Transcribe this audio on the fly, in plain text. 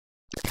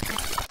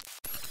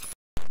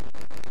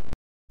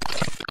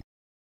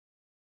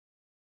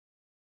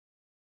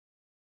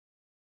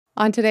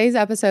On today's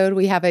episode,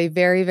 we have a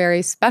very,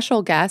 very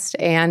special guest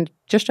and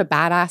just a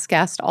badass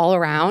guest all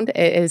around.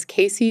 It is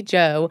Kasey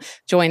Jo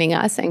joining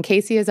us. And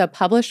Kasey is a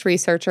published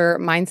researcher,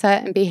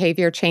 mindset and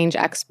behavior change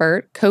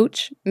expert,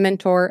 coach,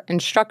 mentor,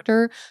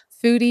 instructor,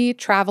 foodie,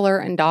 traveler,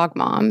 and dog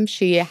mom.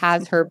 She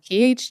has her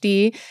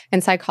PhD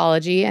in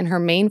psychology, and her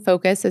main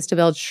focus is to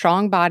build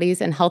strong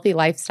bodies and healthy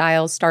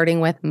lifestyles, starting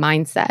with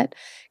mindset.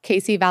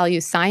 Kasey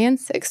values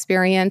science,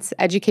 experience,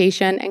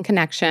 education, and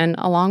connection,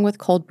 along with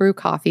cold brew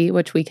coffee,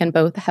 which we can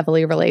both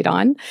heavily relate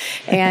on.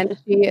 And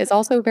she is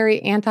also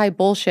very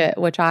anti-bullshit,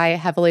 which I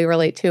heavily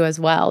relate to as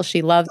well.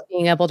 She loves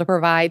being able to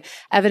provide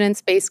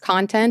evidence-based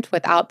content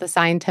without the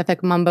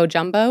scientific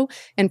mumbo-jumbo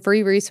and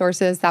free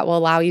resources that will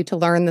allow you to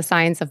learn the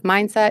science of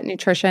mindset,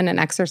 nutrition, and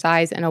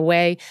exercise in a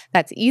way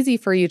that's easy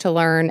for you to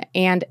learn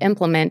and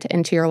implement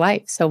into your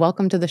life. So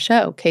welcome to the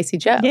show, Kasey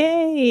Jo.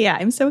 Yay!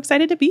 I'm so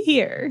excited to be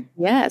here.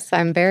 Yes,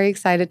 I'm very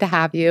excited to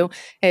have you.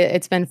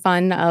 It's been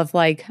fun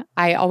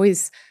I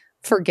always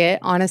forget,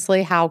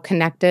 honestly, how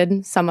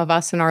connected some of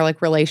us in our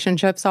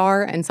relationships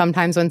are. And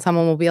sometimes when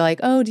someone will be like,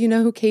 oh, do you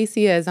know who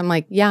Kasey is? I'm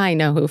like, yeah, I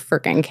know who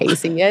freaking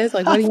Kasey is.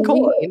 What do you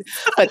mean?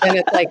 But then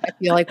it's I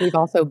feel like we've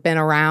also been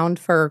around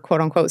for quote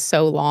unquote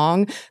so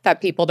long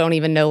that people don't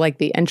even know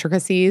the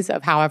intricacies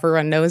of how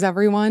everyone knows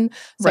everyone.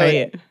 So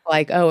right.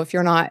 If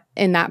you're not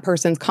in that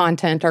person's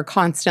content or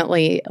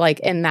constantly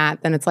in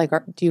that, then it's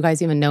do you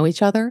guys even know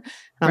each other?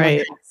 And I'm right.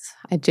 Yes,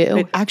 I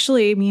do.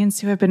 Actually, me and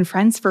Sue have been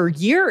friends for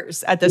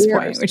years at this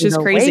point, which is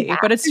crazy.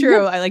 But it's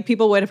true.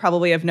 People would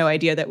probably have no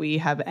idea that we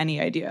have any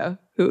idea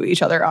who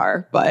each other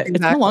are, but It's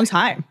been a long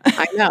time.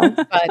 I know,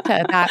 but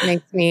that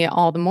makes me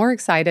all the more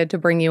excited to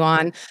bring you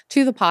on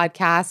to the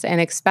podcast, and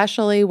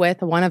especially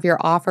with one of your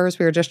offers.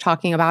 We were just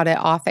talking about it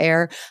off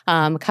air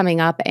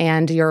coming up,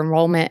 and your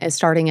enrollment is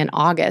starting in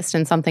August,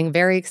 and something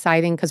very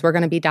exciting because we're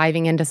going to be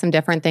diving into some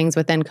different things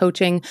within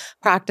coaching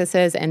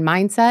practices and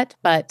mindset,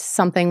 but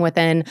something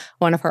within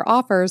one of her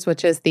offers,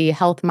 which is the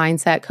health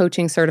mindset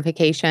coaching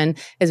certification,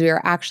 is we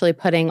are actually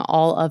putting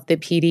all of the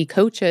PD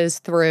coaches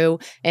through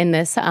in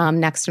this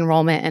next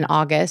enrollment in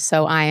August.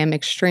 So I am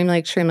extremely,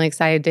 extremely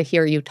excited to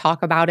hear you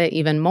talk about it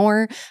even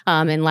more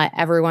and let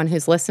everyone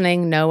who's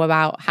listening know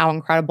about how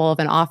incredible of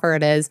an offer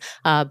it is,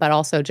 but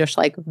also just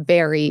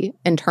very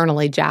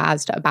internally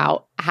jazzed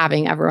about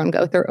having everyone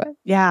go through it.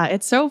 Yeah,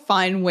 it's so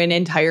fun when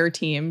entire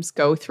teams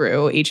go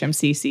through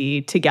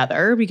HMCC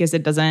together because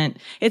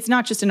it's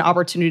not just an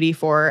opportunity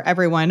for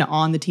everyone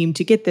on the team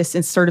to get this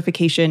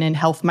certification in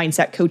health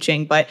mindset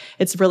coaching, but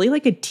it's really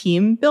a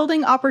team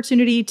building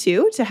opportunity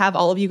too, to have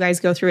all of you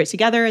guys go through it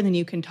together. And then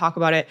you can talk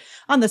about it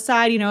on the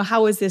side.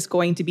 How is this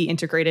going to be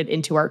integrated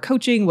into our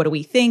coaching? What do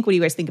we think? What do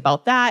you guys think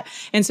about that?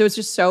 And so it's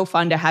just so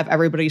fun to have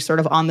everybody sort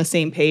of on the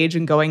same page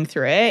and going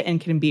through it, and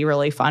can be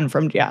really fun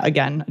from,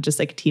 again, just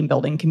a team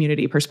building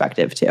community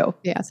perspective too.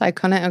 Yes, I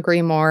couldn't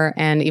agree more.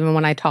 And even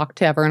when I talked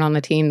to everyone on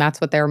the team, that's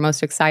what they were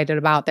most excited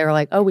about. They were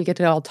like, oh, we get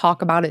to all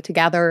talk about it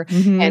together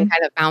and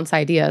kind of bounce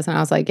ideas. And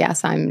I was like,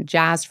 yes, I'm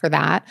jazzed for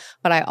that.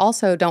 But I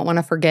also don't want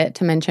to forget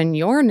to mention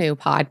your new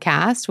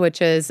podcast, which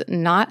is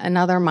Not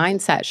Another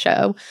Mindset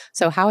Show.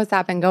 So how has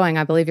that been going?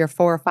 I believe you're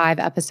 4 or 5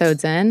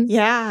 episodes in.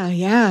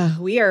 Yeah.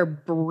 We are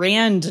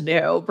brand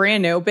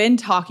new. Been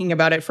talking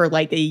about it for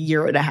a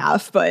year and a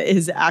half, but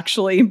is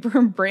actually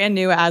brand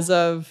new as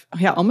of,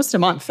 almost a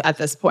month at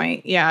this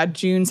point. Yeah,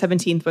 June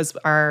 17th was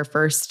our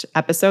first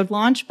episode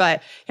launch,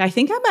 but I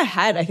think I'm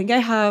ahead. I think I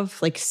have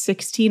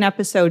 16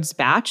 episodes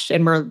batched,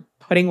 and we're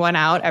putting one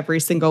out every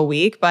single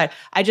week. But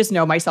I just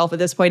know myself at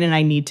this point, and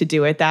I need to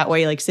do it that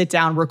way. Sit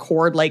down,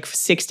 record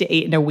 6 to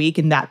 8 in a week,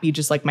 and that be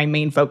just my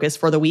main focus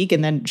for the week,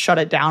 and then shut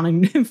it down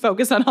and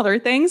focus on other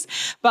things.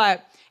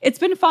 But it's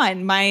been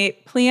fun. My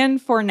plan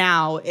for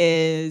now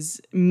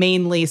is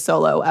mainly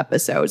solo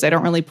episodes. I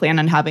don't really plan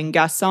on having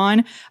guests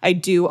on. I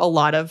do a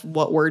lot of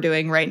what we're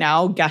doing right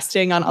now,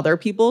 guesting on other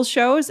people's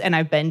shows, and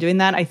I've been doing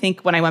that. I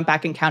think when I went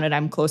back and counted,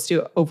 I'm close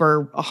to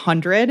over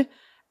 100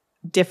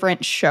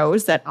 different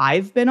shows that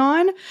I've been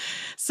on.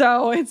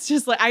 So it's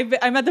just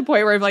I'm at the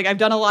point where I've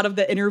done a lot of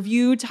the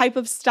interview type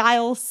of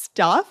style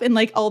stuff. And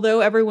although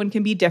everyone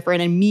can be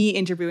different, and me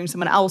interviewing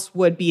someone else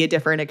would be a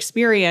different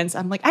experience,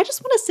 I'm I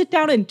just want to sit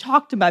down and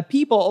talk to my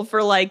people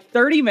for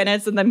 30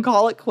 minutes and then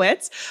call it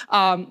quits.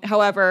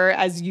 However,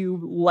 as you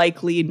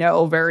likely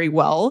know very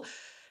well,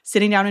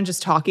 sitting down and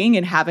just talking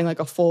and having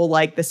a full,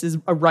 this is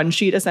a run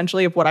sheet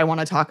essentially of what I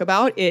want to talk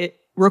about, it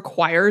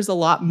requires a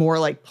lot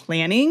more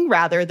planning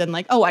rather than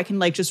I can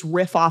just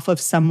riff off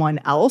of someone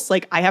else.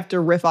 I have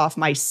to riff off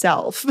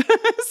myself.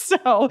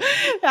 So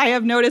I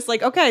have noticed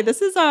okay,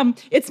 this is,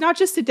 it's not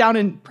just sit down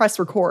and press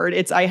record.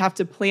 It's, I have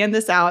to plan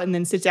this out and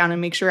then sit down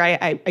and make sure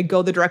I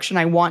go the direction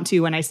I want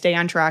to and I stay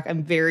on track.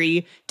 I'm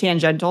very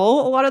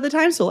tangential a lot of the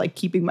time. So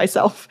keeping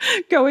myself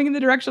going in the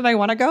direction I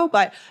want to go,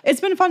 but it's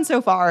been fun so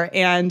far.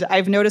 And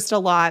I've noticed a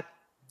lot.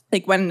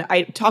 When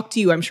I talk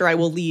to you, I'm sure I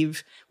will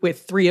leave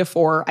with 3 or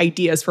 4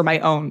 ideas for my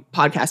own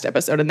podcast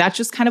episode. And that's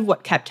just kind of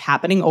what kept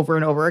happening over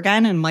and over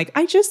again. And I'm like,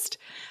 I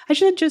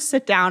should just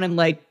sit down and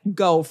like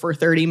go for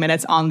 30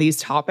 minutes on these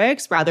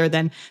topics rather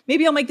than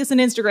maybe I'll make this an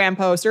Instagram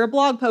post or a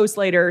blog post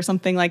later or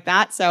something like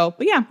that. So,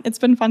 but yeah, it's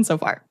been fun so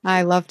far.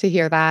 I love to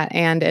hear that.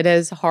 And it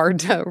is hard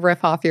to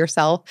riff off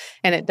yourself.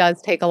 And it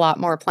does take a lot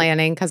more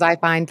planning because I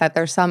find that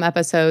there's some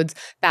episodes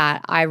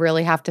that I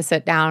really have to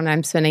sit down and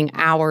I'm spending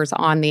hours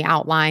on the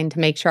outline to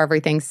make sure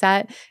everything's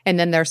set. And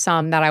then there's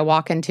some that I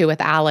walk into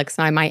with Alex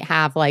and I might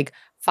have like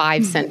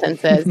 5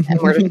 sentences and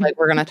we're just like,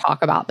 we're going to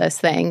talk about this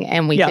thing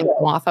and we can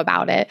go off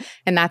about it.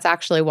 And that's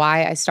actually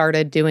why I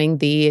started doing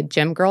the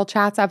Gym Girl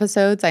Chats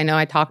episodes. I know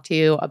I talked to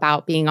you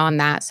about being on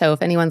that. So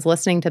if anyone's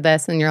listening to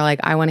this and you're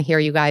like, I want to hear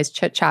you guys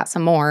chit chat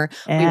some more,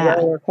 we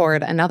will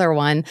record another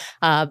one.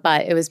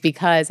 But it was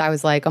because I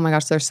was like, oh my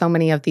gosh, there's so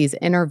many of these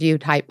interview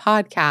type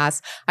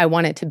podcasts. I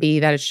want it to be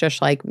that it's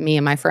just like me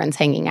and my friends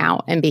hanging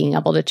out and being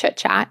able to chit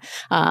chat.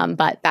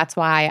 But that's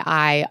why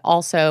I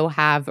also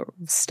have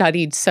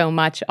studied so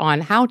much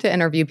on how to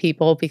interview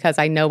people because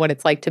I know what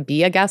it's like to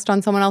be a guest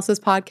on someone else's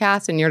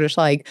podcast. And you're just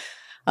like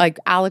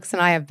Alex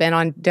and I have been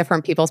on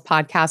different people's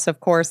podcasts,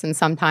 of course. And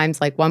sometimes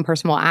like one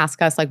person will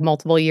ask us like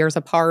multiple years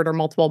apart or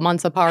multiple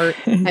months apart.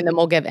 And then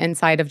we'll give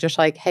insight of just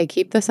like, hey,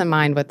 keep this in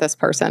mind with this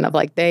person of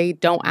like, they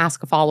don't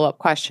ask a follow-up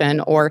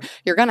question or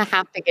you're going to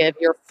have to give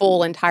your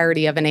full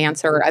entirety of an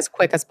answer as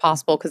quick as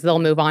possible because they'll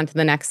move on to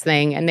the next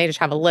thing. And they just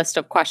have a list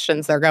of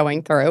questions they're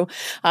going through.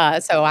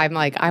 So I'm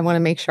like, I want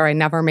to make sure I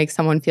never make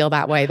someone feel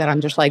that way, that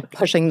I'm just like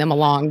pushing them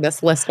along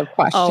this list of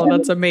questions. Oh,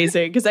 that's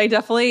amazing. Because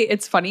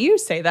it's funny you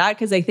say that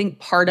because I think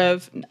part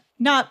of,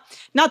 not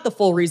the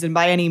full reason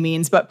by any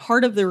means, but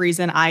part of the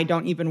reason I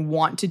don't even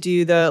want to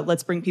do the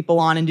let's bring people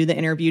on and do the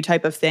interview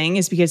type of thing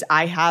is because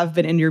I have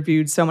been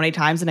interviewed so many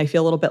times and I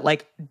feel a little bit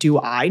like, do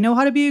I know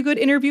how to be a good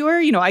interviewer?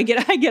 You know, I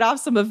get off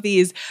some of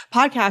these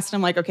podcasts and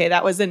I'm like, okay,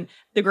 that wasn't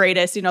the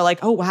greatest, you know, like,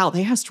 oh, wow,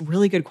 they asked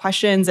really good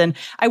questions. And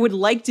I would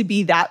like to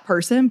be that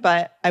person,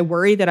 but I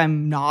worry that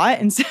I'm not.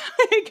 And so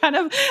kind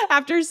of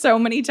after so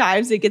many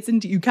times,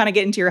 you kind of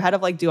get into your head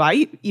of like, do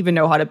I even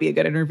know how to be a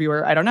good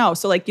interviewer? I don't know.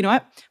 So like, you know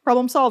what?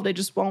 Problem solved. I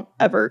just won't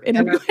ever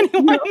interview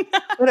anyone.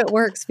 But it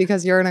works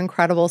because you're an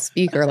incredible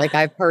speaker. Like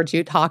I've heard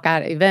you talk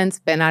at events,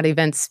 been at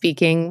events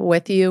speaking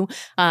with you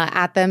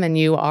at them, and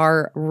you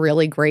are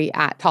really great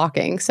at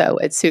talking. So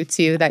it suits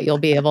you that you'll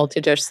be able to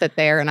just sit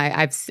there. And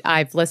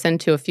I've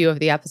listened to a few of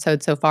the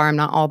episodes so far. I'm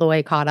not all the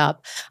way caught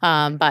up,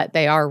 but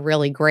they are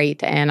really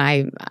great. And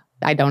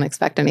I don't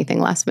expect anything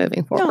less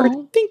moving forward.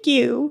 Oh, thank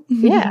you.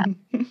 Yeah.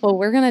 Well,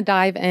 we're going to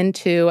dive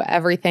into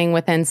everything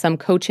within some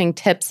coaching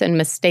tips and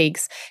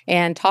mistakes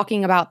and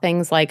talking about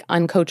things like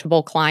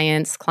uncoachable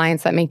clients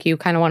that make you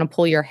kind of want to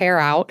pull your hair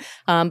out.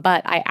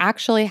 But I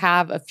actually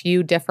have a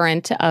few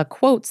different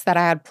quotes that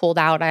I had pulled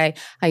out.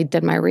 I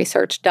did my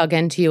research, dug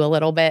into you a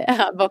little bit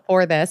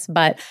before this,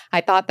 but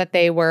I thought that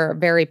they were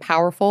very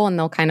powerful and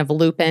they'll kind of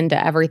loop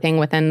into everything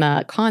within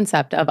the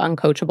concept of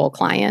uncoachable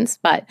clients.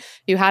 But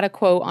you had a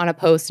quote on a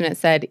post and it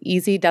said,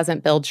 easy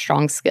doesn't build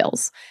strong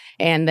skills.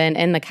 And then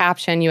in the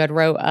caption, you had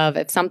wrote of,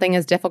 if something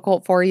is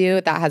difficult for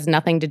you, that has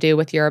nothing to do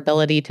with your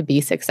ability to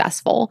be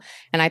successful.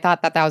 And I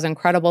thought that was an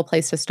incredible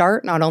place to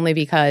start, not only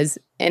because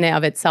in and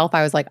of itself,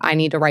 I was like, I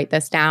need to write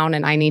this down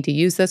and I need to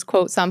use this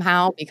quote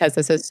somehow because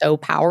this is so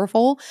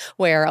powerful,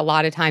 where a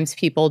lot of times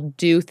people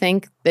do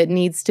think that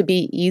needs to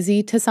be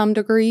easy to some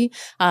degree,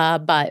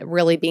 but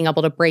really being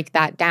able to break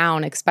that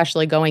down,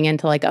 especially going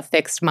into like a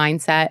fixed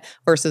mindset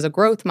versus a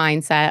growth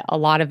mindset, a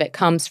lot of it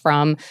comes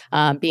from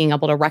being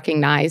able to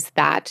recognize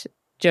that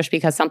just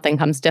because something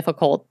comes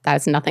difficult, that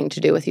has nothing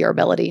to do with your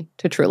ability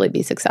to truly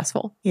be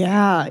successful.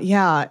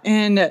 Yeah.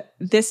 And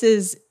this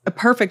is a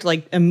perfect,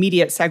 like,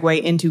 immediate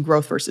segue into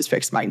growth versus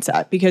fixed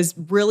mindset, because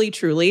really,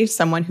 truly,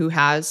 someone who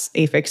has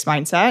a fixed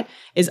mindset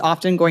is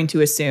often going to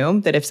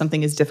assume that if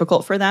something is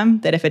difficult for them,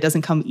 that if it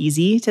doesn't come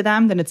easy to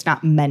them, then it's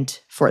not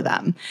meant for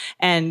them.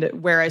 And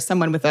whereas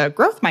someone with a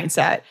growth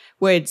mindset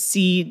would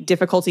see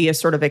difficulty as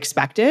sort of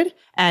expected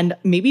and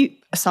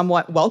maybe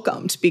somewhat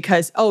welcomed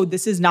because, oh,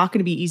 this is not going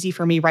to be easy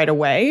for me right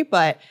away,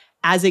 but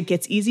as it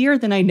gets easier,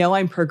 then I know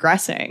I'm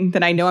progressing,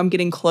 then I know I'm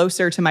getting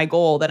closer to my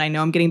goal, then I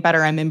know I'm getting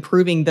better, I'm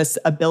improving this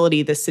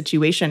ability, this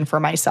situation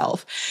for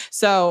myself.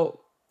 So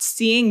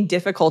seeing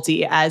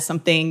difficulty as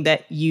something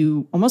that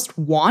you almost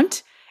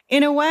want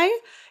in a way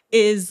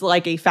is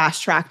like a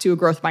fast track to a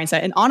growth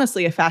mindset, and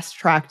honestly, a fast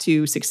track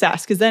to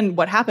success. Because then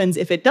what happens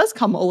if it does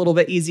come a little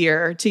bit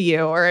easier to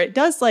you, or it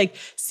does like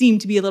seem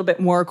to be a little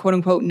bit more quote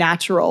unquote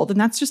natural, then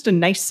that's just a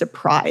nice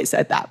surprise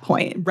at that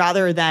point,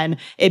 rather than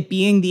it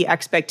being the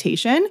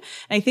expectation.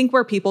 And I think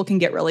where people can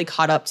get really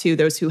caught up to,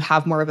 those who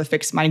have more of a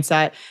fixed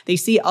mindset, they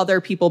see other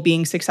people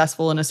being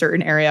successful in a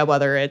certain area,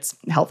 whether it's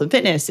health and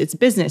fitness, it's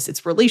business,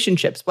 it's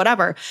relationships,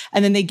 whatever.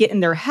 And then they get in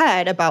their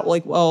head about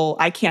like, well,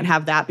 I can't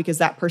have that because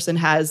that person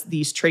has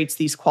these traits traits,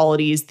 these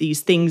qualities,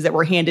 these things that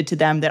were handed to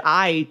them that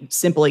I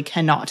simply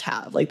cannot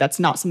have. Like, that's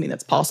not something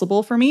that's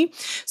possible for me.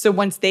 So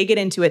once they get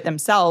into it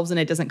themselves and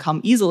it doesn't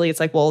come easily, it's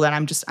like, well, then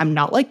I'm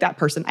not like that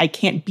person. I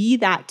can't be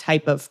that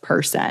type of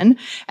person.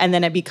 And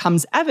then it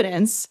becomes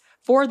evidence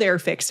for their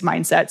fixed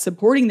mindset,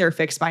 supporting their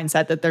fixed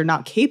mindset that they're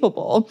not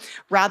capable,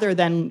 rather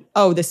than,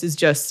 oh, this is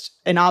just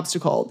an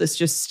obstacle. This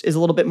just is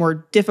a little bit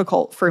more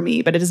difficult for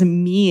me, but it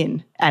doesn't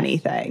mean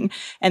anything.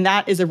 And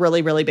that is a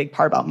really, really big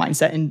part about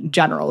mindset in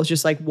general. It's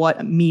just like,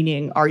 what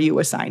meaning are you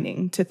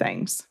assigning to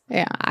things?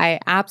 Yeah,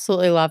 I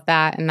absolutely love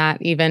that. And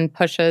that even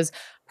pushes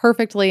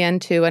perfectly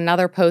into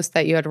another post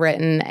that you had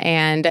written.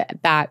 And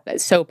that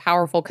is so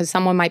powerful because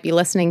someone might be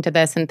listening to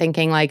this and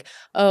thinking like,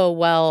 oh,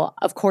 well,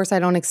 of course I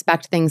don't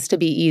expect things to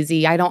be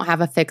easy. I don't have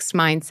a fixed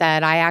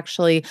mindset.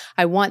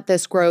 I want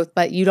this growth,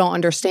 but you don't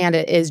understand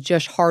it is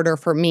just harder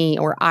for me,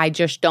 or I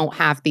just don't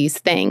have these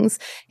things.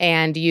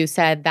 And you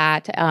said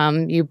that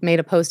you made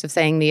a post of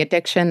saying the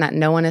addiction that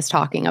no one is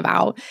talking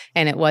about.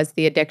 And it was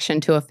the addiction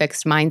to a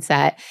fixed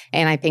mindset.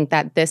 And I think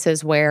that this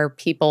is where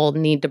people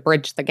need to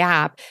bridge the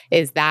gap,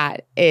 is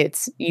that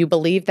it's you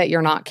believe that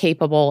you're not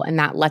capable, and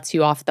that lets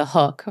you off the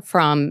hook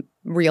from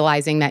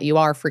realizing that you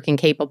are freaking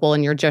capable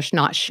and you're just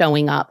not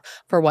showing up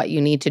for what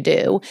you need to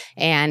do.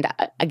 And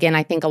again,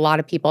 I think a lot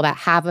of people that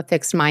have a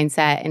fixed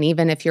mindset, and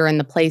even if you're in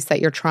the place that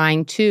you're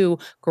trying to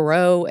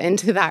grow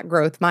into that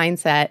growth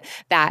mindset,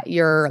 that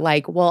you're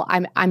like, well,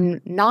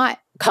 I'm not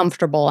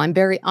comfortable. I'm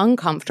very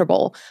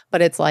uncomfortable.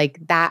 But it's like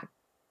that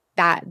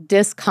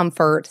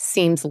discomfort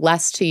seems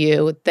less to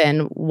you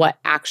than what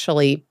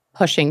actually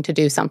pushing to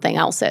do something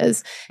else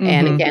is.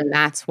 And again,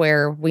 that's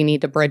where we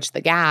need to bridge the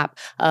gap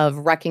of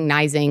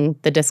recognizing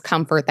the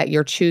discomfort that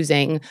you're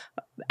choosing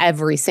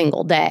every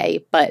single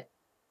day, but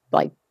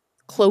like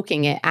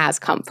cloaking it as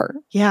comfort.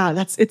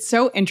 Yeah, it's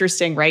so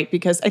interesting, right?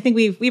 Because I think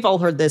we've all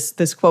heard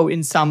this quote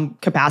in some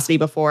capacity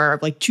before,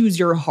 of like, choose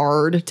your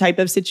hard type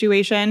of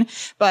situation.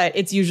 But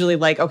it's usually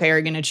like, okay, are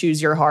you going to choose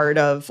your hard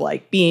of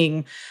like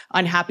being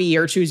unhappy,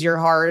 or choose your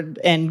hard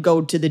and go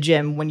to the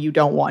gym when you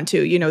don't want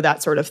to,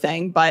 that sort of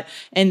thing. But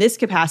in this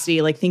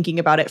capacity, like thinking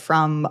about it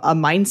from a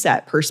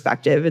mindset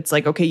perspective, it's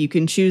like, okay, you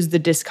can choose the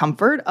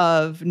discomfort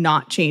of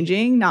not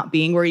changing, not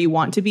being where you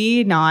want to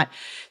be, not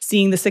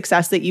seeing the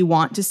success that you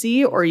want to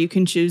see, or you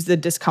can choose the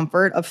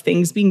discomfort of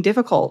things being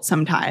difficult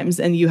sometimes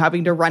and you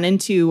having to run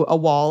into a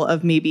wall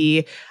of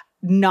maybe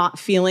not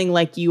feeling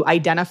like you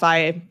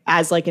identify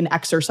as like an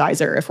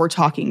exerciser, if we're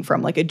talking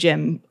from like a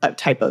gym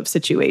type of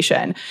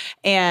situation.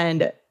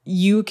 And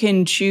you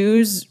can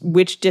choose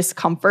which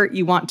discomfort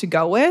you want to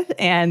go with,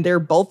 and they're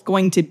both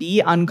going to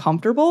be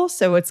uncomfortable.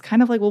 So it's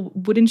kind of like, well,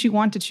 wouldn't you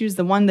want to choose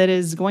the one that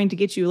is going to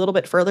get you a little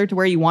bit further to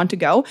where you want to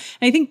go?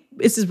 And I think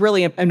this is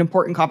really an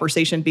important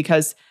conversation,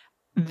 because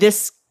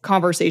this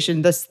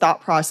conversation, this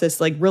thought process,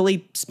 like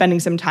really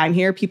spending some time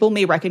here, people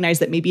may recognize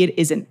that maybe it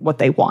isn't what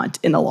they want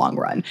in the long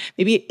run.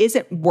 Maybe it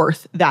isn't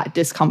worth that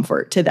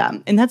discomfort to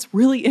them. And that's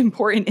really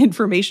important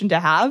information to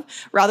have,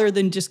 rather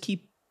than just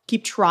keep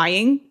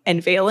trying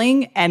and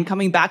failing and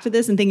coming back to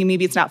this and thinking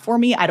maybe it's not for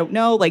me. I don't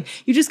know. Like,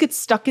 you just get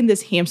stuck in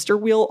this hamster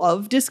wheel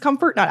of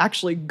discomfort, not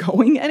actually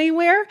going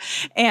anywhere.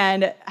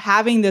 And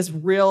having this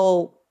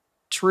real,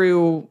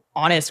 true,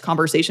 honest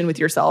conversation with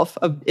yourself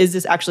of, is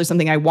this actually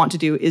something I want to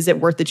do? Is it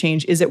worth the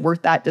change? Is it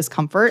worth that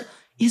discomfort?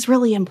 Is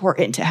really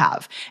important to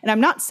have. And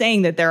I'm not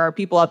saying that there are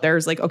people out there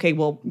who's like, okay,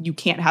 well, you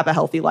can't have a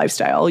healthy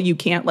lifestyle. You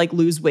can't like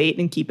lose weight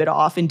and keep it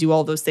off and do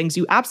all those things.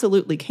 You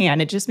absolutely can.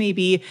 It just may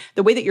be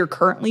the way that you're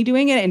currently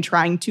doing it and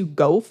trying to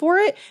go for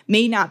it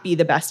may not be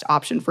the best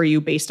option for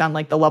you, based on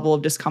like the level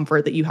of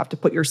discomfort that you have to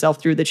put yourself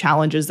through, the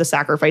challenges, the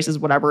sacrifices,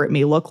 whatever it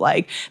may look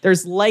like.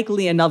 There's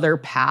likely another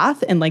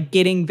path, and like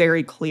getting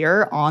very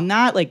clear on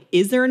that. Like,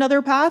 is there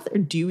another path, or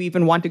do you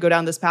even want to go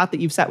down this path that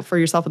you've set for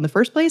yourself in the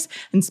first place?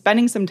 And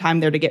spending some time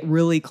there to get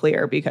really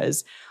clear,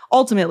 because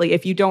ultimately,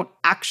 if you don't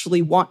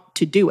actually want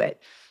to do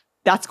it,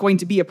 that's going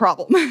to be a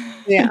problem.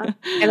 Yeah.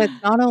 And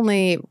it's not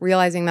only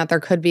realizing that there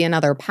could be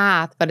another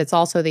path, but it's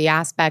also the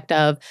aspect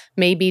of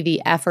maybe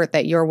the effort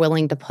that you're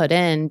willing to put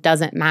in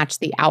doesn't match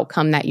the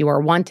outcome that you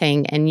are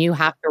wanting. And you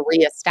have to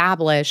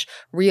reestablish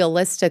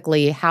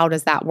realistically, how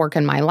does that work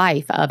in my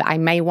life? I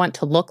may want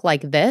to look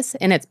like this,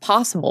 and it's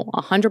possible,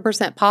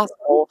 100%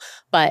 possible,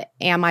 but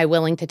am I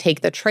willing to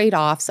take the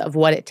trade-offs of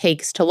what it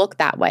takes to look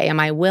that way? Am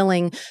I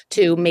willing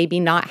to maybe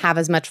not have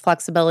as much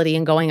flexibility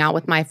in going out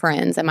with my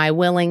friends? Am I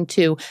willing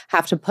to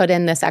have to put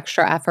in this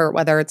extra effort,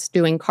 whether it's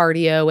doing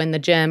cardio in the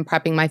gym,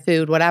 prepping my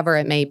food, whatever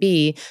it may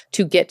be,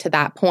 to get to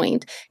that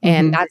point?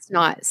 And that's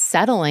not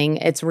settling.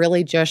 It's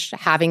really just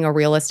having a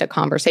realistic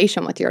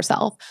conversation with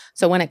yourself.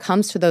 So when it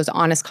comes to those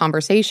honest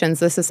conversations,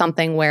 this is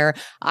something where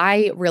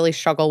I really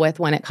struggle with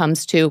when it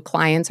comes to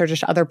clients or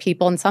just other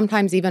people, and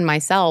sometimes even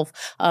myself,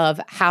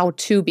 of how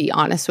to be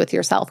honest with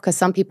yourself. Because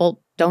some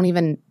people don't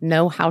even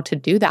know how to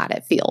do that,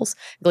 it feels.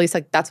 At least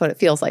like that's what it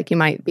feels like. You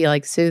might be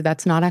like, Sue,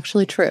 that's not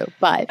actually true.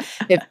 But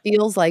it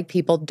feels like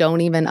people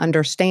don't even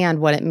understand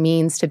what it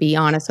means to be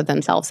honest with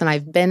themselves. And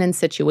I've been in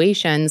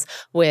situations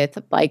with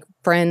like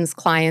friends,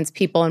 clients,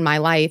 people in my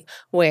life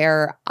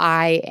where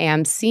I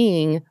am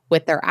seeing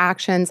with their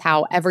actions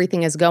how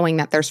everything is going,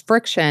 that there's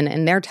friction,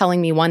 and they're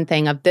telling me one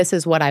thing of this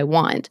is what I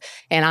want.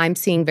 And I'm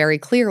seeing very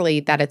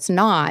clearly that it's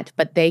not,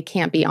 but they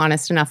can't be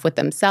honest enough with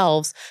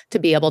themselves to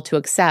be able to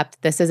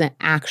accept this isn't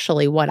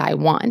actually what I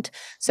want.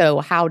 So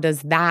how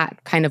does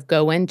that kind of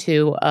go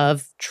into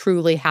of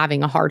truly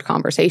having a hard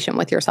conversation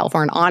with yourself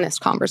or an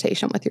honest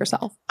conversation with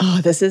yourself?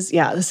 Oh, this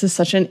is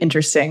such an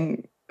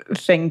interesting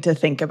thing to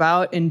think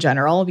about in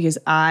general, because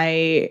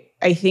I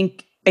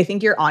think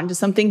you're onto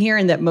something here,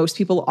 and that most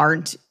people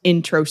aren't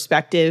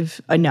introspective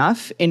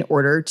enough in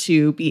order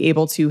to be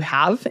able to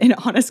have an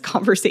honest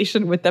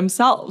conversation with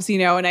themselves,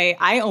 and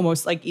I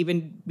almost like,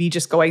 even me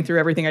just going through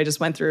everything I just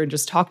went through and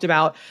just talked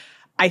about,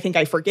 I think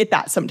I forget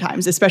that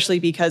sometimes, especially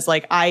because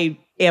like I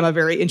am a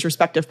very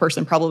introspective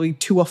person, probably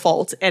to a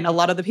fault. And a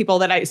lot of the people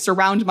that I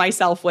surround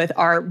myself with,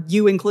 are,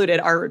 you included,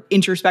 are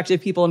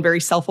introspective people and very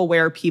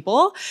self-aware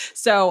people.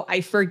 So I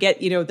forget,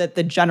 that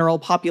the general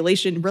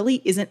population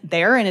really isn't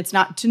there. And it's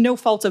not to no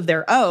fault of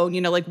their own.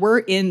 Like we're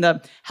in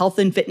the health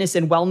and fitness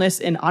and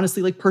wellness and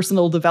honestly like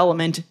personal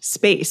development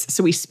space.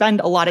 So we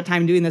spend a lot of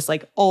time doing this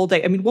like all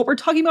day. I mean, what we're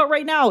talking about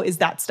right now is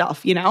that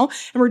stuff, and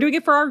we're doing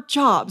it for our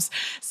jobs.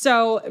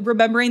 So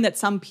remembering that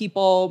some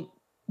people,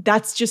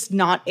 that's just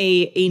not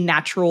a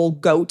natural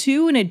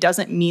go-to. And it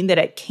doesn't mean that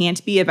it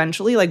can't be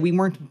eventually. Like we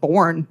weren't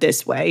born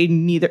this way,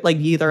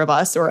 neither of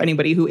us or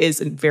anybody who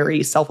is a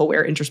very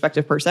self-aware,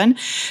 introspective person.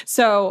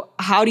 So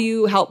how do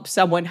you help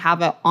someone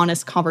have an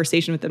honest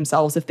conversation with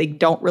themselves if they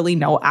don't really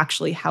know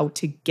actually how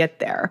to get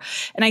there?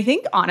 And I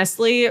think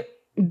honestly,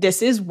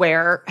 this is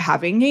where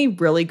having a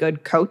really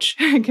good coach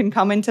can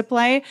come into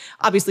play.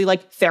 Obviously,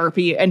 like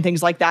therapy and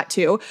things like that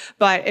too.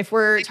 But if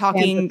we're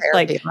talking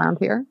like around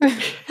here,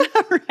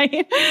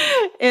 right?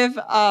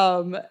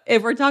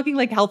 If we're talking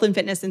like health and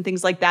fitness and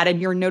things like that,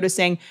 and you're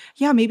noticing,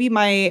 maybe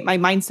my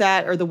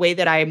mindset or the way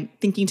that I'm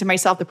thinking to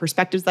myself, the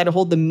perspectives that I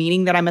hold, the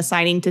meaning that I'm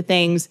assigning to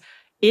things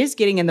is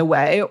getting in the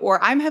way,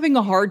 or I'm having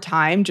a hard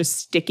time just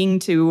sticking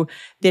to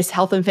this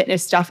health and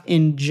fitness stuff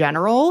in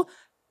general.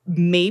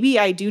 Maybe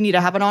I do need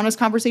to have an honest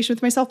conversation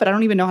with myself, but I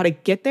don't even know how to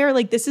get there.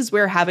 Like this is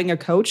where having a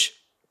coach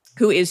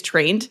who is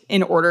trained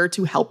in order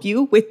to help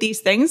you with these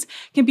things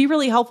can be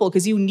really helpful,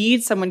 because you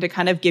need someone to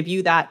kind of give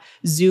you that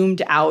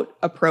zoomed out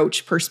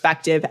approach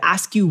perspective,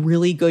 ask you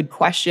really good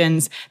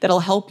questions that'll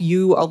help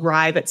you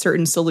arrive at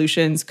certain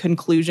solutions,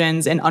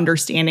 conclusions, and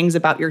understandings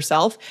about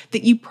yourself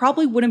that you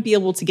probably wouldn't be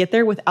able to get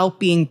there without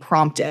being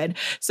prompted.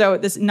 So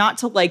this, not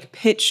to like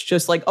pitch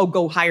just like, oh,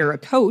 go hire a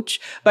coach,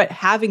 but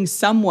having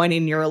someone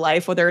in your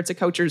life, whether it's a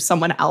coach or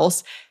someone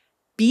else,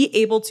 be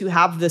able to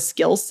have the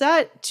skill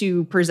set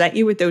to present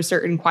you with those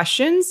certain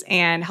questions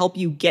and help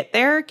you get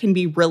there can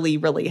be really,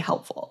 really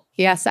helpful.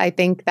 Yes, I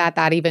think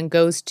that even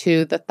goes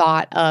to the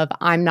thought of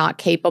I'm not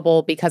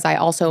capable because I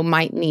also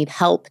might need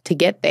help to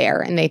get there.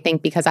 And they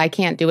think because I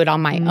can't do it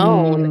on my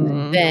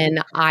own, then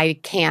I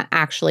can't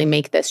actually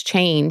make this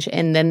change.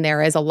 And then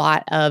there is a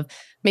lot of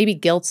maybe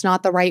guilt's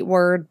not the right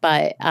word,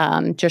 but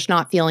just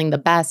not feeling the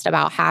best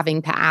about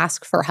having to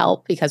ask for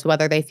help, because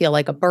whether they feel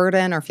like a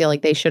burden or feel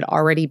like they should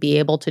already be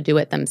able to do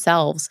it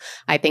themselves,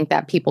 I think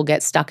that people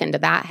get stuck into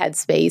that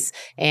headspace.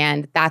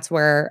 And that's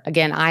where,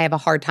 again, I have a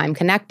hard time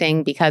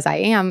connecting, because I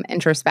am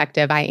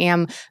introspective. I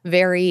am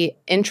very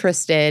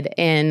interested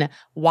in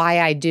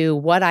why I do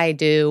what I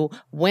do,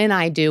 when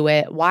I do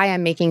it, why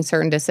I'm making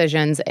certain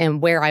decisions,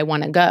 and where I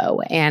want to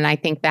go. And I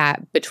think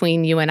that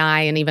between you and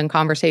I, and even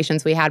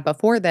conversations we had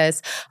before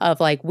this, of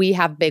like, we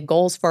have big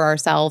goals for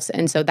ourselves.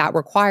 And so that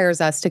requires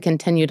us to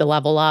continue to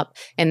level up.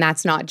 And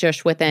that's not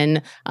just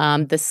within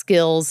the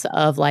skills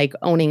of like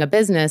owning a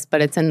business,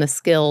 but it's in the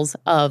skills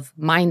of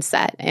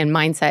mindset. And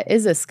mindset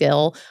is a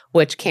skill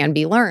which can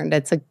be learned.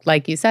 It's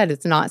like you said,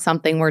 it's not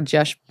something we're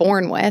just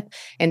born with.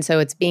 And so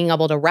it's being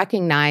able to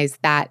recognize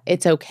that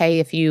it's okay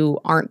if you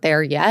aren't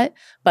there yet,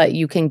 but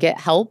you can get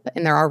help,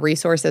 and there are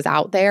resources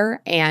out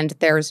there, and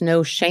there's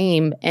no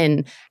shame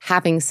in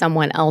having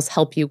someone else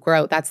help you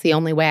grow. That's the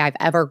only way I've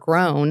ever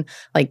grown.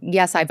 Like,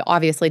 yes, I've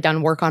obviously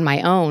done work on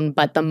my own,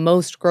 but the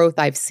most growth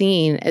I've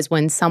seen is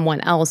when someone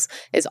else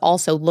is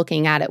also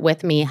looking at it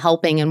with me,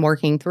 helping and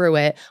working through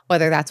it,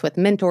 whether that's with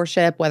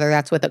mentorship, whether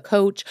that's with a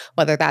coach,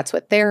 whether that's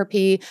with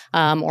therapy,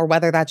 or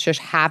whether that's just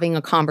having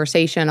a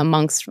conversation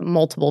amongst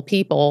multiple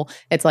people.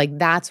 It's like,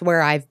 that's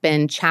where I've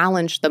been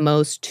challenged the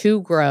most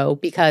to grow,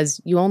 because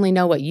you only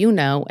know what you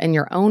know in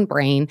your own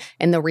brain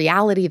and the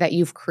reality that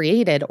you've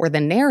created, or the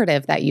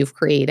narrative that you've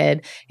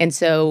created. And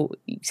so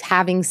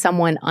having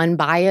someone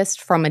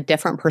unbiased from a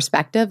different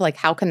perspective, like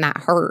how can that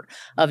hurt,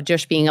 of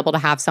just being able to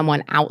have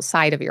someone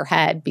outside of your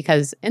head,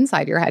 because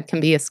inside your head can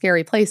be a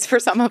scary place for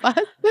some of us.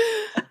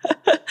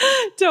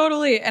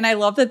 Totally. And I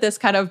love that this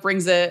kind of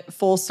brings it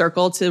full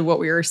circle to what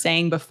we were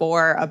saying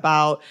before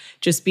about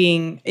just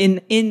being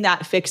in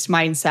that fixed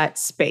mindset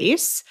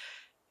space.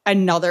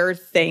 another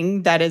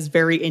thing that is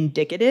very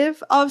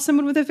indicative of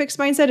someone with a fixed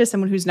mindset is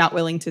someone who's not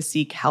willing to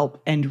seek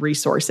help and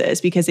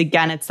resources. Because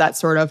again, it's that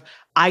sort of,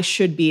 I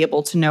should be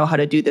able to know how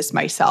to do this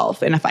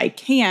myself. And if I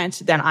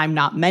can't, then I'm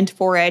not meant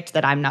for it,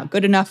 that I'm not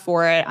good enough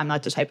for it. I'm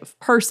not the type of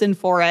person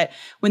for it.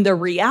 When the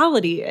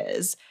reality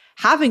is,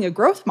 having a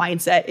growth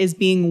mindset is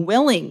being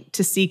willing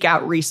to seek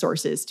out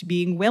resources, to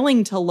being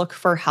willing to look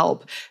for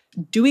help,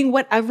 doing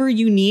whatever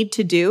you need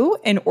to do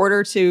in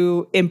order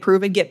to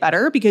improve and get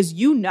better because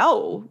you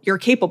know you're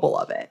capable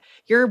of it.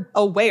 You're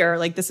aware,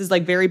 like this is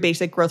like very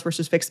basic growth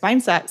versus fixed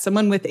mindset.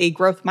 Someone with a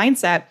growth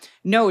mindset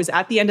knows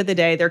at the end of the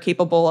day, they're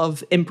capable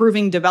of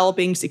improving,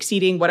 developing,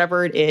 succeeding,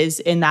 whatever it is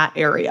in that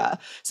area.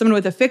 Someone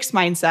with a fixed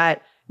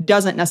mindset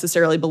doesn't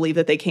necessarily believe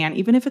that they can,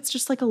 even if it's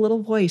just like a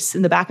little voice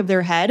in the back of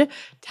their head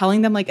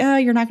telling them like,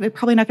 oh,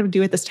 probably not going to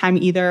do it this time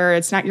either.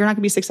 You're not going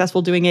to be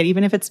successful doing it.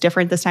 Even if it's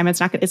different this time, it's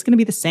going to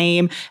be the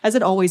same as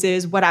it always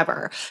is,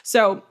 whatever.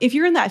 So if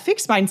you're in that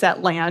fixed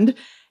mindset land,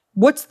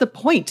 what's the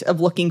point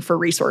of looking for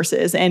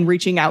resources and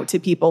reaching out to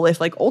people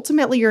if like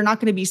ultimately you're not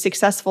going to be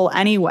successful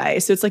anyway?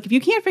 So it's like, if you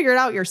can't figure it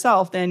out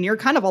yourself, then you're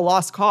kind of a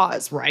lost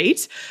cause,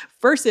 right?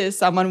 Versus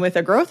someone with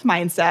a growth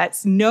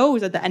mindset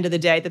knows at the end of the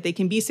day that they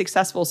can be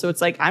successful. So it's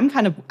like,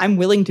 I'm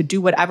willing to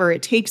do whatever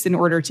it takes in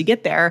order to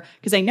get there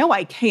because I know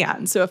I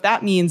can. So if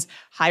that means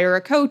hire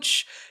a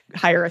coach,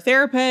 hire a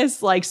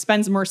therapist, like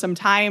spend some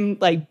time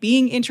like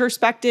being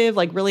introspective,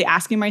 like really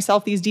asking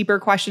myself these deeper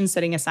questions,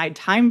 setting aside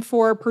time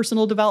for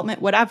personal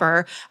development,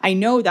 whatever, I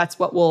know that's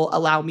what will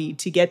allow me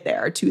to get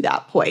there to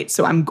that point.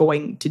 So I'm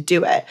going to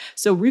do it.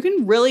 So we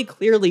can really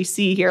clearly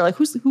see here, like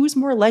who's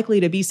more likely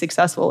to be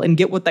successful and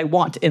get what they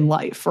want in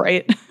life,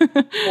 right?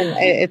 And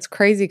it's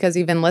crazy because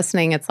even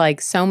listening, it's like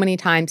so many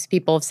times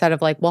people have said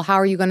of like, well, how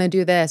are you going to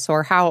do this?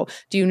 Or how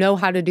do you know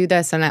how to do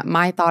this? And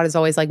my thought is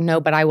always like, no,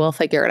 but I will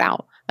figure it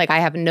out. Like I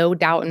have no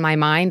doubt in my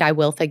mind, I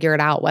will figure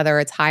it out, whether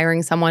it's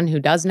hiring someone who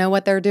does know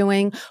what they're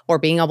doing or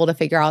being able to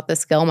figure out the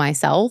skill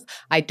myself.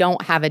 I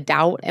don't have a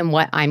doubt in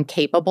what I'm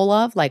capable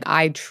of. Like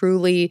I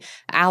truly,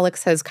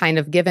 Alex has kind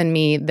of given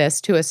me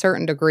this to a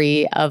certain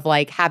degree of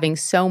like having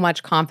so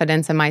much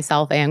confidence in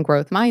myself and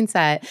growth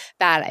mindset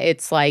that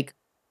it's like,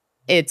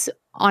 it's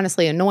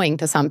honestly annoying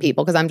to some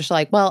people because I'm just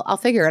like, well, I'll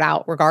figure it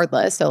out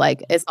regardless. So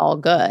like, it's all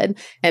good.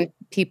 And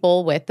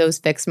people with those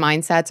fixed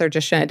mindsets are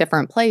just in a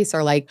different place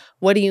or like,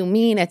 what do you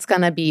mean it's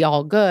going to be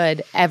all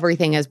good?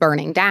 Everything is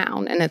burning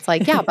down. And it's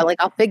like, yeah, but like,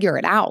 I'll figure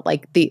it out.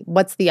 Like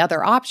what's the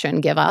other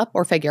option? Give up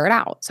or figure it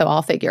out. So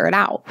I'll figure it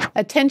out.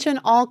 Attention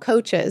all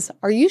coaches.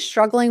 Are you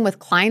struggling with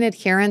client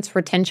adherence,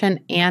 retention,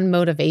 and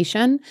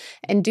motivation?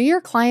 And do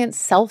your clients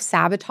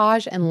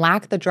self-sabotage and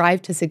lack the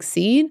drive to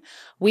succeed?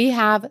 We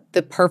have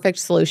the perfect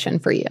solution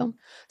for you.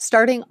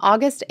 Starting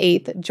August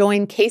 8th,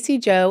 join Kasey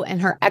Jo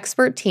and her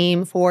expert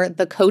team for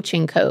The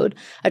Coaching Code,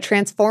 a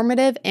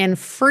transformative and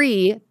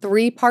free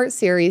 3-part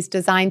series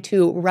designed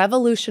to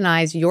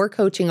revolutionize your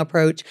coaching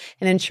approach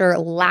and ensure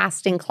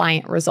lasting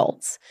client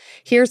results.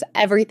 Here's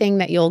everything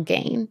that you'll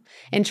gain.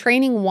 In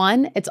Training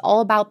 1, it's all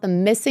about the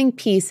missing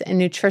piece in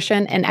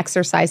nutrition and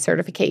exercise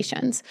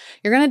certifications.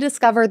 You're going to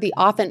discover the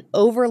often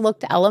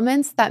overlooked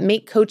elements that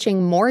make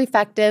coaching more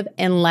effective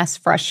and less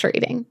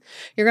frustrating.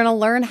 You're going to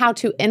learn how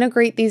to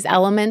integrate these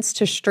elements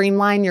to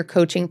streamline your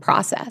coaching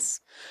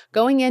process.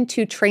 Going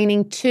into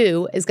Training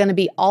 2 is going to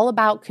be all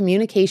about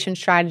communication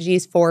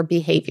strategies for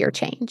behavior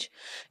change.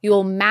 You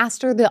will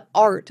master the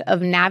art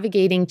of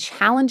navigating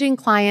challenging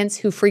clients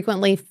who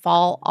frequently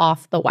fall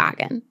off the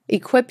wagon.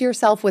 Equip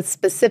yourself with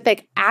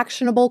specific,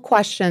 actionable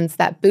questions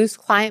that boost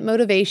client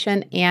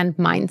motivation and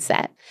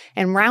mindset.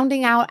 And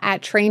rounding out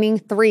at Training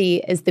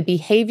 3 is the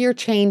Behavior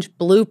Change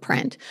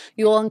Blueprint.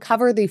 You will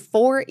uncover the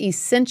 4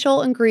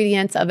 essential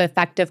ingredients of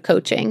effective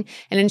coaching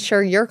and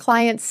ensure your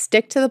clients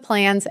stick to the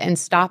plans and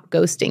stop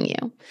ghosting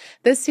you.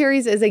 This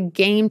series is a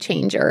game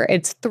changer.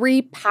 It's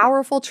 3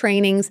 powerful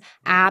trainings,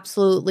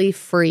 absolutely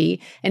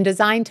free, and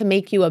designed to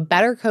make you a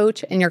better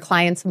coach and your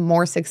clients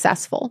more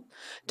successful.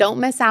 Don't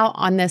miss out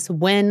on this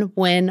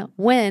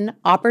win-win-win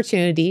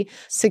opportunity.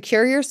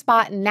 Secure your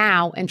spot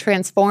now and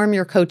transform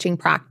your coaching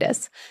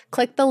practice.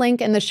 Click the link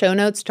in the show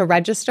notes to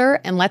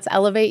register and let's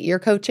elevate your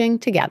coaching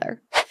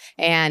together.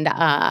 And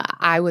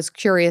I was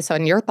curious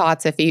on your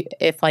thoughts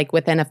if like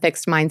within a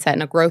fixed mindset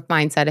and a growth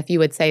mindset, if you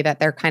would say that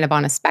they're kind of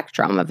on a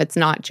spectrum, if it's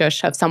not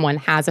just if someone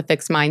has a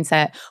fixed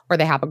mindset or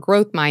they have a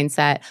growth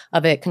mindset,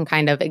 of it can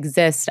kind of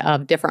exist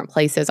of different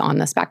places on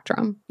the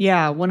spectrum.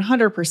 Yeah,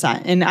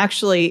 100%. And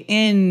actually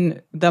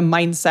in the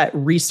mindset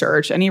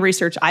research, any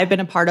research I've been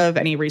a part of,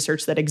 any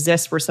research that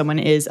exists where someone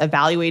is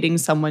evaluating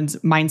someone's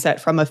mindset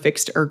from a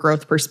fixed or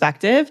growth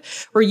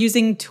perspective, we're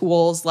using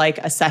tools like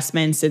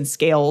assessments and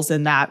scales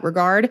in that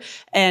regard.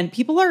 And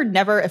people are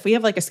never, if we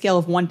have like a scale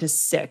of 1 to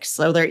 6,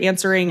 so they're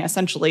answering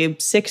essentially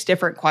 6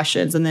 different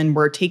questions, and then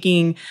we're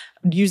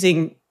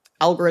using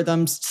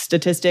algorithms,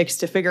 statistics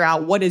to figure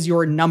out what is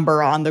your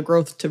number on the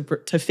growth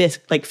to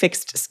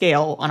fixed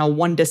scale on a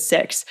 1 to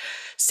 6.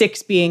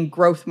 6 being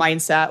growth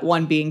mindset,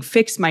 1 being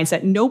fixed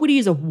mindset. Nobody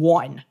is a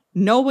 1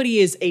 nobody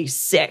is a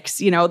 6.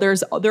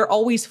 They're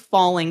always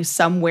falling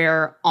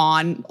somewhere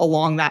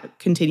along that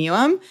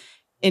continuum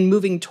and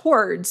moving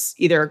towards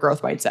either a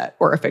growth mindset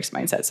or a fixed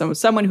mindset. So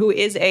someone who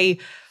is a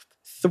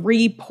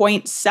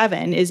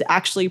 3.7 is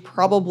actually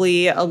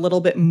probably a little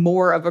bit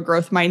more of a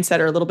growth mindset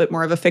or a little bit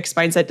more of a fixed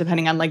mindset,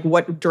 depending on like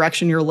what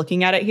direction you're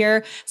looking at it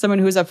here. Someone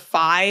who's a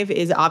 5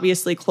 is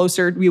obviously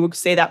closer. We would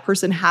say that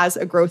person has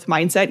a growth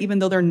mindset, even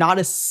though they're not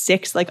a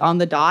 6, like on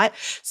the dot.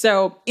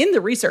 So in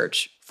the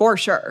research, for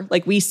sure,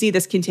 like we see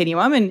this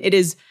continuum, and it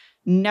is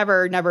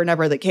never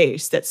the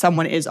case that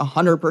someone is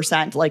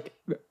 100% like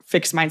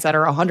fixed mindset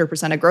or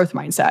 100% a growth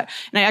mindset.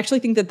 And I actually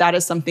think that that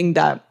is something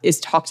that is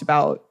talked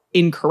about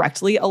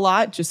incorrectly a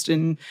lot, just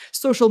in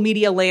social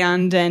media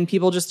land, and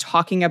people just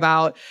talking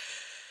about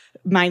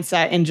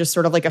mindset in just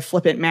sort of like a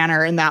flippant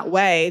manner in that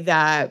way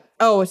that,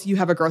 oh, you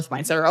have a growth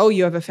mindset, or, oh,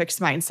 you have a fixed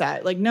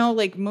mindset. Like, no,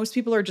 like most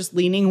people are just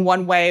leaning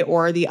one way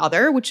or the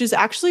other, which is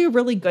actually a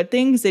really good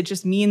thing, because it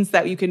just means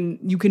that you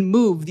can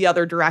move the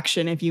other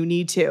direction if you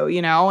need to,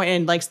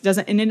 and like it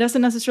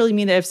doesn't necessarily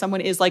mean that if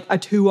someone is like a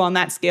 2 on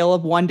that scale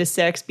of 1 to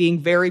 6, being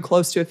very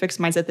close to a fixed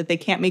mindset, that they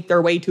can't make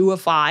their way to a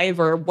 5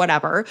 or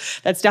whatever.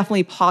 That's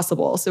definitely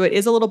possible. So it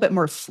is a little bit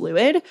more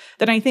fluid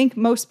than I think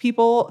most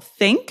people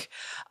think.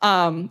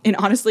 And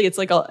honestly, it's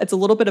a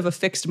little bit of a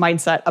fixed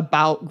mindset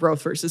about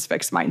growth versus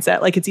fixed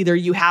mindset. Like it's either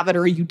you have it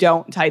or you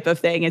don't type of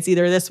thing. It's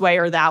either this way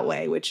or that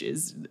way, which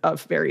is a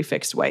very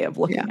fixed way of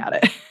looking at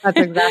it. That's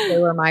exactly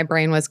where my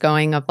brain was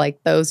going, of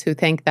like those who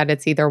think that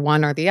it's either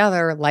one or the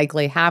other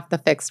likely have the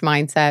fixed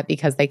mindset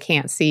because they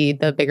can't see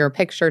the bigger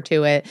picture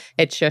to it.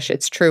 It's just,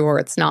 it's true or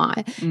it's not.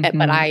 Mm-hmm.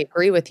 But I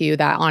agree with you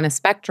that on a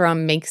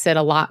spectrum makes it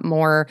a lot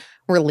more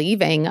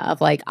relieving of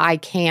like, I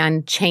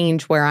can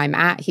change where I'm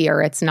at here.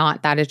 It's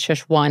not that it's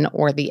just one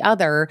or the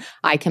other.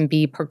 I can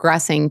be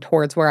progressing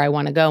towards where I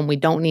want to go. And we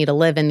don't need to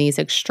live in these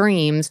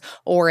extremes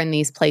or in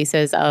these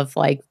places of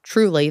like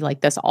truly like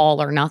this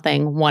all or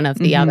nothing, one of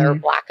the other,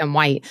 black and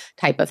white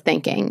type of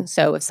thinking.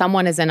 So if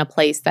someone is in a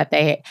place that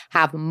they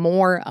have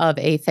more of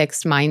a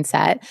fixed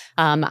mindset,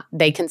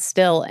 they can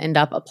still end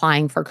up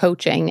applying for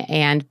coaching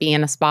and be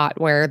in a spot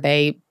where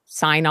they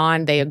sign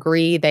on, they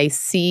agree, they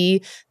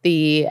see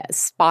the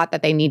spot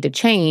that they need to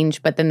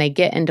change, but then they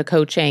get into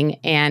coaching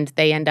and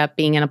they end up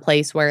being in a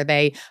place where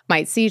they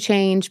might see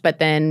change, but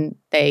then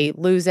they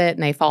lose it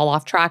and they fall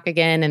off track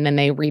again. And then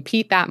they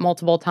repeat that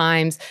multiple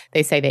times.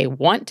 They say they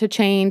want to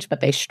change, but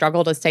they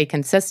struggle to stay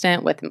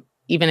consistent with.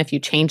 Even if you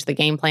change the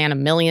game plan a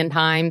million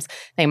times,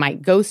 they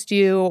might ghost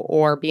you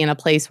or be in a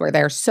place where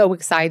they're so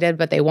excited,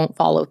 but they won't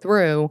follow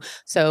through.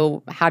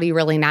 So how do you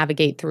really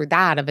navigate through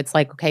that? If it's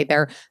like, okay,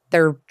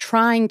 they're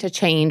trying to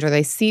change or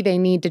they see they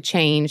need to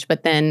change,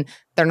 but then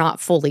they're not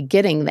fully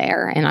getting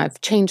there. And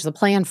I've changed the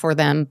plan for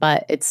them,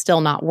 but it's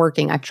still not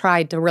working. I've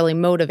tried to really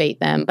motivate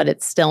them, but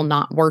it's still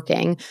not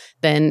working.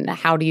 Then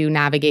how do you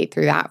navigate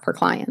through that for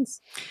clients?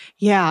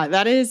 Yeah,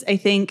 that is, I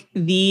think,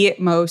 the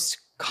most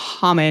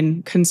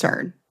common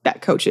concern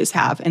that coaches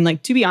have. And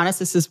like, to be honest,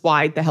 this is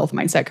why the health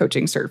mindset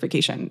coaching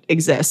certification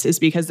exists, is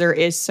because there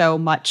is so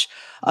much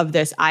of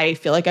this. I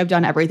feel like I've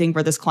done everything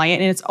for this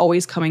client, and it's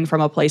always coming from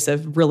a place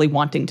of really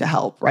wanting to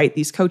help, right?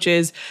 These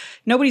coaches,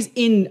 nobody's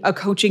in a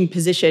coaching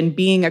position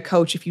being a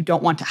coach if you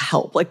don't want to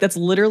help. Like that's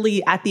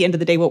literally at the end of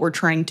the day, what we're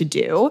trying to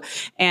do.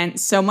 And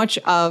so much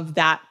of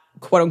that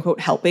quote unquote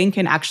helping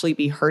can actually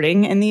be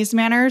hurting in these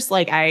manners.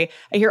 Like I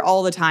hear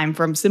all the time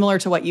from, similar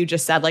to what you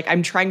just said, like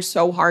I'm trying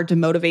so hard to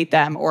motivate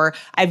them, or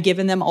I've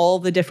given them all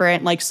the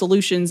different like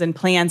solutions and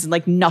plans and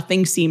like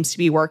nothing seems to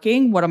be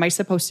working. What am I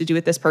supposed to do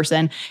with this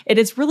person? It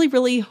is really,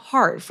 really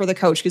hard for the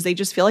coach because they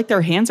just feel like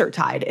their hands are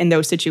tied in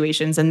those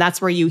situations. And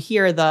that's where you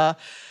hear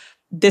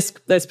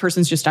this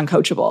person's just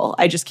uncoachable.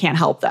 I just can't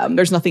help them.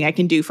 There's nothing I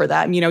can do for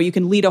them. You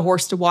can lead a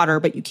horse to water,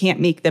 but you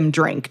can't make them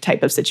drink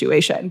type of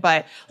situation.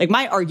 But like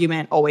my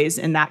argument always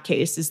in that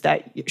case is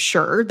that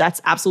sure, that's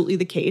absolutely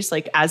the case.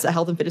 Like as a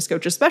health and fitness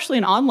coach, especially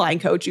an online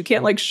coach, you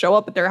can't like show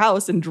up at their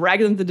house and drag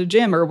them to the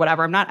gym or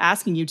whatever. I'm not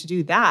asking you to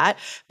do that,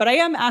 but I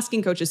am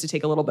asking coaches to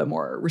take a little bit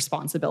more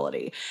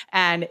responsibility.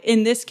 And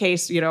in this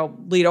case,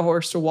 lead a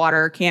horse to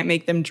water, can't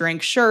make them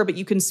drink. Sure, but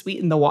you can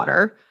sweeten the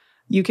water.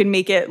 You can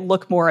make it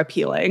look more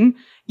appealing.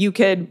 You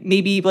could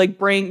maybe like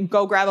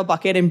go grab a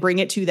bucket and bring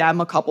it to them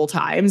a couple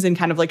times and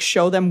kind of like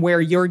show them where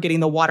you're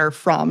getting the water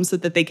from so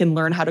that they can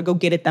learn how to go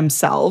get it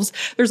themselves.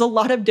 There's a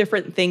lot of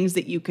different things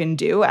that you can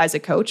do as a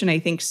coach. And I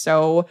think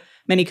so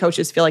many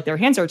coaches feel like their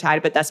hands are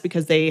tied, but that's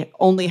because they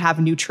only have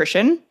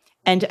nutrition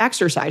and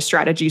exercise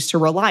strategies to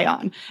rely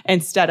on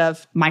instead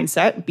of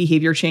mindset,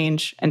 behavior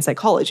change, and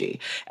psychology.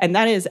 And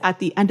that is at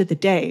the end of the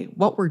day,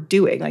 what we're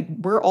doing. Like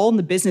we're all in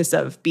the business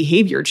of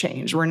behavior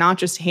change. We're not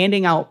just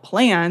handing out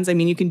plans. I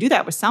mean, you can do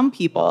that with some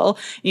people,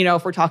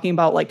 if we're talking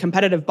about like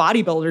competitive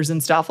bodybuilders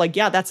and stuff, like,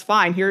 yeah, that's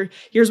fine.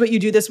 Here's what you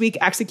do this week,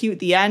 execute at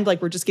the end.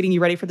 Like we're just getting you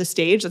ready for the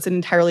stage. That's an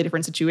entirely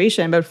different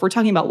situation. But if we're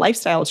talking about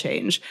lifestyle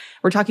change,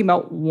 we're talking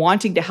about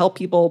wanting to help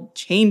people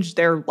change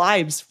their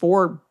lives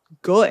for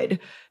good.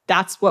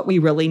 That's what we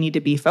really need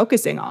to be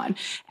focusing on.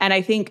 And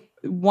I think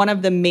one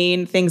of the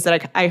main things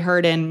that I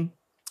heard in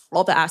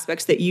all the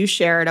aspects that you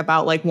shared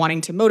about like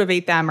wanting to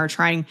motivate them or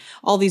trying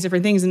all these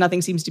different things and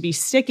nothing seems to be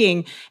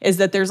sticking, is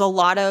that there's a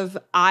lot of,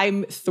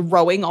 I'm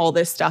throwing all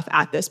this stuff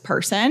at this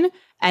person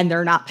and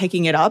they're not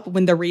picking it up,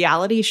 when the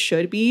reality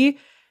should be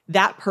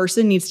that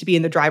person needs to be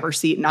in the driver's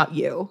seat, not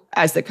you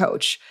as the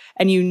coach.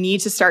 And you need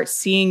to start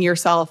seeing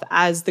yourself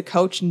as the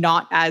coach,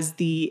 not as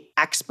the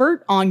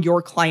expert on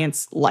your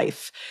client's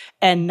life,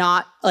 and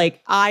not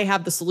like, I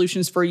have the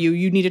solutions for you.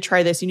 You need to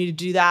try this. You need to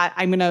do that.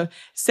 I'm going to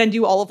send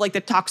you all of like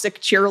the toxic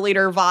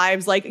cheerleader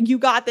vibes. Like, you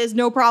got this,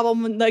 no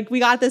problem. Like, we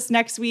got this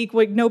next week,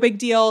 like, no big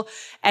deal.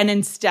 And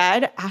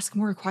instead, ask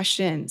more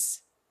questions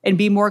and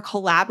be more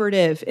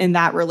collaborative in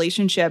that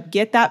relationship.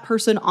 Get that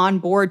person on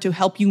board to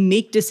help you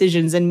make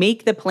decisions and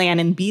make the plan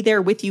and be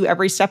there with you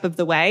every step of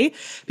the way.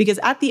 Because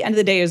at the end of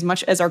the day, as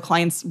much as our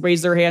clients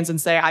raise their hands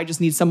and say, I just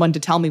need someone to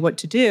tell me what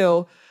to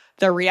do,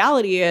 the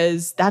reality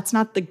is that's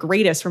not the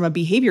greatest from a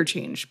behavior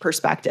change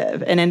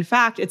perspective. And in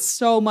fact, it's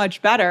so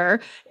much better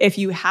if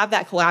you have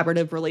that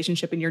collaborative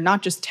relationship and you're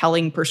not just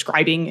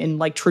prescribing and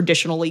like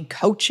traditionally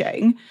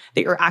coaching,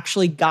 that you're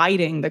actually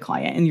guiding the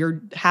client and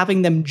you're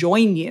having them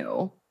join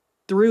you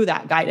through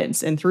that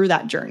guidance and through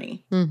that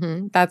journey.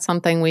 Mm-hmm. That's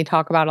something we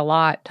talk about a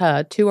lot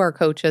to our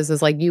coaches,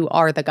 is like, you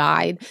are the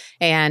guide,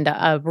 and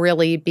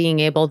really being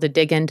able to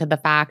dig into the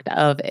fact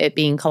of it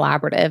being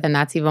collaborative. And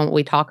that's even what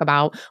we talk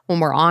about when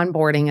we're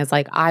onboarding, is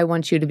like, I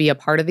want you to be a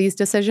part of these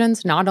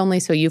decisions, not only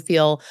so you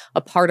feel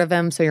a part of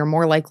them, so you're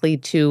more likely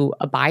to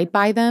abide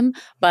by them,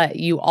 but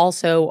you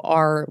also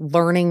are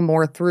learning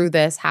more through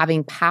this,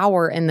 having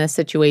power in this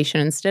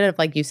situation, instead of,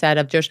 like you said,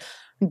 of just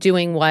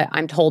doing what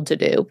I'm told to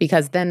do,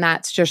 because then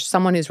that's just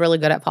someone who's really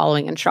good at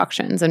following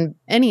instructions. And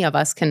any of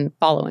us can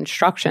follow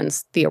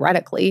instructions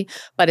theoretically,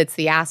 but it's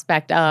the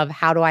aspect of,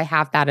 how do I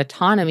have that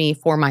autonomy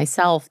for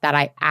myself that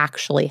I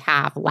actually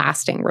have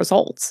lasting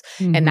results?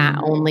 Mm-hmm. And that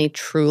only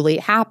truly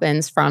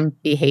happens from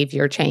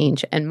behavior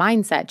change and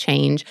mindset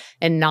change,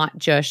 and not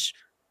just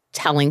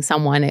telling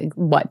someone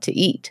what to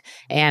eat.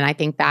 And I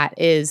think that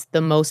is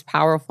the most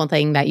powerful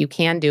thing that you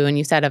can do. And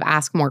you said of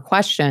ask more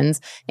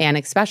questions, and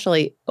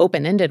especially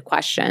open-ended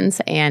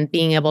questions, and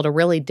being able to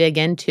really dig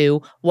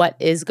into what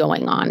is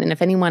going on. And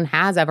if anyone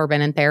has ever been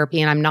in therapy,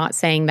 and I'm not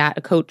saying that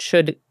a coach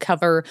should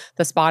cover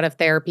the spot of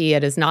therapy,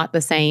 it is not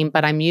the same,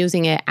 but I'm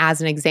using it as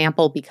an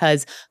example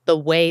because the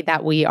way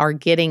that we are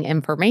getting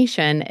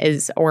information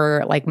is,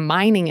 or like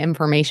mining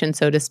information,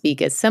 so to speak,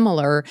 is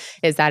similar,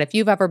 is that if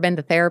you've ever been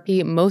to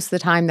therapy, most of the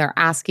time they're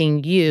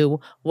asking you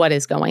what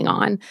is going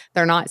on.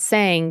 They're not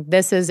saying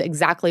this is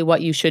exactly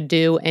what you should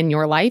do in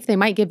your life. They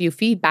might give you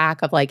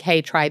feedback of like,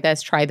 hey, try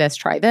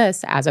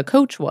this, as a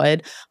coach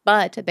would,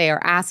 but they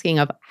are asking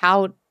of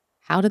how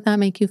did that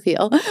make you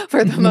feel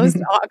for the most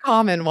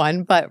common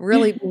one, but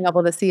really being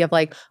able to see of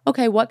like,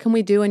 okay, what can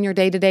we do in your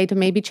day-to-day to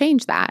maybe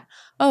change that?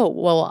 Oh,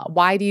 well,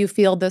 why do you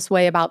feel this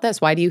way about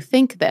this? Why do you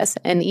think this?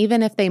 And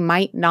even if they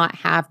might not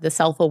have the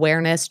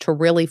self-awareness to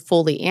really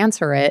fully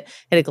answer it,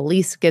 it at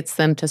least gets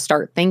them to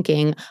start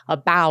thinking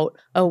about,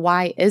 oh,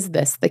 why is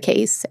this the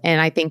case?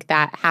 And I think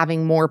that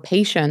having more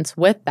patience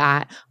with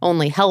that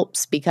only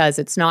helps, because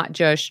it's not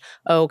just,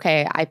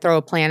 okay, I throw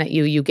a plan at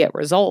you, you get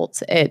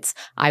results. It's,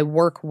 I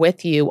work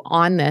with you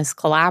on this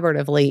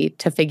collaboratively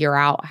to figure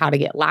out how to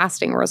get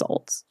lasting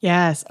results.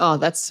 Yes. Oh,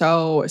 that's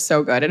so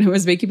good. And it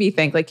was making me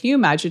think, like, can you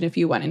imagine if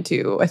you went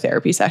into a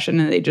therapy session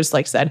and they just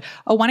like said,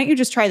 oh, why don't you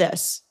just try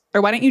this?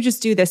 Or why don't you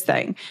just do this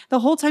thing? The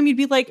whole time you'd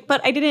be like,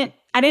 but I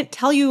didn't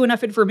tell you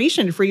enough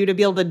information for you to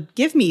be able to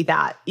give me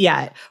that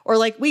yet. Or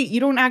like, wait, you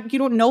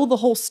don't know the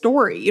whole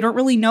story. You don't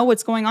really know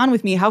what's going on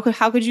with me. How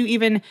could you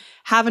even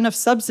have enough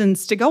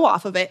substance to go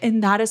off of it?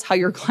 And that is how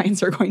your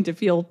clients are going to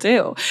feel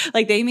too.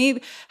 Like, they may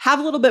have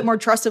a little bit more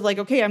trust of like,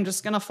 okay, I'm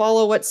just going to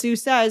follow what Sue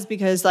says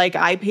because like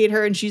I paid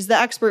her and she's the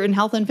expert in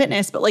health and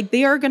fitness, but like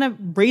they are going to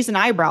raise an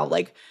eyebrow.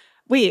 Like,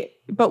 wait,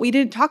 but we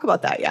didn't talk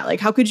about that yet.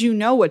 Like, how could you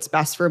know what's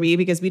best for me?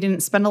 Because we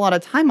didn't spend a lot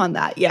of time on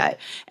that yet.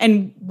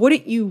 And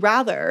wouldn't you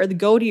rather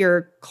go to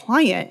your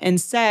client and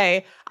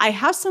say, I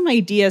have some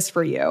ideas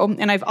for you.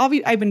 And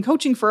I've been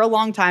coaching for a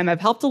long time.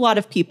 I've helped a lot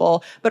of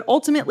people, but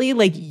ultimately,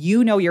 like,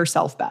 you know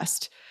yourself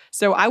best.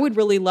 So I would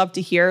really love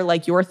to hear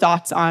like your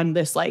thoughts on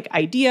this like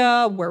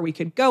idea, where we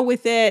could go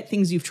with it,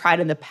 things you've tried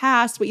in the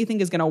past, what you think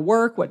is going to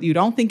work, what you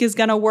don't think is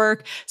going to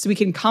work, so we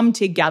can come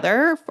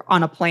together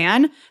on a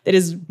plan that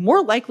is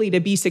more likely to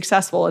be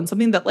successful and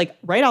something that like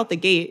right out the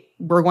gate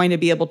we're going to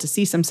be able to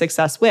see some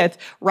success with,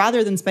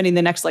 rather than spending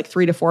the next like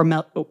 3 to 4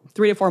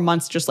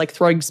 months just like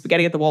throwing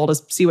spaghetti at the wall to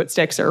see what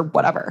sticks or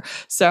whatever.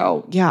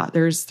 So yeah,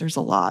 there's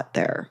a lot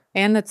there.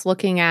 And it's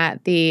looking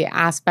at the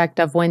aspect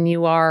of when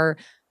you are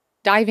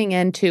diving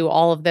into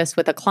all of this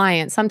with a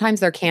client, sometimes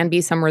there can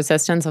be some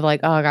resistance of like,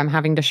 oh, I'm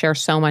having to share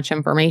so much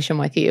information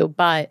with you.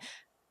 But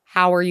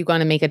how are you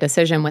going to make a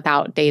decision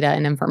without data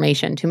and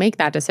information to make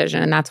that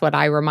decision? And that's what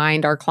I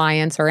remind our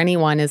clients or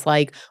anyone is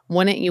like,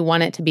 wouldn't you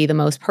want it to be the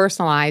most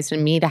personalized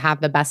and me to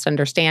have the best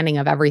understanding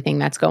of everything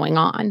that's going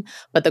on?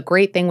 But the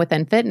great thing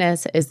within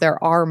fitness is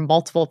there are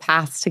multiple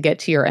paths to get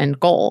to your end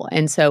goal.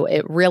 And so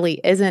it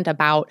really isn't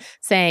about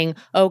saying,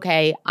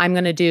 okay, I'm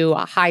going to do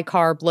a high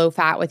carb, low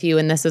fat with you,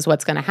 and this is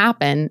what's going to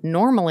happen.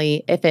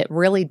 Normally, if it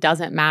really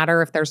doesn't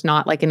matter, if there's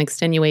not like an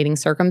extenuating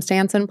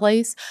circumstance in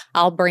place,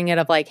 I'll bring it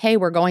of like, hey,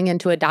 we're going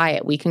into a diet.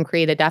 We can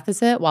create a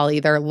deficit while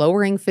either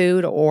lowering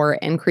food or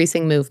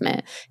increasing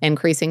movement.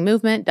 Increasing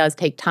movement does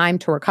take time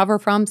to recover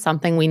from,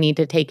 something we need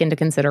to take into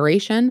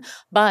consideration.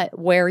 But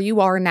where you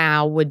are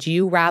now, would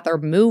you rather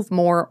move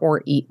more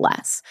or eat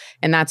less?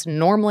 And that's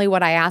normally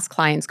what I ask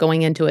clients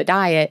going into a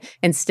diet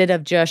instead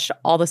of just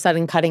all of a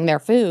sudden cutting their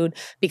food,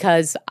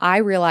 because I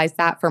realized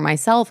that for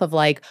myself of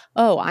like,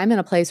 oh, I'm in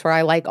a place where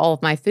I like all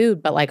of my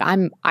food, but like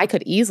I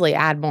could easily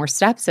add more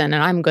steps in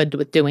and I'm good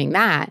with doing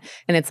that.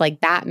 And it's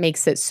like that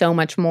makes it so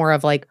much more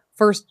of like,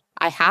 first,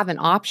 I have an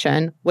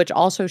option, which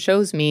also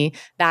shows me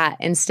that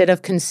instead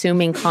of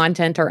consuming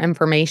content or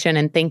information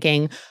and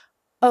thinking,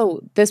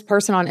 oh, this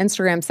person on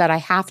Instagram said I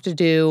have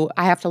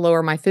to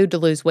lower my food to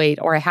lose weight,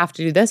 or I have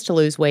to do this to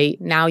lose weight.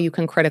 Now you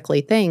can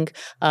critically think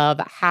of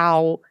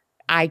how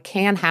I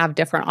can have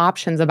different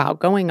options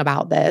about going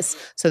about this.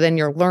 So then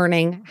you're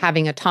learning,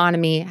 having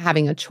autonomy,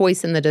 having a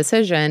choice in the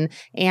decision,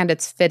 and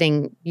it's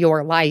fitting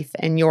your life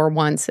and your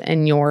wants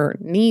and your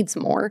needs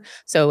more.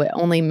 So it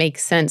only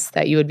makes sense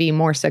that you would be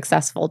more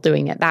successful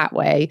doing it that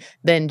way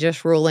than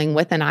just ruling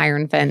with an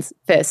iron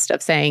fist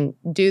of saying,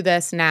 do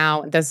this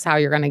now, this is how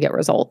you're going to get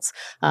results.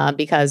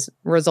 Because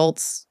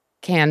results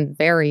can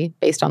vary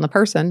based on the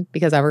person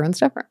because everyone's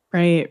different.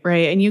 Right.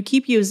 And you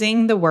keep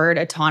using the word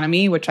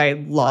autonomy, which I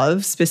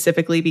love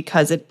specifically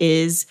because it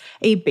is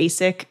a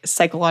basic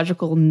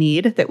psychological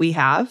need that we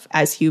have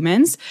as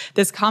humans.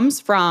 This comes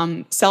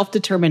from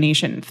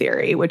self-determination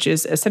theory, which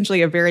is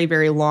essentially a very,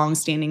 very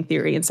long-standing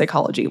theory in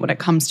psychology when it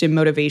comes to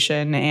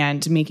motivation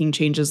and making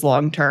changes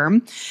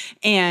long-term.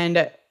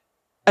 And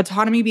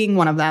autonomy being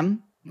one of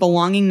them.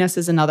 Belongingness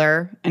is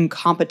another, and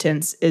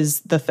competence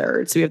is the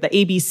third. So we have the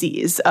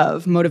ABCs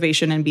of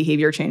motivation and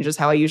behavior change is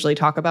how I usually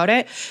talk about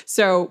it.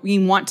 So we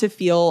want to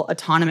feel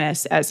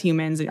autonomous as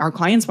humans, and our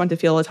clients want to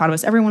feel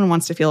autonomous. Everyone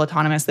wants to feel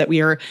autonomous, that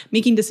we are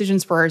making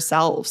decisions for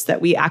ourselves, that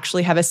we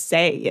actually have a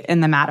say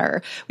in the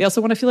matter. We also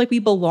want to feel like we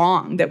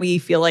belong, that we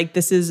feel like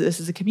this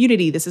is a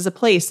community, this is a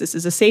place, this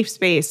is a safe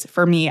space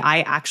for me.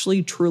 I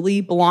actually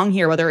truly belong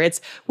here, whether it's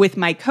with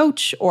my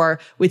coach or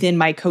within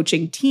my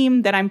coaching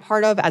team that I'm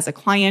part of as a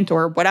client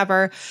or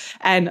whatever.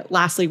 And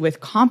lastly,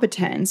 with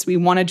competence, we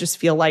want to just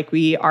feel like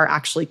we are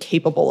actually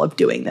capable of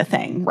doing the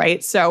thing,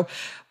 right? So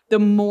the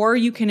more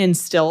you can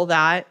instill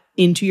that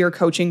into your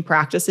coaching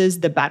practices,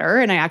 the better.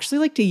 And I actually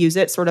like to use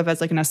it sort of as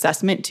like an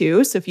assessment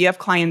too. So if you have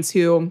clients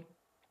who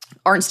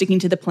aren't sticking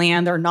to the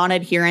plan, they're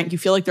non-adherent, you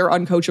feel like they're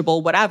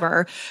uncoachable,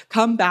 whatever,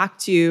 come back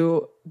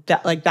to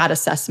that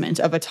assessment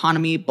of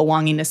autonomy,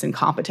 belongingness, and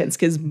competence,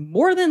 because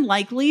more than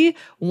likely,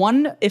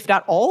 one, if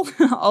not all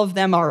of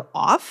them are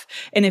off.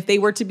 And if they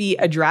were to be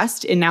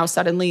addressed and now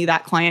suddenly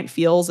that client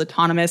feels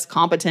autonomous,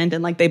 competent,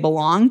 and like they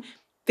belong,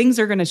 things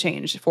are going to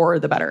change for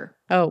the better.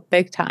 Oh,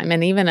 big time.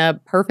 And even a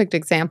perfect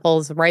example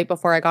is right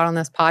before I got on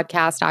this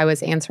podcast, I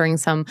was answering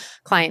some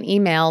client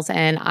emails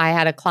and I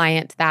had a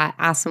client that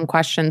asked some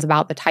questions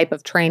about the type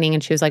of training.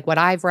 And she was like, what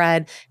I've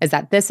read is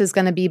that this is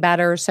going to be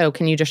better. So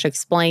can you just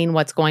explain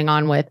what's going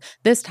on with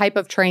this type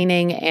of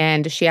training?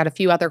 And she had a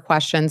few other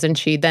questions. And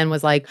she then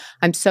was like,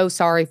 I'm so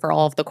sorry for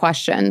all of the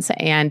questions.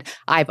 And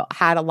I've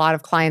had a lot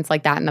of clients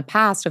like that in the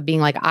past of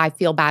being like, I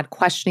feel bad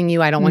questioning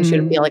you. I don't want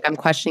you to feel like I'm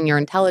questioning your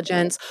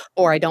intelligence,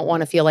 or I don't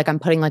want to feel like I'm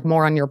putting like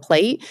more on your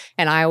plate.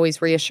 And I always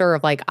reassure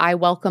of like, I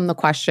welcome the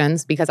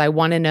questions because I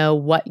want to know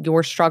what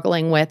you're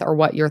struggling with or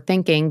what you're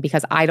thinking,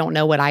 because I don't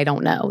know what I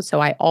don't know.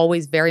 So I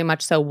always very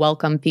much so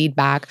welcome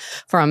feedback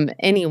from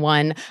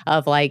anyone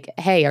of like,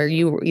 hey, are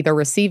you either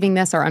receiving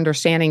this or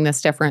understanding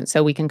this different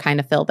so we can kind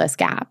of fill this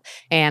gap?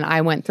 And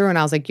I went through and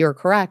I was like, you're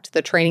correct.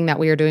 The training that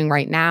we are doing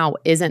right now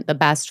isn't the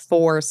best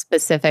for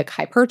specific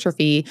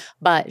hypertrophy,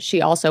 but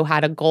she also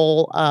had a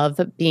goal of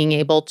being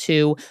able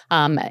to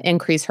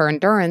increase her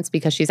endurance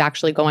because she's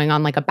actually going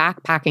on like a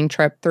backpacking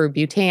trip through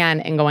Bhutan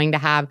and going to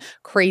have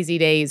crazy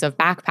days of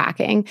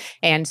backpacking.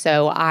 And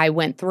so I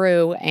went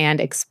through and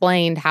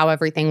explained how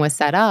everything was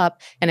set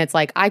up. And it's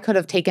like, I could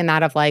have taken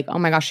that of like, oh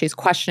my gosh, she's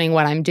questioning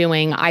what I'm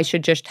doing. I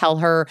should just tell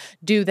her,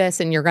 do this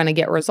and you're going to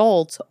get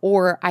results.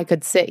 Or I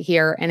could sit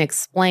here and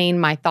explain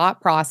my thought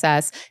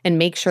process and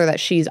make sure that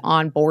she's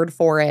on board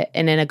for it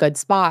and in a good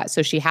spot.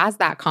 So she has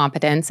that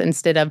competence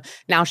instead of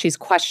now she's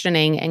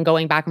questioning and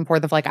going back and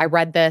forth of like, I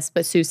read this,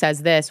 but Sue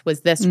says this,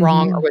 was this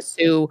wrong or was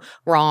Sue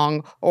wrong,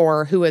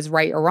 or who is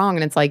right or wrong?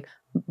 And it's like,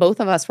 both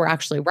of us were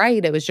actually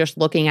right. It was just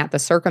looking at the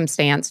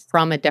circumstance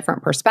from a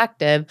different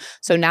perspective.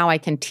 So now I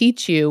can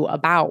teach you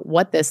about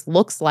what this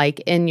looks like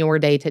in your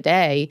day to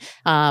day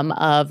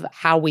of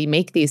how we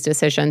make these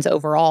decisions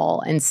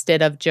overall,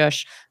 instead of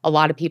just a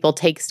lot of people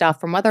take stuff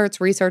from whether it's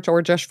research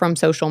or just from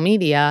social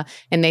media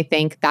and they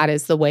think that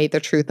is the way, the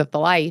truth of the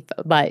life.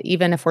 But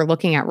even if we're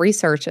looking at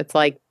research, it's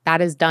like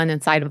that is done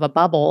inside of a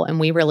bubble. And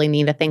we really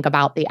need to think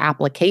about the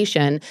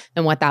application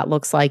and what that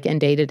looks like in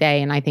day to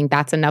day. And I think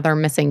that's another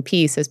missing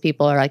piece is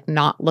people are like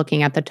not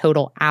looking at the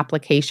total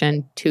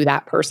application to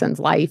that person's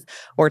life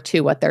or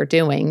to what they're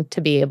doing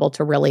to be able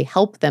to really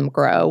help them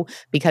grow,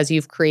 because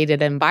you've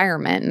created an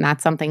environment. And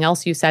that's something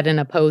else you said in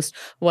a post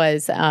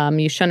was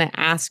you shouldn't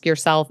ask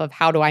yourself of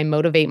how do I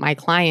motivate my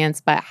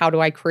clients, but how do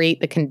I create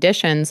the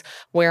conditions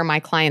where my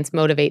clients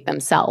motivate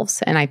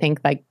themselves? And I think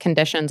like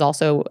conditions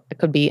also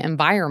could be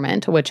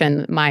environment, which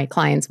in my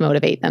clients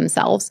motivate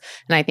themselves.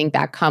 And I think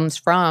that comes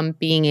from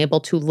being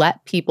able to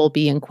let people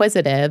be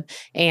inquisitive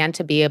and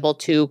to be able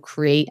to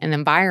create an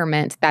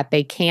environment that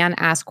they can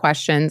ask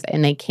questions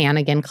and they can,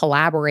 again,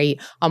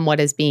 collaborate on what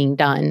is being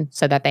done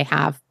so that they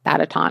have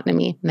that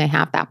autonomy and they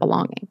have that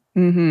belonging.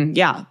 Mm-hmm.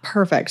 Yeah,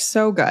 perfect.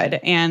 So good.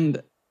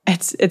 And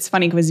it's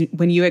funny because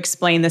when you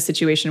explain the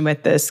situation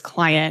with this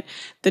client,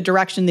 the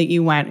direction that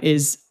you went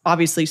is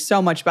obviously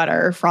so much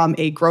better from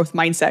a growth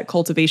mindset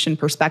cultivation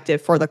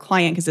perspective for the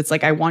client, because it's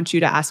like, I want you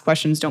to ask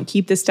questions. Don't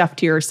keep this stuff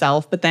to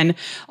yourself, but then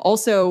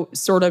also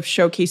sort of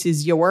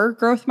showcases your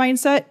growth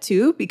mindset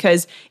too,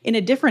 because in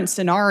a different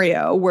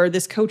scenario where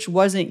this coach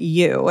wasn't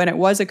you and it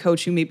was a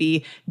coach who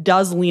maybe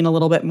does lean a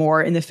little bit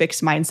more in the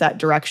fixed mindset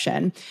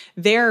direction,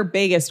 their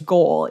biggest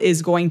goal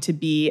is going to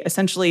be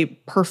essentially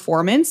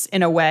performance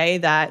in a way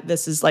that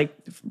this is like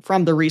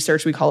from the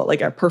research, we call it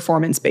like a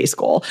performance-based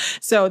goal.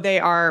 So they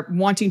are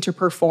wanting to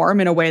perform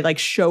in a way like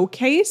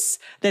showcase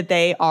that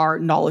they are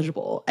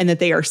knowledgeable and that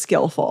they are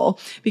skillful,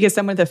 because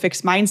someone with a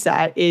fixed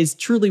mindset is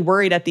truly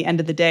worried at the end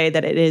of the day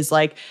that it is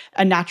like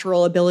a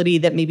natural ability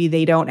that maybe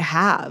they don't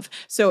have.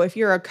 So if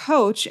you're a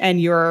coach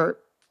and you're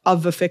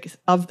of the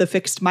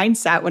fixed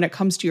mindset when it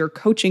comes to your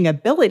coaching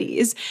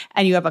abilities,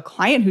 and you have a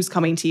client who's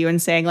coming to you and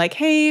saying like,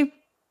 hey,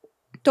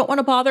 don't want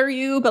to bother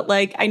you, but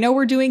like, I know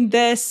we're doing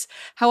this.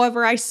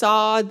 However, I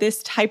saw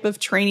this type of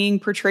training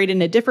portrayed in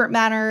a different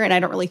manner, and I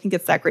don't really think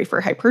it's that great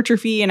for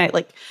hypertrophy. And I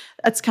like,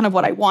 that's kind of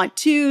what I want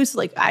too. So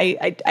like,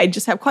 I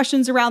just have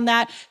questions around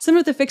that. Someone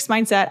with a fixed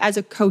mindset as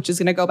a coach is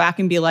going to go back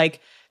and be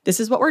like,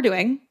 this is what we're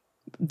doing.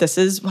 This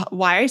is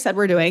why I said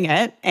we're doing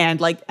it, and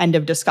like end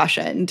of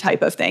discussion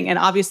type of thing. And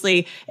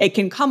obviously it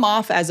can come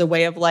off as a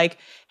way of like,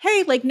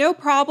 hey, like no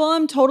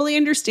problem, totally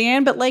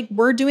understand, but like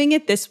we're doing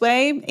it this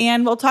way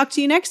and we'll talk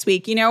to you next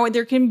week. You know,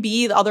 there can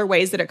be other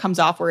ways that it comes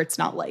off where it's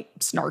not like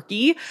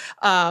snarky,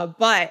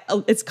 but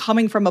it's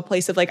coming from a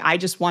place of like, I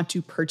just want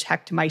to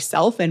protect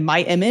myself and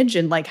my image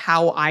and like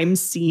how I'm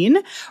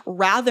seen,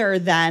 rather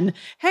than,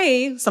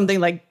 hey, something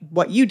like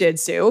what you did,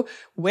 Sue,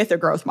 with a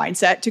growth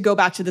mindset, to go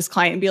back to this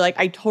client and be like,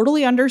 I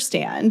totally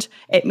understand.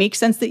 It makes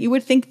sense that you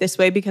would think this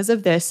way because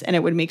of this, and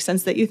it would make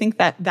sense that you think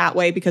that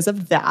way because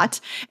of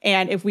that.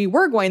 And if we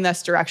were going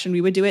this direction,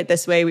 we would do it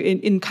this way,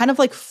 in kind of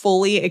like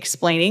fully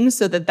explaining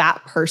so that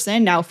that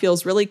person now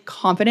feels really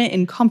confident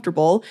and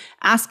comfortable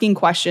asking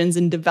questions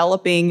and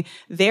developing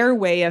their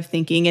way of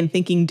thinking and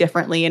thinking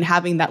differently and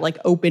having that like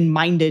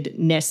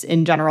open-mindedness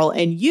in general.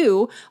 And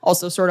you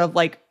also sort of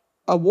like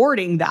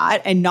awarding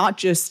that and not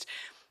just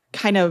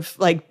kind of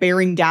like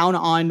bearing down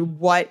on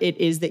what it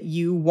is that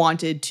you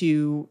wanted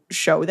to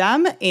show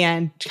them,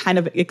 and kind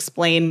of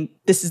explain,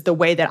 this is the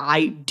way that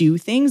I do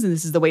things and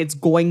this is the way it's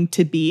going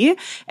to be.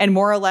 And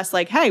more or less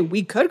like, hey,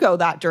 we could go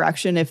that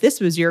direction if this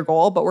was your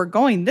goal, but we're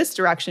going this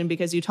direction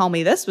because you told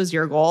me this was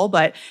your goal,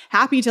 but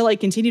happy to like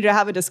continue to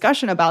have a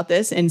discussion about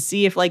this and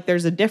see if like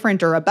there's a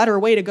different or a better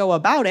way to go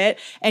about it,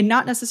 and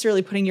not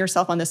necessarily putting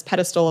yourself on this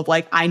pedestal of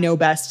like, I know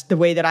best, the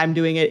way that I'm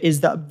doing it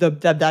is the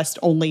best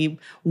only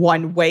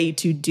one way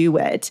to do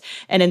it.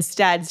 And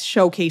instead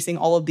showcasing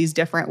all of these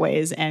different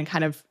ways and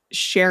kind of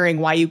sharing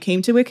why you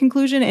came to a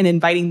conclusion and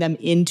inviting them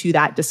into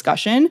that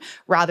discussion,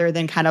 rather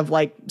than kind of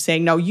like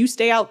saying, no, you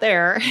stay out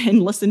there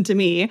and listen to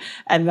me.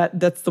 And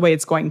that's the way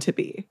it's going to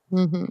be.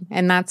 Mm-hmm.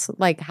 And that's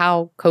like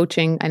how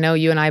coaching, I know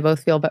you and I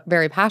both feel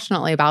very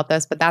passionately about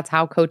this, but that's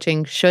how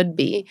coaching should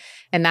be.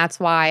 And that's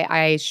why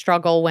I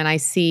struggle when I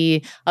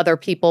see other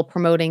people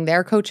promoting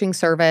their coaching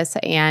service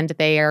and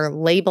they are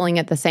labeling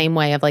it the same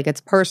way of like, it's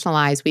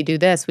personalized. We do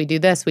this, we do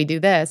this, we do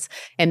this.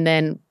 And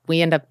then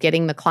we end up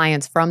getting the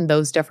clients from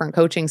those different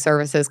coaching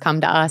services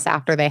come to us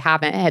after they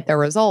haven't hit their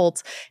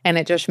results. And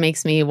it just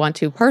makes me want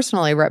to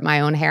personally rip my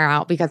own hair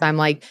out, because I'm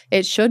like,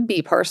 it should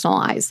be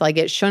personalized. Like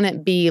it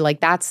shouldn't be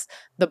like, that's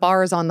the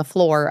bar is on the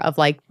floor of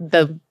like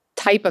the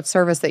type of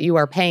service that you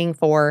are paying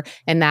for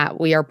and that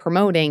we are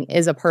promoting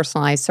is a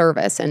personalized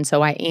service. And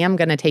so I am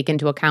going to take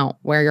into account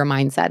where your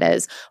mindset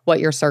is, what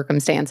your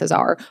circumstances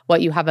are,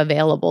 what you have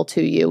available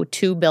to you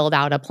to build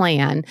out a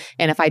plan.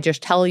 And if I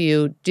just tell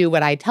you, do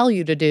what I tell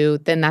you to do,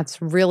 then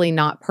that's really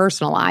not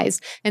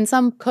personalized. And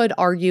some could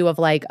argue of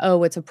like,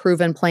 oh, it's a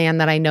proven plan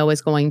that I know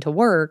is going to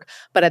work.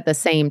 But at the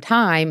same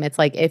time, it's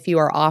like if you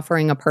are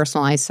offering a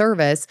personalized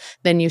service,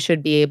 then you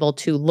should be able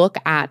to look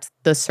at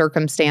the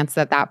circumstance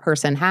that that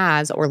person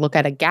has or look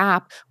at a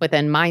gap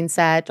within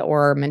mindset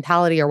or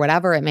mentality or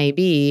whatever it may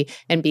be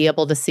and be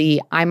able to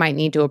see, I might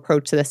need to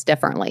approach this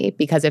differently.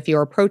 Because if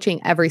you're approaching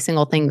every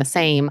single thing the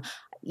same,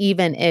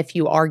 even if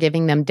you are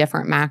giving them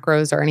different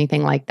macros or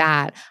anything like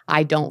that,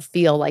 I don't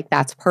feel like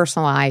that's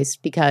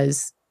personalized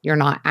because you're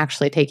not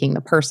actually taking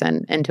the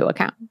person into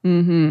account.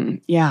 Mm-hmm.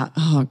 Yeah.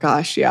 Oh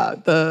gosh. Yeah.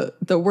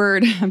 The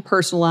word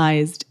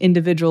personalized,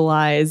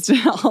 individualized,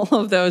 all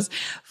of those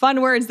fun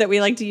words that we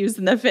like to use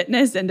in the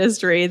fitness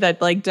industry that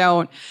like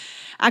don't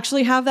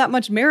actually have that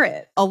much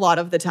merit a lot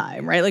of the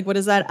time, right? Like, what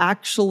does that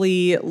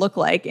actually look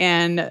like?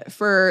 And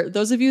for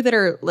those of you that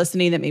are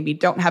listening that maybe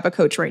don't have a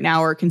coach right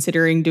now or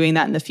considering doing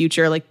that in the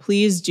future, like,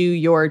 please do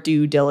your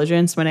due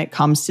diligence when it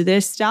comes to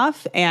this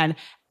stuff and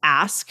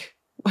ask.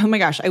 Oh my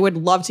gosh, I would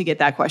love to get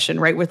that question,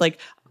 right? With like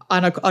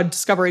on a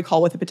discovery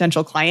call with a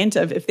potential client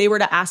of if they were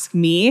to ask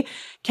me,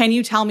 can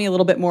you tell me a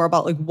little bit more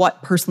about like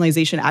what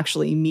personalization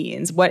actually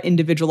means, what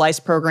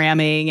individualized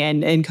programming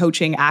and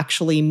coaching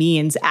actually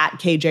means at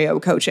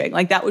KJO Coaching?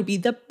 Like that would be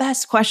the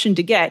best question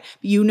to get.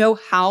 You know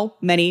how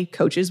many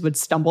coaches would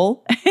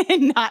stumble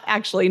and not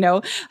actually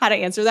know how to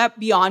answer that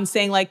beyond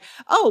saying like,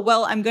 oh,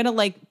 well, I'm going to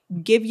like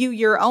give you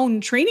your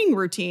own training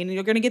routine and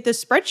you're going to get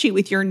this spreadsheet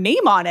with your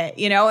name on it,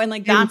 you know? And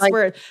like, that's like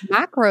where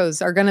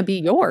macros are going to be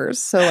yours.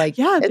 So like,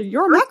 yeah, they're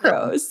your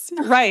macros.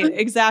 Right.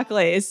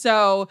 Exactly.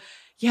 So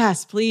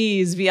yes,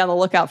 please be on the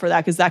lookout for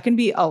that. Cause that can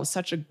be,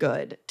 such a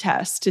good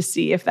test to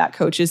see if that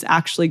coach is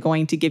actually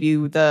going to give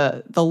you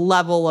the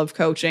level of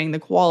coaching, the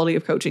quality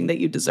of coaching that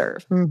you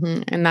deserve.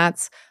 Mm-hmm. And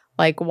that's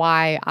like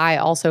why I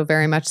also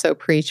very much so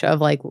preach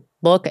of like,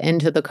 look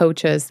into the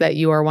coaches that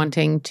you are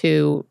wanting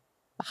to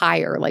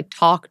hire, like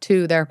talk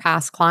to their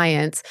past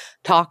clients,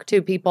 talk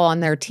to people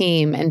on their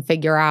team and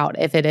figure out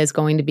if it is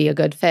going to be a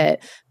good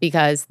fit.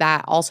 Because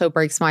that also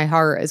breaks my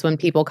heart is when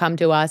people come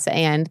to us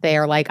and they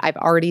are like, I've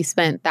already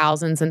spent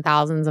thousands and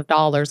thousands of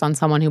dollars on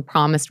someone who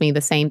promised me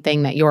the same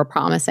thing that you're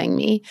promising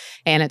me.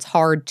 And it's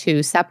hard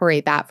to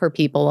separate that for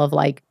people of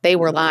like, they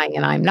were lying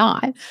and I'm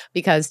not.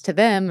 Because to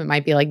them, it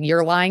might be like,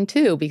 you're lying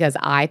too, because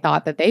I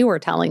thought that they were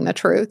telling the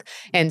truth.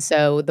 And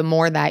so the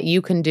more that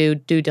you can do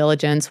due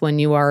diligence when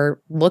you are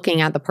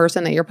looking at the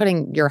person that you're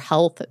putting your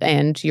health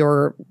and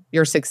your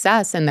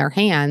success in their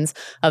hands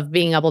of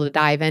being able to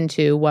dive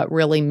into what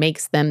really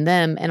makes them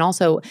them. And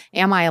also,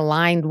 am I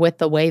aligned with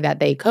the way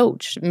that they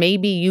coach?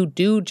 Maybe you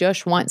do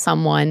just want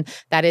someone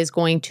that is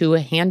going to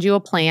hand you a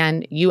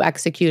plan, you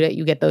execute it,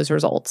 you get those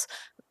results.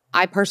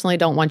 I personally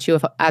don't want you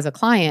as a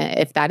client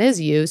if that is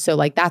you. So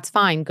like, that's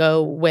fine.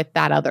 Go with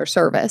that other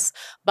service.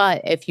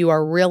 But if you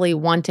are really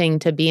wanting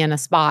to be in a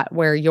spot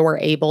where you're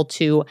able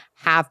to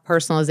have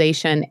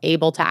personalization,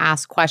 able to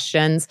ask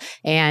questions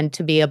and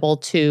to be able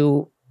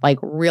to like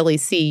really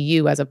see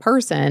you as a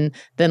person,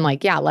 then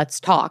like, yeah, let's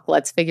talk.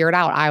 Let's figure it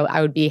out.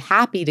 I would be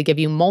happy to give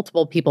you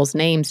multiple people's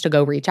names to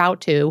go reach out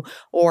to.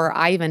 Or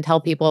I even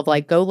tell people of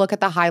like, go look at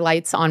the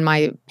highlights on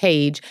my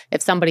page.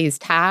 If somebody's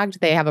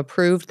tagged, they have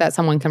approved that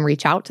someone can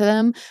reach out to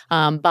them.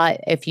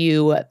 But if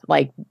you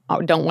like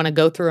don't want to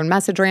go through and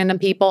message random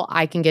people,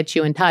 I can get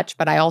you in touch.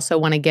 But I also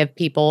want to give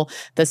people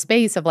the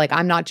space of like,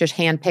 I'm not just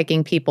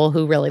handpicking people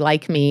who really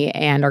like me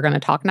and are going to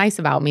talk nice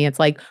about me. It's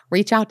like,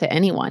 reach out to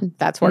anyone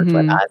that's worked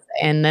with us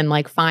and then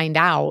like find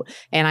out.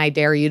 And I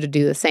dare you to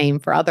do the same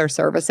for other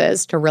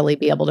services to really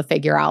be able to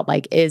figure out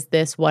like, is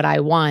this what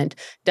I want?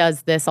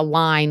 Does this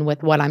align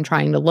with what I'm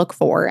trying to look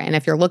for? And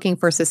if you're looking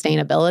for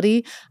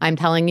sustainability, I'm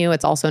telling you,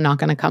 it's also not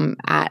going to come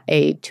at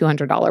a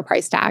 $200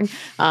 price tag.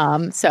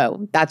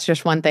 So that's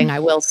just one thing I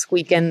will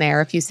squeak in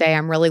there. If you say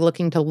I'm really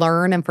looking to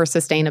learn and for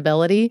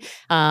sustainability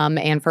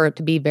and for it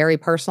to be very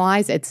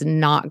personalized, it's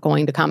not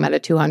going to come at a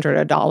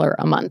 $200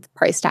 a month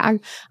price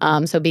tag.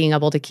 So being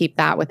able to keep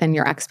that within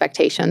your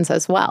expectations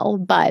as well.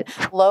 But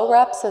low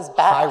reps is best.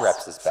 High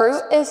reps is best.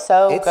 Fruit is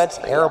so it's good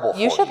for terrible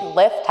you. You should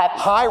lift heavy.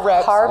 High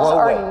reps, carbs low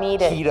are weight.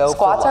 needed. Keto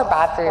Squats are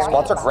bad for your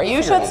Squats knees. are great.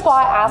 You for your should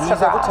squat ass knees to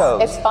over grass.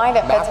 toes. It's fine.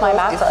 It fits my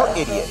macros. Is for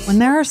idiots. When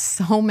there are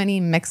so many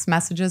mixed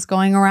messages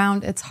going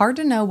around, it's hard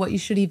to know what you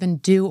should even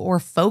do or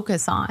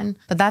focus on.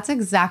 But that's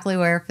exactly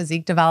where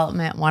physique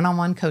development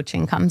one-on-one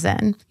coaching comes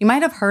in. You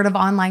might have heard of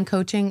online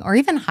coaching or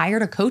even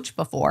hired a coach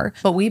before,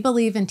 but we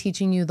believe in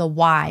teaching you the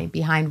why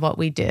behind what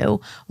we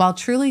do while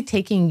truly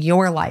taking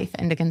your life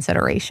into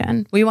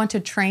consideration. We want to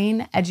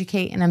train,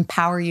 educate, and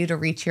empower you to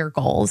reach your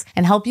goals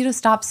and help you to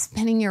stop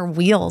spinning your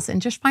wheels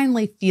and just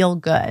finally feel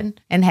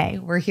good. And hey,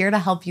 we're here to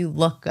help you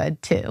look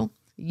good too.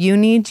 You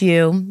need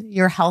you.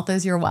 Your health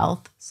is your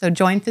wealth. So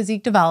join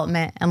Physique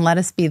Development and let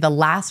us be the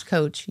last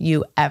coach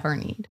you ever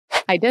need.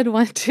 I did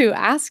want to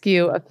ask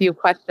you a few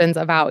questions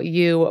about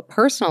you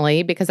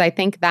personally, because I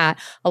think that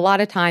a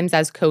lot of times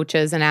as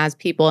coaches and as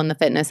people in the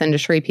fitness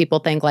industry, people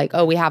think like,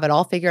 oh, we have it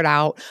all figured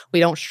out. We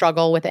don't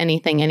struggle with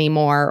anything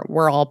anymore.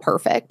 We're all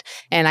perfect.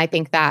 And I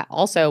think that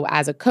also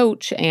as a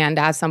coach and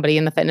as somebody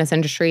in the fitness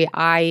industry,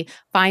 I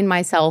find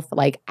myself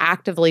like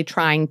actively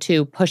trying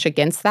to push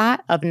against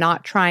that, of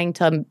not trying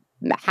to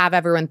have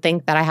everyone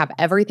think that I have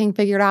everything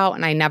figured out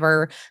and I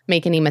never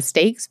make any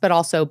mistakes, but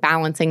also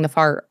balancing the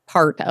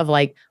part of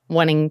like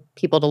wanting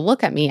people to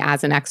look at me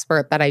as an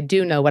expert, that I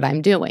do know what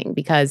I'm doing,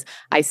 because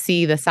I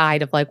see the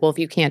side of like, well, if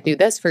you can't do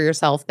this for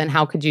yourself, then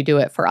how could you do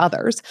it for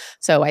others?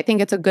 So I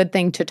think it's a good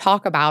thing to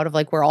talk about, of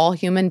like, we're all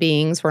human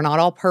beings. We're not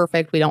all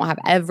perfect. We don't have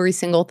every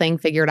single thing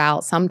figured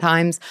out.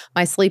 Sometimes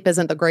my sleep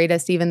isn't the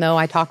greatest, even though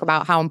I talk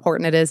about how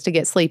important it is to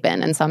get sleep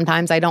in. And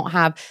sometimes I don't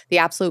have the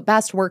absolute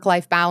best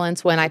work-life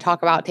balance when I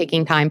talk about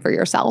taking time for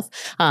yourself.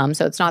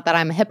 So it's not that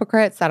I'm a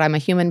hypocrite, it's that I'm a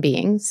human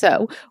being.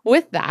 So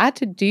with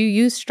that, do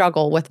you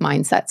struggle with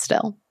mindset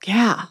still?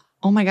 Yeah.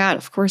 Oh my God.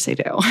 Of course I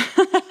do.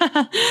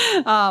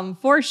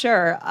 For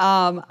sure.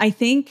 I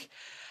think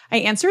I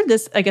answered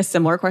this, like a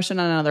similar question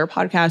on another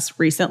podcast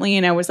recently.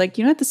 And I was like,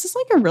 you know what, this is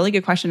like a really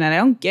good question. And I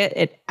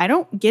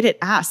don't get it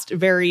asked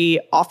very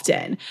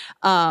often.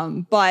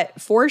 But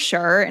for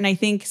sure. And I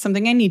think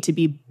something I need to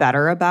be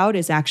better about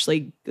is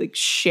actually like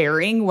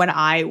sharing when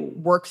I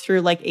work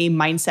through like a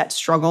mindset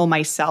struggle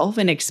myself,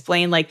 and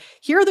explain like,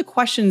 here are the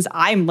questions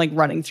I'm like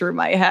running through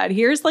my head.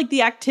 Here's like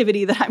the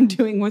activity that I'm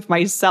doing with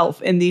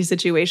myself in these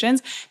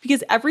situations,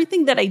 because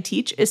everything that I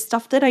teach is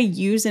stuff that I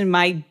use in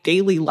my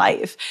daily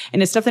life,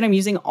 and it's stuff that I'm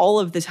using all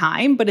of the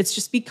time, but it's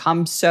just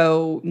become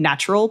so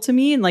natural to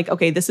me. And like,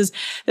 okay, this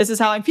is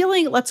how I'm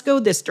feeling. Let's go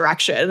this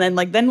direction. And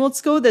then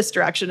let's go this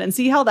direction and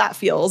see how that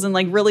feels, and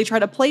like really try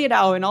to play it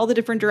out in all the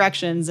different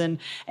directions and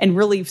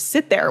really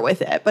sit there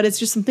with it. But it's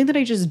just something that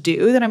I just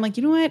do, that I'm like,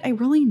 you know what? I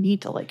really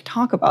need to like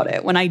talk about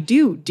it when I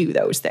do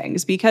those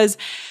things, because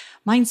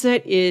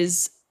mindset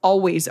is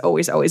always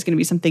going to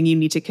be something you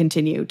need to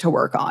continue to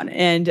work on.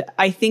 And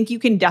I think you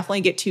can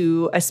definitely get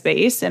to a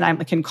space, and I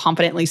can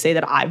confidently say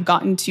that I've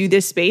gotten to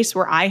this space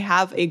where I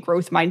have a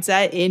growth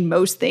mindset in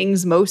most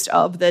things, most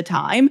of the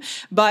time.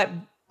 But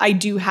I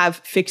do have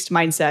fixed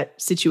mindset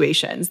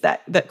situations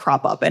that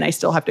crop up, and I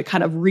still have to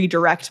kind of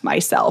redirect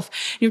myself.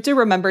 You have to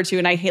remember too,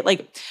 and I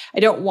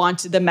don't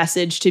want the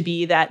message to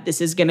be that this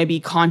is going to be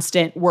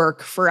constant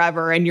work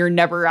forever, and you're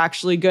never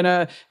actually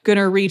gonna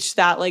reach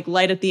that like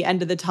light at the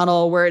end of the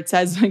tunnel where it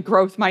says like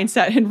growth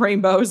mindset and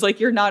rainbows. Like,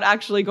 you're not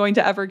actually going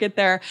to ever get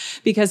there,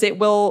 because it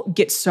will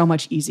get so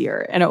much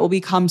easier, and it will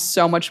become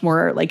so much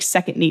more like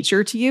second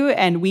nature to you.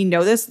 And we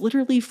know this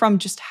literally from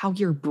just how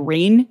your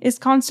brain is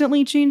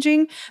constantly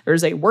changing.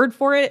 There's a word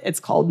for it. It's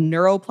called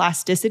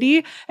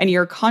neuroplasticity. And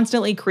you're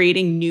constantly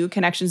creating new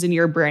connections in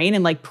your brain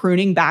and like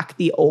pruning back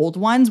the old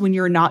ones when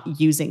you're not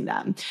using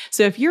them.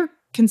 So if you're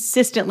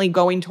consistently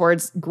going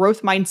towards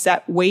growth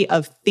mindset way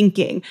of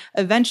thinking,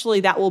 eventually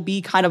that will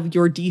be kind of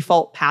your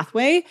default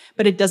pathway,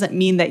 but it doesn't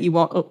mean that you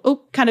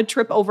won't kind of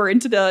trip over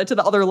into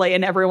the other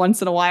lane every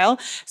once in a while.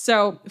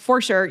 So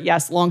for sure,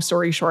 yes, long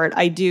story short,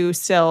 I do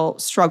still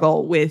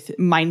struggle with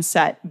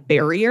mindset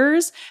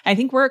barriers. I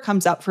think where it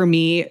comes up for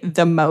me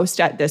the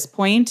most at this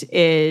point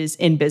is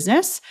in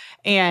business,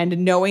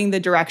 and knowing the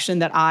direction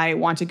that I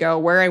want to go,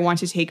 where I want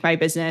to take my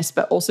business,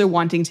 but also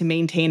wanting to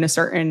maintain a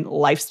certain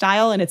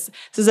lifestyle. And this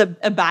is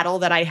a battle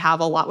that I have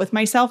a lot with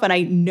myself. And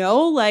I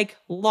know like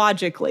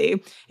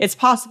logically, it's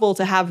possible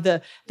to have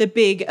the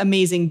big,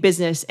 amazing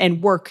business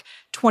and work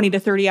 20 to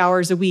 30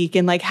 hours a week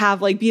and like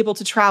have like be able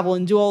to travel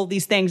and do all of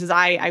these things, as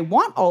I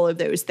want all of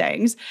those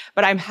things,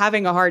 but I'm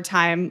having a hard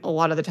time a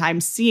lot of the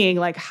time seeing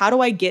like, how do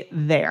I get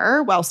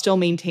there while still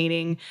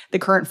maintaining the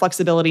current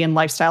flexibility and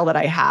lifestyle that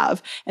I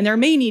have? And there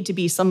may need to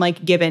be some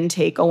like give and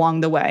take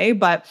along the way,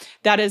 but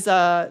that is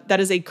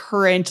a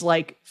current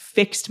like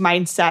fixed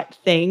mindset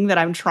thing that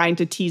I'm trying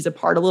to tease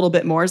apart a little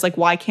bit more, is like,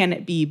 why can't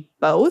it be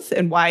both?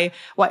 And why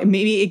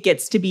maybe it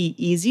gets to be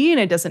easy and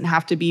it doesn't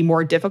have to be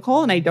more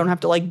difficult, and I don't have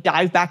to like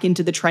dive back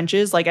into the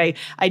trenches like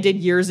I did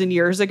years and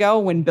years ago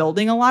when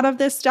building a lot of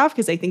this stuff,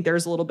 because I think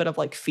there's a little bit of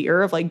like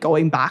fear of like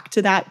going back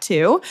to that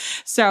too.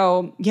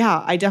 So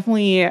yeah, I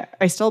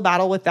still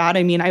battle with that.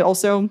 I mean,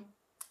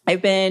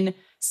 I've been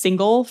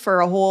single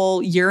for a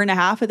whole year and a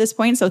half at this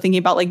point. So thinking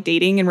about like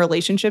dating and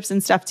relationships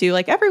and stuff too,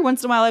 like every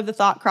once in a while I have the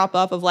thought crop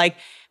up of like,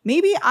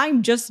 maybe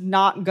I'm just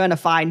not going to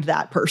find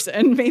that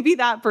person. Maybe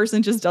that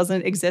person just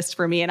doesn't exist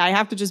for me. And I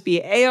have to just be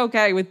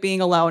A-okay with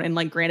being alone. And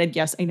like, granted,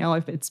 yes, I know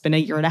if it's been a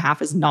year and a half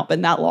has not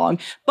been that long,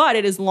 but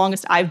it is the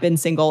longest I've been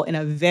single in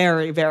a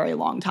very, very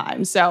long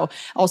time. So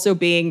also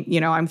being,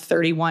 I'm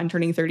 31,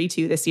 turning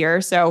 32 this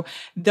year. So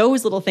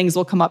those little things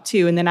will come up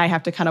too. And then I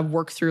have to kind of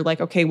work through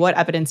like, okay, what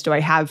evidence do I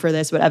have for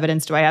this? What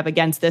evidence do I have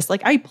against this?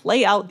 Like, I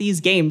play out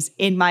these games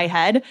in my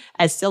head,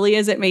 as silly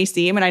as it may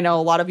seem. And I know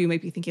a lot of you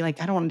might be thinking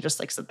like, I don't want to just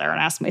like sit there and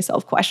ask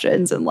myself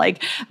questions and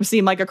like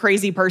seem like a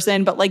crazy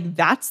person, but like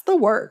that's the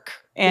work,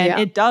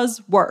 and it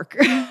does work.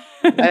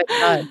 It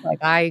does.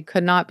 Like, I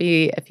could not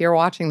be, if you're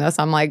watching this,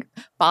 I'm like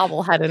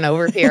bobbleheading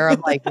over here.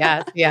 I'm like,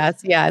 yes,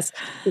 yes, yes.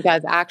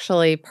 Because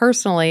actually,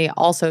 personally,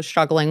 also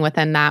struggling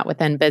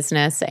within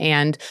business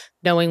and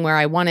knowing where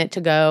I want it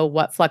to go,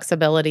 what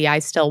flexibility I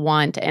still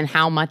want, and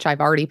how much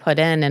I've already put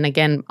in. And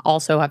again,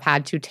 also have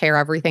had to tear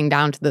everything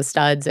down to the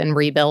studs and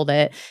rebuild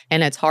it.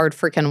 And it's hard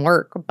freaking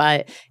work,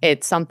 but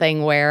it's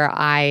something where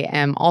I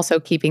am also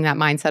keeping that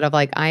mindset of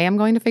like, I am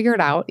going to figure it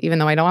out, even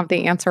though I don't have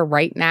the answer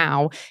right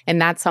now.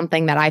 And that's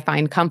something that I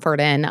find comfort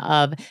in,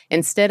 of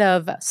instead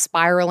of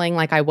spiraling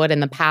like I would in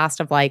the past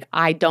of like,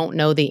 I don't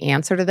know the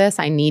answer to this,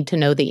 I need to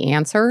know the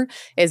answer,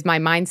 is my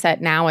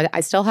mindset now.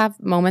 I still have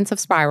moments of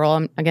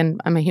spiral.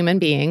 I'm a human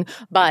being,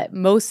 but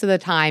most of the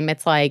time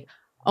it's like,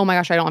 oh my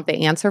gosh, I don't have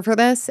the answer for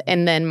this.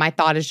 And then my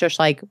thought is just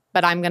like,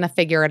 but I'm going to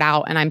figure it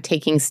out, and I'm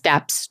taking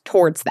steps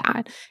towards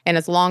that. And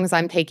as long as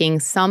I'm taking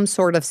some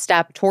sort of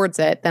step towards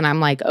it, then I'm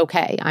like,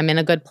 okay, I'm in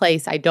a good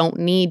place. I don't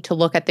need to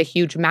look at the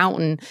huge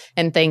mountain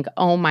and think,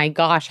 oh my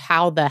gosh,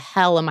 how the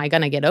hell am I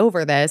going to get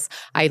over this?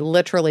 I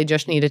literally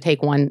just need to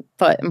take one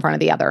foot in front of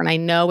the other. And I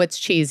know it's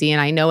cheesy and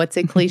I know it's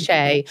a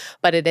cliche,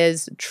 but it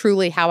is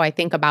truly how I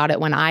think about it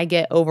when I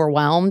get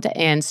overwhelmed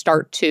and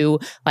start to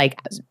like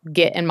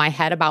get in my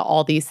head about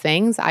all these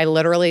things. I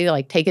literally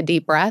like take a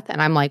deep breath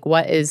and I'm like,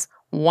 what is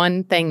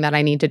one thing that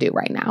I need to do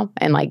right now?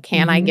 And like,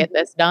 can I get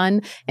this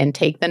done and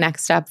take the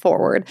next step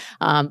forward?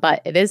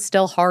 But it is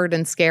still hard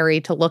and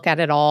scary to look at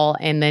it all.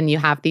 And then you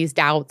have these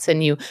doubts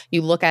and you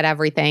look at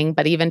everything.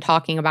 But even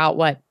talking about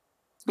what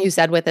you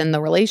said within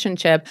the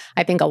relationship,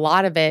 I think a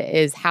lot of it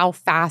is how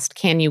fast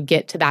can you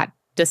get to that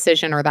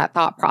decision or that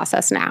thought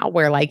process now,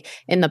 where like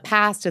in the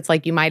past, it's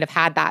like you might have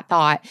had that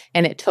thought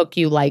and it took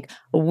you like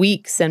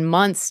weeks and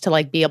months to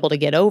like be able to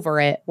get over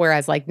it.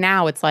 Whereas like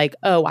now it's like,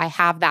 oh, I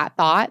have that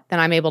thought, then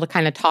I'm able to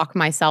kind of talk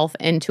myself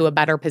into a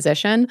better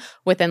position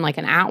within like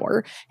an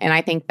hour. And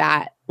I think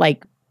that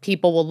like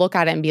people will look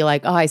at it and be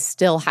like, oh, I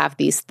still have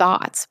these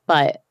thoughts.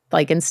 But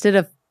like instead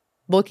of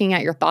looking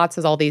at your thoughts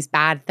as all these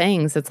bad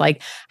things, it's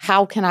like,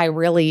 how can I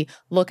really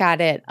look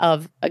at it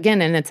of,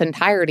 again, in its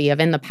entirety of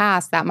in the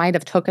past, that might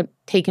have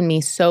taken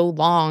me so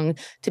long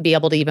to be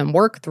able to even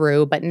work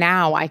through, but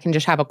now I can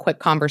just have a quick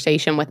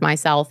conversation with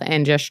myself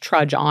and just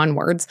trudge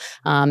onwards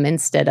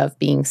instead of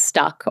being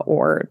stuck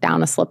or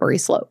down a slippery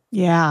slope.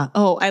 Yeah.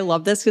 Oh, I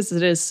love this because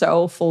it is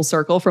so full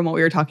circle from what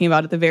we were talking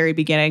about at the very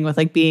beginning with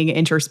like being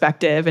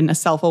introspective and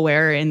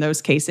self-aware in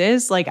those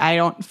cases. Like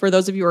for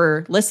those of you who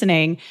are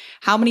listening,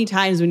 how many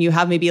times when you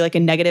have maybe like a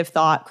negative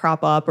thought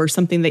crop up or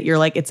something that you're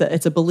like,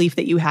 it's a belief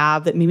that you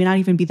have that maybe not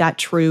even be that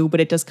true, but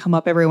it does come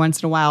up every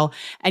once in a while.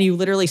 And you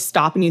literally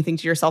stop and you think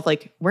to yourself,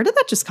 like, where did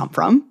that just come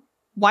from?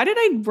 Why did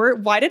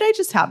I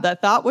just have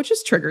that thought? What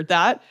just triggered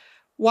that?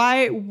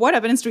 What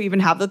evidence do we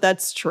even have that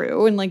that's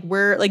true? And like,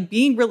 we're like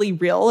being really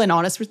real and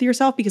honest with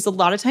yourself, because a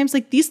lot of times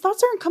like these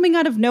thoughts aren't coming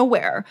out of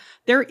nowhere.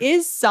 There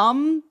is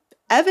some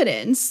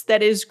evidence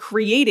that is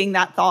creating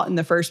that thought in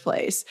the first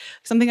place.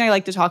 Something I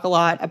like to talk a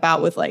lot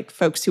about with like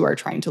folks who are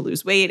trying to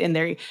lose weight and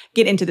they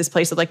get into this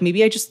place of like,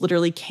 maybe I just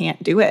literally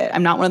can't do it.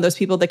 I'm not one of those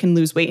people that can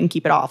lose weight and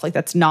keep it off. Like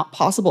that's not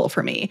possible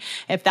for me.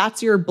 If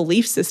that's your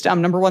belief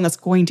system, number one, that's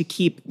going to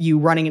keep you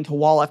running into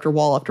wall after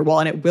wall after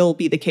wall. And it will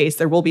be the case.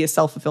 There will be a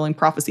self-fulfilling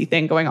prophecy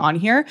thing going on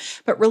here,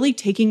 but really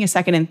taking a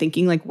second and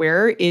thinking like,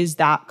 where is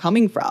that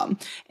coming from?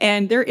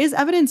 And there is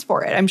evidence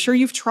for it. I'm sure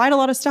you've tried a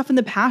lot of stuff in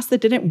the past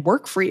that didn't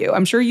work for you.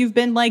 I'm sure you've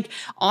been like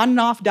on and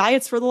off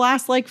diets for the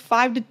last like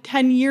 5 to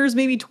 10 years,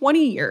 maybe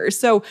 20 years.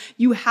 So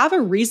you have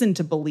a reason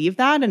to believe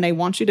that. And I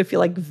want you to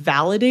feel like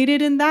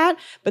validated in that.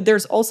 But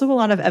there's also a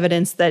lot of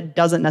evidence that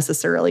doesn't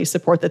necessarily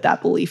support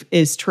that belief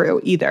is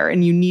true either.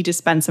 And you need to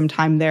spend some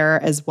time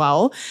there as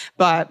well.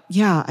 But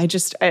yeah,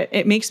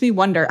 it makes me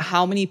wonder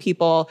how many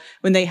people,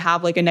 when they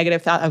have like a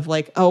negative thought of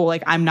like, oh,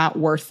 like I'm not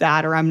worth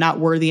that, or I'm not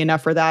worthy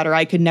enough for that, or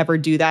I could never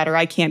do that, or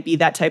I can't be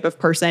that type of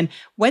person.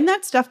 When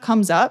that stuff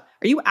comes up,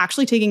 are you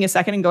actually taking a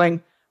second and going,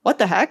 what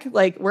the heck?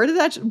 Like, why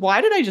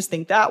did I just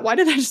think that? Why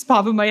did that just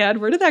pop in my head?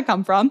 Where did that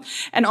come from?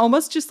 And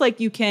almost just like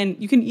you can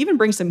even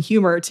bring some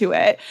humor to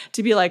it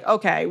to be like,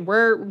 okay,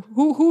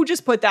 who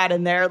just put that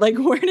in there? Like,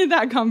 where did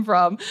that come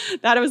from?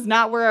 That was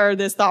not where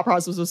this thought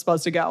process was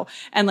supposed to go.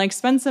 And like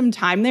spend some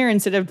time there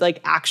instead of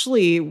like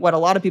actually what a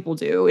lot of people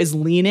do is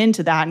lean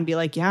into that and be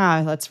like,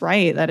 yeah, that's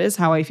right. That is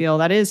how I feel.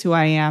 That is who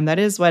I am. That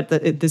is what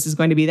this is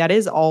going to be. That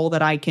is all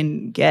that I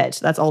can get.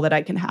 That's all that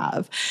I can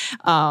have.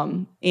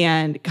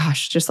 And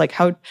gosh, just like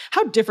how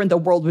different the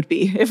world would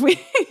be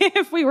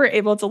if we were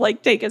able to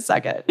like take a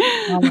second.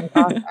 Oh my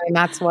gosh. And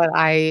that's what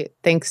I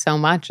think so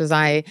much is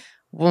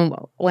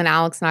when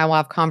Alex and I will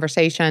have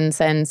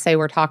conversations and say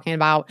we're talking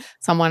about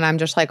someone, I'm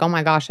just like, oh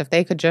my gosh, if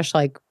they could just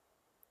like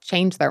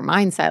change their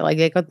mindset. Like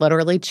it could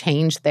literally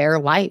change their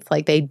life.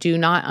 Like they do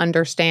not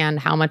understand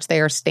how much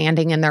they are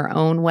standing in their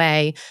own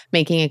way,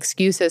 making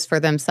excuses for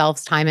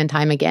themselves time and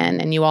time again.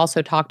 And you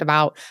also talked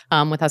about,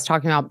 with us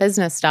talking about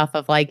business stuff,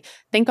 of like,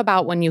 think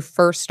about when you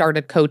first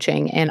started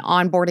coaching and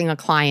onboarding a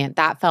client.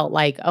 That felt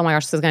like, oh my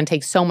gosh, this is going to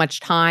take so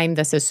much time.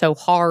 This is so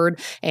hard.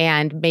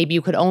 And maybe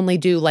you could only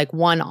do like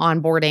one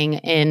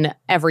onboarding in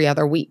every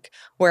other week.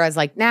 Whereas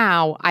like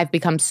now I've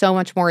become so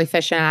much more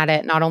efficient at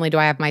it. Not only do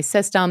I have my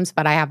systems,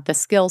 but I have the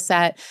skill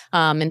set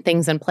and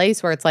things in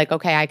place where it's like,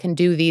 okay, I can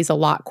do these a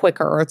lot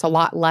quicker, or it's a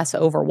lot less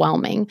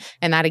overwhelming.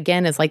 And that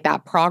again is like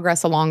that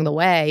progress along the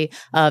way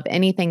of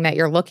anything that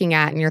you're looking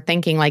at and you're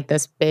thinking like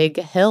this big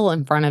hill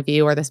in front of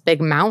you or this big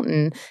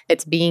mountain.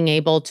 It's being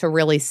able to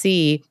really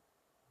see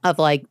of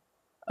like,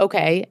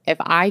 okay, if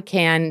I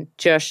can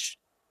just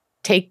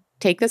take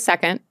the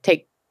second,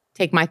 take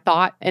my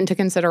thought into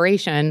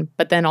consideration,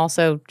 but then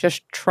also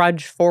just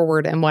trudge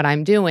forward in what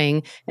I'm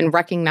doing and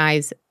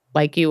recognize,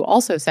 like you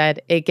also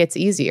said, it gets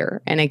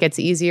easier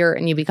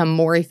and you become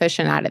more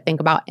efficient at it.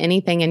 Think about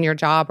anything in your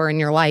job or in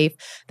your life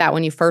that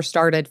when you first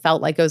started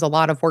felt like it was a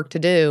lot of work to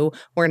do,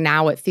 where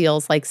now it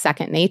feels like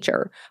second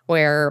nature,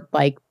 where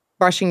like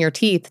brushing your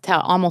teeth to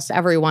almost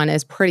everyone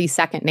is pretty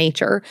second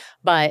nature.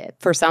 But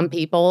for some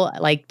people,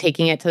 like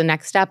taking it to the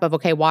next step of,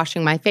 okay,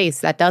 washing my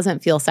face, that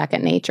doesn't feel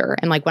second nature.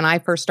 And like when I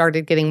first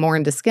started getting more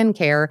into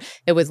skincare,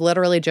 it was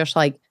literally just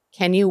like,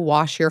 can you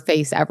wash your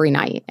face every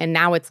night? And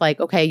now it's like,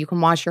 okay, you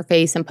can wash your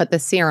face and put the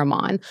serum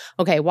on.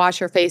 Okay, wash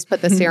your face,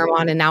 put the serum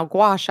on, and now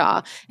gua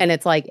sha. And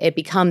it's like, it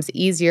becomes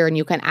easier and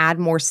you can add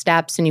more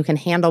steps and you can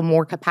handle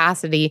more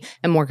capacity,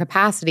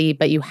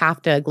 but you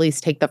have to at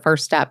least take the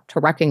first step to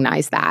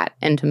recognize that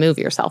and to move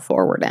yourself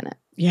forward in it.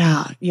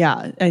 Yeah.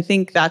 Yeah. I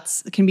think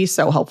that's can be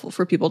so helpful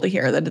for people to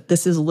hear that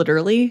this is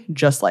literally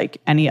just like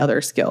any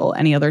other skill,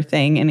 any other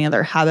thing, any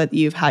other habit that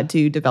you've had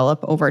to develop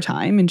over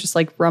time. And just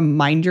like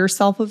remind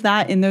yourself of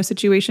that in those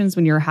situations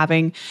when you're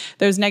having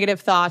those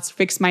negative thoughts,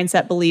 fixed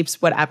mindset beliefs,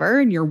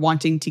 whatever, and you're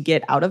wanting to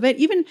get out of it.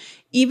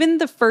 Even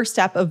the first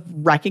step of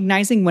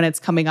recognizing when it's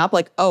coming up,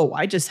 like, oh,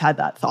 I just had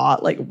that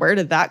thought. Like, where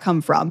did that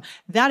come from?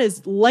 That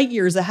is light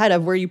years ahead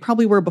of where you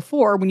probably were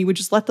before, when you would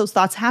just let those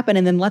thoughts happen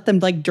and then let them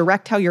like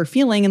direct how you're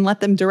feeling and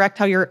let them direct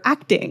how you're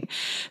acting.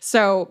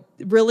 So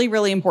really,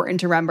 really important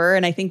to remember.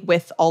 And I think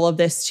with all of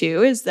this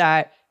too, is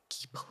that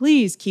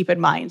please keep in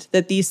mind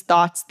that these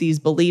thoughts, these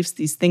beliefs,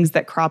 these things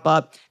that crop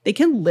up, they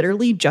can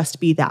literally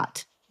just be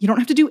that. You don't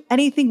have to do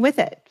anything with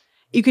it.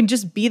 You can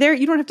just be there.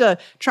 You don't have to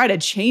try to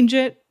change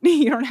it.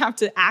 You don't have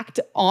to act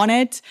on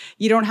it.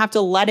 You don't have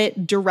to let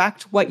it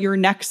direct what your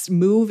next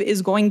move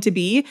is going to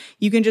be.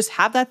 You can just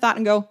have that thought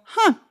and go,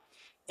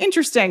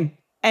 interesting,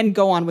 and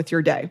go on with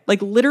your day.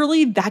 Like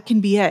literally that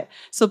can be it.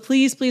 So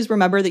please, please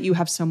remember that you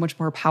have so much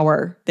more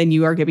power than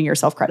you are giving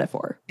yourself credit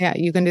for. Yeah,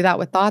 you can do that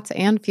with thoughts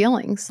and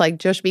feelings. Like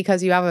just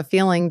because you have a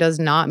feeling does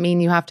not mean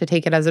you have to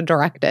take it as a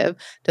directive,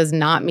 does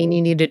not mean you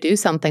need to do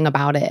something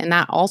about it. And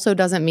that also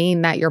doesn't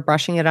mean that you're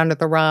brushing it under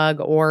the rug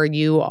or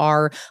you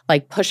are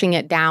like pushing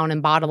it down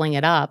and bottling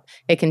it up.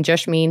 It can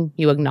just mean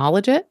you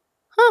acknowledge it,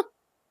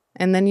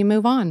 and then you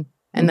move on.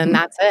 And then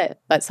that's it.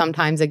 But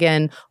sometimes,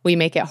 again, we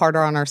make it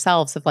harder on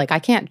ourselves of like, I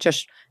can't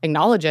just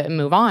acknowledge it and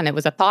move on. It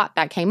was a thought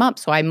that came up,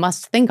 so I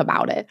must think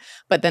about it.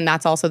 But then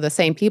that's also the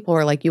same people who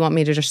are like, you want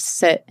me to just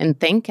sit and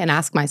think and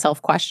ask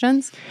myself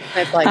questions?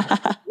 And it's like,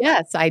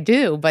 yes, I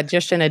do, but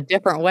just in a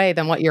different way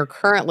than what you're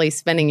currently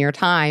spending your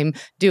time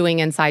doing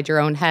inside your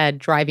own head,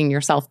 driving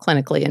yourself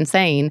clinically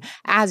insane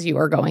as you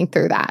are going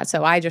through that.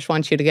 So I just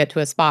want you to get to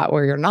a spot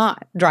where you're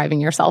not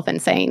driving yourself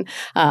insane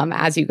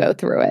as you go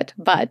through it.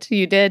 But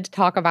you did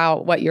talk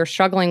about what you're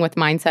struggling with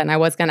mindset. And I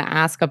was going to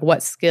ask of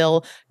what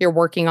skill you're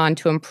working on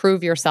to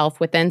improve yourself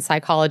within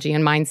psychology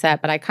and mindset.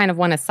 But I kind of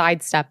want to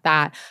sidestep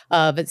that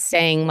of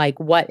saying like,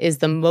 what is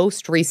the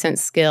most recent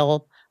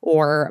skill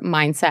or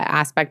mindset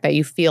aspect that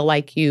you feel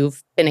like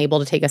you've been able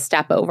to take a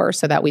step over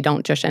so that we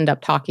don't just end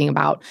up talking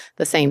about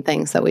the same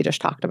things that we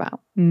just talked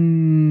about?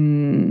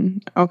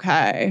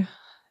 Okay.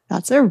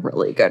 That's a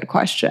really good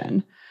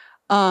question.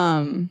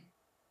 I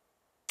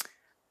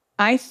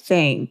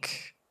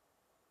think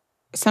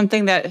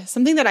something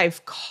that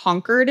I've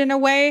conquered in a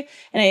way,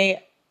 and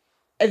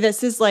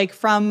this is like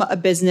from a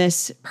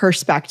business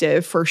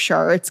perspective for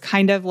sure. It's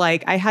kind of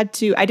like I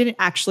didn't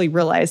actually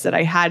realize that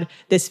I had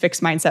this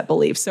fixed mindset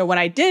belief. So when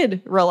I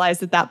did realize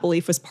that that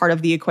belief was part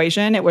of the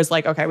equation, it was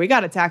like, okay, we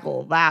got to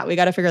tackle that. We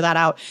got to figure that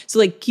out. So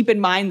like, keep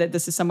in mind that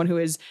this is someone who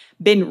has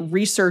been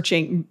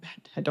researching.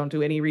 I don't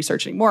do any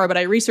research anymore, but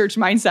I researched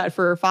mindset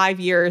for 5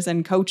 years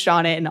and coached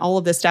on it and all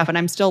of this stuff. And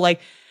I'm still like,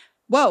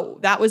 whoa,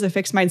 that was a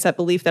fixed mindset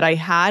belief that I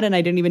had and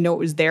I didn't even know it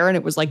was there, and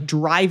it was like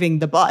driving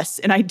the bus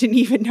and I didn't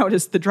even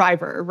notice the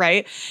driver,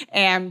 right?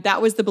 And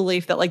that was the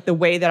belief that like the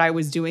way that I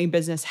was doing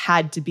business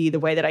had to be the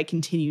way that I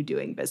continue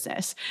doing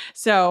business.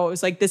 So it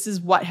was like, this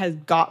is what has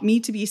got me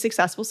to be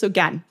successful. So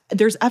again,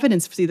 there's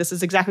evidence. See, this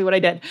is exactly what I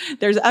did.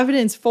 There's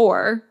evidence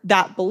for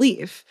that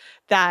belief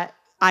that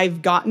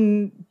I've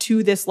gotten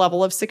to this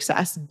level of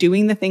success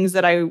doing the things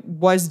that I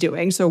was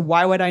doing. So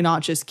why would I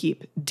not just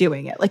keep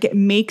doing it? Like, it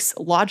makes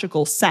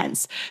logical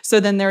sense. So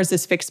then there's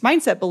this fixed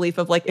mindset belief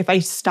of like, if I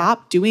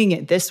stop doing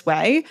it this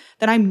way,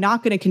 then I'm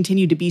not going to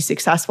continue to be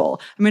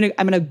successful. I'm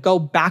going to go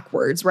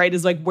backwards, right?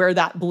 Is like where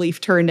that belief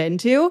turned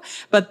into.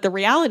 But the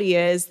reality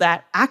is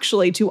that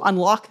actually to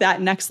unlock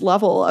that next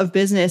level of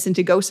business and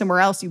to go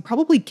somewhere else, you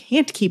probably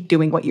can't keep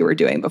doing what you were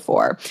doing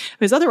before,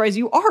 because otherwise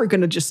you are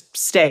going to just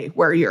stay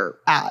where you're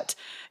at.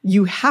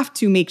 You have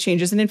to make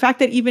changes. And in fact,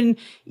 that even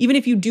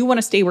if you do want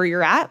to stay where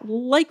you're at,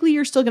 likely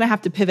you're still going to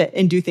have to pivot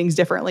and do things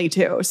differently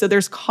too. So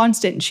there's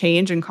constant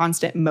change and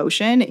constant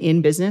motion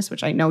in business,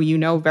 which I know you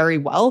know very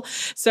well.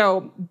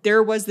 So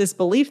there was this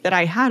belief that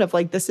I had of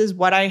like, this is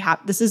what I have.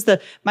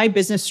 My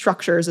business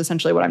structure is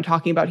essentially what I'm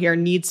talking about here,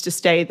 needs to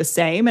stay the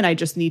same. And I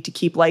just need to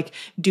keep like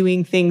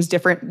doing things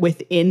different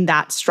within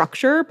that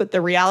structure. But the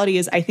reality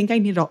is I think I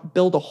need to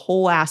build a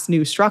whole ass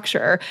new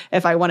structure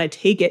if I want to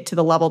take it to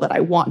the level that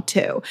I want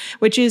to,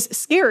 which is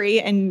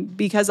scary. And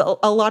because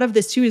a lot of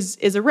this too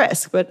is a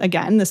risk. But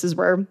again, this is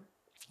where you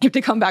have to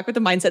come back with the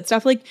mindset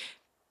stuff. Like,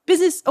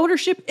 business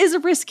ownership is a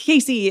risk,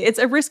 Kasey. It's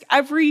a risk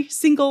every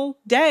single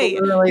day.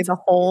 Literally the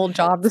whole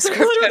job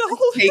description.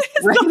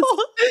 It's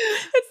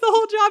the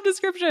whole job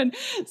description.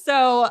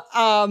 So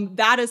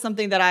that is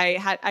something that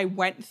I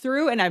went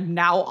through, and I'm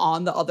now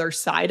on the other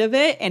side of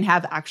it and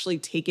have actually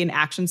taken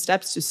action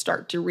steps to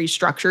start to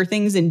restructure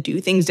things and do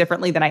things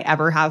differently than I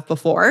ever have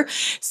before.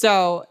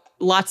 So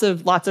lots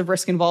of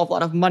risk involved, a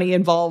lot of money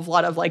involved, a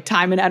lot of like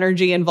time and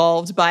energy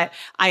involved. But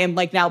I am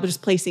like now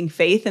just placing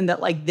faith in that,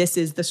 like, this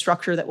is the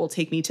structure that will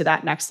take me to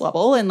that next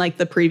level. And like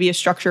the previous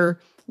structure,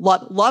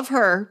 love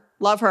her.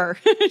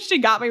 She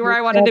got me where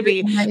I wanted to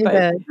be.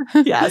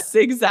 But, yes,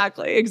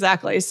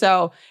 exactly.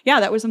 So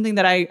yeah, that was something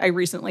that I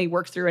recently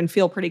worked through and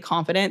feel pretty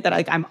confident that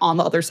I'm on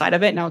the other side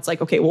of it. Now it's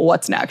like, okay, well,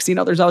 what's next?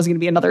 There's always going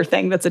to be another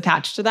thing that's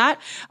attached to that.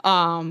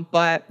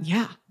 But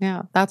yeah.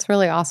 Yeah, that's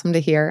really awesome to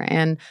hear.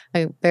 And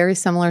a very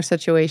similar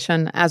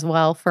situation as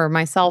well for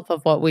myself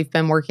of what we've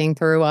been working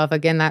through of,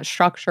 again, that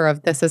structure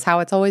of this is how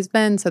it's always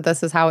been. So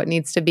this is how it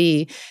needs to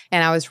be.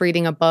 And I was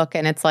reading a book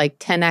and it's like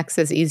 10X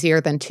is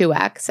easier than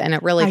 2X. And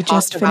it really I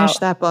just finished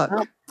that book.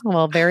 Oh,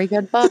 well, very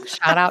good book.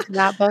 Shout out to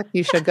that book.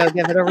 You should go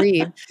give it a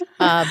read.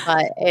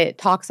 But it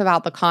talks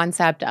about the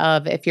concept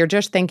of if you're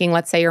just thinking,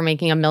 let's say you're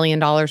making $1 million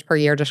per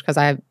year, just because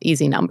I have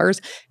easy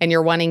numbers, and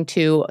you're wanting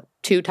to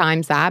 2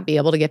 times that, be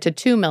able to get to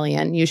 2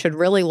 million, you should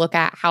really look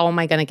at how am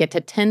I going to get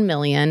to 10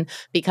 million?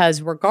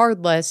 Because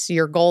regardless,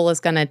 your goal is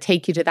going to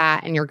take you to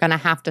that, and you're going to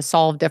have to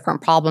solve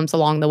different problems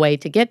along the way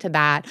to get to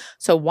that.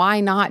 So why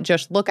not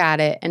just look at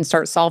it and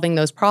start solving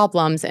those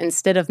problems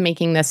instead of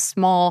making this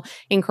small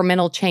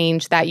incremental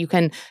change that you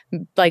can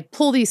like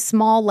pull these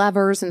small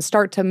levers and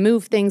start to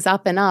move things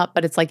up and up,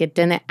 but it's like it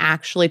didn't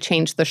actually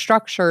change the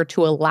structure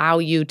to allow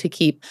you to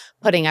keep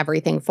putting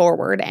everything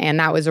forward. And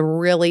that was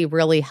really,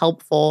 really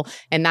helpful.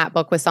 And that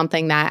book was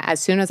something that as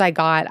soon as I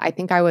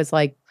think I was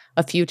like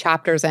a few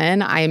chapters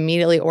in, I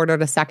immediately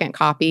ordered a second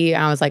copy.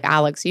 And I was like,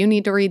 Alex, you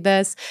need to read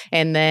this.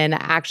 And then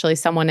actually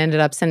someone ended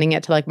up sending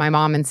it to like my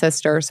mom and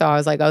sister. So I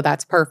was like, oh,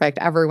 that's perfect.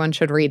 Everyone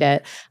should read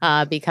it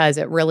because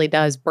it really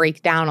does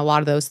break down a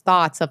lot of those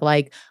thoughts of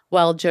like,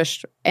 well,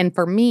 and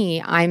for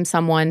me, I'm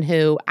someone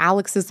who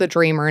Alex is the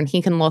dreamer and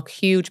he can look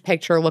huge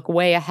picture, look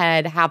way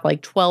ahead, have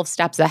like 12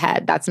 steps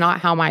ahead. That's not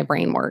how my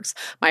brain works.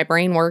 My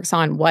brain works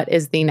on what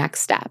is the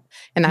next step.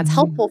 And that's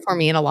helpful for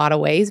me in a lot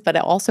of ways, but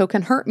it also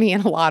can hurt me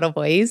in a lot of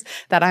ways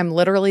that I'm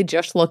literally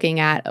just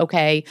looking at,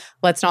 okay,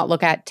 let's not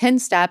look at 10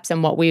 steps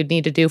and what we would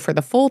need to do for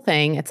the full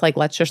thing. It's like,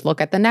 let's just look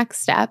at the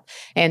next step.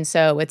 And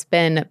so it's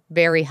been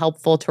very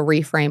helpful to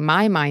reframe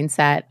my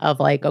mindset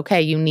of like,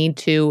 okay, you need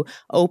to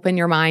open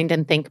your mind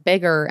and think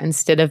bigger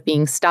instead of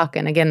being stuck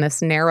in, again,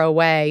 this narrow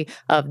way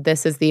of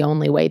this is the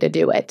only way to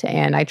do it.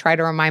 And I try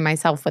to remind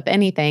myself with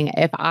anything,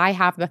 if I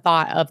have the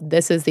thought of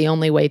this is the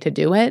only way to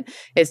do it,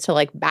 is to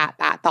like bat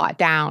that thought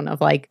down of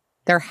like,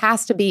 there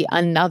has to be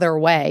another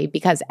way,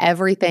 because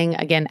everything,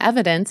 again,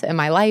 evidence in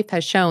my life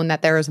has shown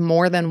that there is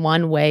more than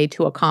one way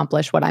to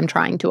accomplish what I'm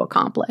trying to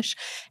accomplish.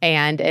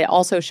 And it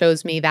also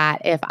shows me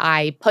that if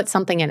I put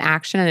something in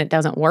action and it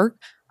doesn't work,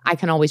 I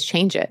can always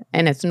change it.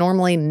 And it's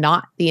normally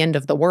not the end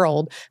of the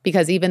world,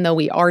 because even though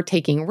we are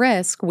taking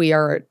risk, we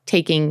are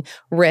taking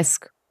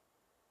risk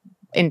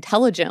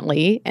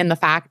intelligently in the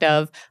fact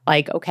of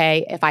like,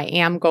 okay, if I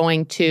am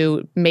going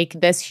to make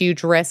this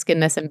huge risk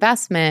in this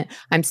investment,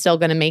 I'm still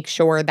going to make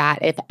sure that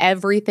if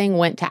everything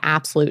went to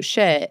absolute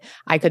shit,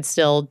 I could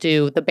still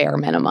do the bare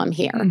minimum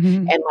here.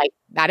 And like,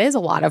 that is a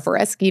lot of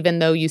risk, even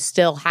though you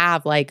still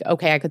have like,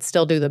 okay, I could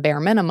still do the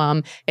bare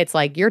minimum. It's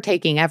like you're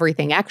taking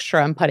everything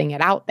extra and putting it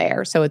out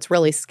there. So it's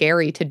really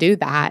scary to do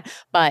that,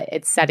 but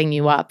it's setting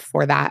you up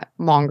for that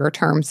longer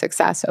term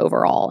success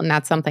overall. And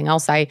that's something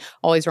else I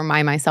always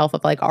remind myself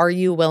of, like, are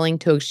you willing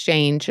to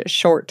exchange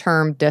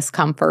short-term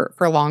discomfort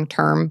for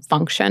long-term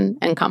function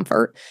and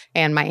comfort?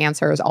 And my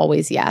answer is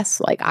always yes.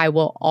 Like, I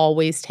will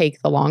always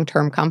take the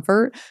long-term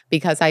comfort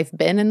because I've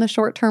been in the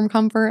short-term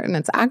comfort and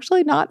it's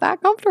actually not that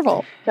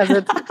comfortable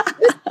because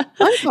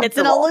It's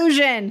an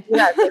illusion.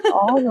 Yes, it's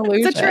all an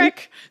illusion. It's a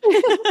trick.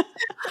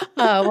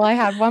 Well, I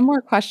had one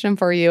more question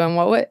for you, and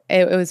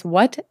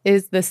what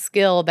is the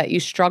skill that you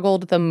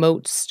struggled the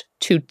most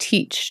to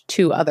teach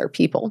to other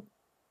people?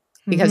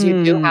 Because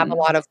you do have a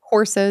lot of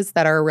courses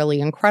that are really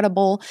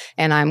incredible,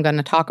 and I'm going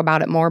to talk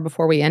about it more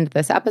before we end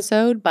this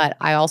episode. But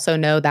I also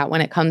know that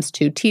when it comes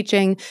to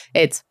teaching,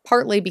 it's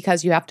partly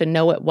because you have to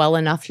know it well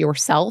enough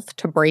yourself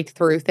to break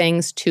through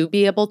things to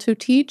be able to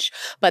teach.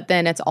 But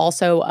then it's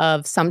also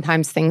of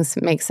sometimes things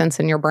make sense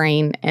in your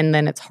brain, and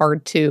then it's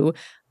hard to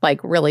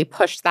really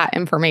push that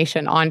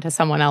information onto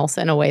someone else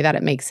in a way that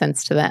it makes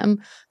sense to them.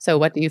 So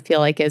what do you feel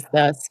like is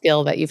the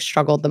skill that you've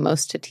struggled the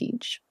most to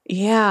teach?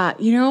 Yeah.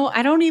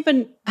 I don't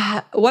even,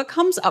 what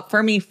comes up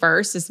for me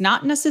first is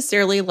not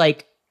necessarily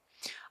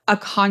a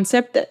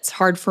concept that's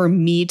hard for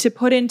me to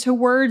put into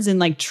words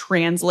and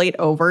translate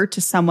over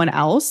to someone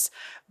else,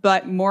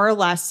 but more or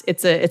less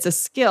it's a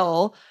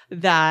skill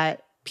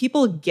that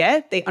people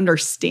they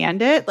understand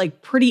it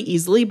pretty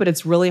easily, but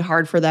it's really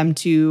hard for them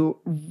to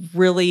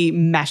really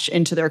mesh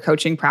into their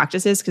coaching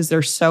practices because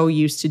they're so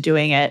used to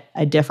doing it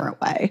a different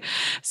way.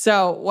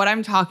 So what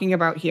I'm talking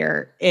about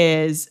here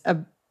is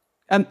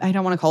I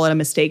don't want to call it a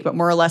mistake, but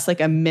more or less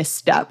a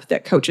misstep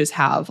that coaches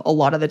have a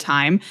lot of the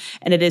time.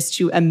 And it is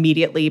to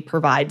immediately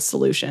provide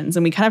solutions.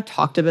 And we kind of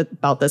talked a bit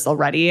about this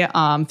already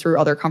through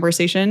other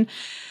conversation,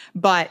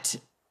 but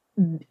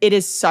it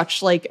is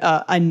such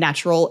a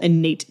natural,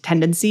 innate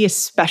tendency,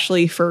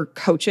 especially for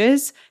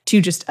coaches, to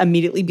just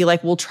immediately be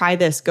we'll try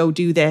this, go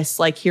do this.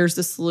 Here's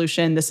the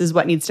solution. This is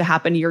what needs to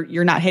happen.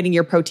 You're not hitting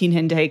your protein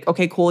intake.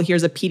 Okay, cool.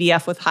 Here's a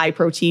PDF with high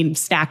protein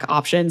snack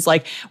options.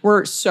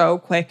 We're so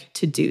quick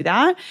to do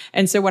that.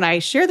 And so when I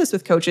share this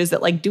with coaches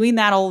that doing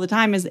that all the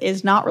time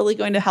is not really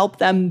going to help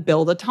them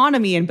build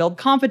autonomy and build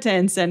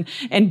competence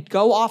and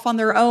go off on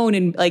their own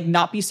and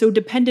not be so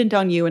dependent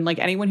on you. And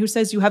anyone who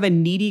says you have a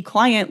needy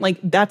client,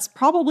 that's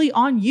probably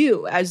on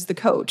you as the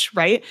coach,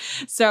 right?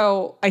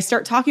 So I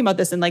start talking about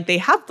this and they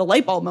have the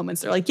light bulb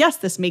moments. They're yes,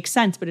 this makes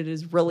sense, but it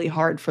is really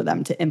hard for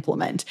them to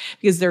implement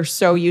because they're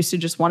so used to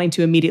just wanting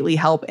to immediately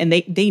help. And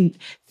they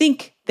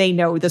think they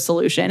know the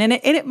solution. And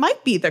it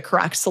might be the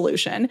correct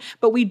solution,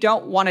 but we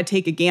don't want to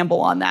take a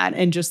gamble on that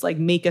and just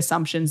make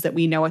assumptions that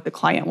we know what the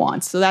client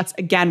wants. So that's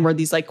again where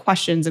these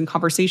questions and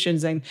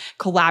conversations and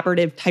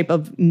collaborative type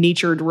of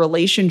natured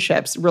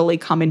relationships really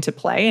come into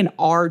play and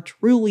are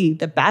truly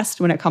the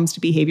best when it comes to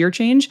behavior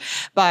change.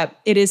 But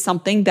it is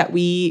something that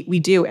we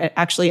do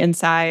actually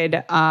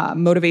inside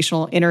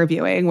motivational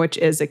interviewing, which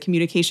is a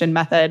communication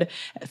method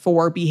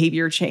for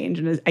behavior change.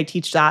 And I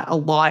teach that a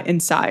lot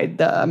inside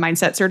the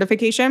mindset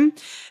certification.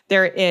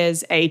 There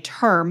is a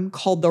term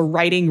called the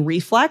writing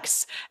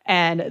reflex.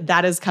 And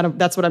that is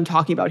that's what I'm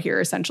talking about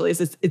here essentially,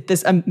 is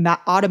this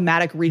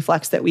automatic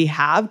reflex that we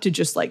have to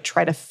just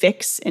try to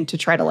fix and to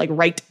try to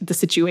right the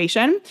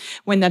situation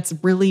when that's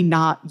really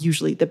not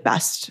usually the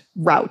best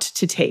route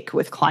to take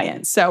with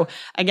clients. So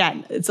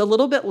again, it's a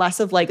little bit less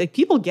of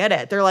people get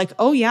it. They're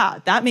oh yeah,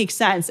 that makes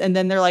sense. And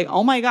then they're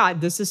oh my God,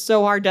 this is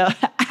so hard to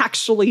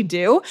actually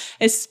do,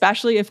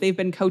 especially if they've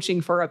been coaching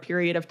for a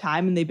period of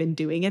time and they've been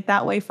doing it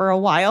that way for a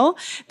while,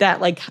 that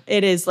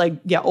it is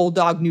old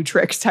dog, new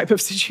tricks type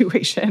of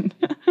situation.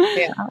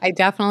 Yeah, I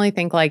definitely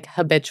think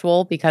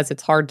habitual because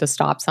it's hard to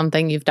stop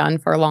something you've done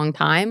for a long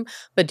time.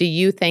 But do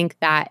you think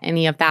that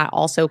any of that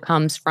also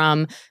comes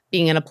from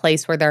being in a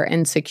place where they're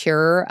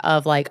insecure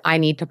of I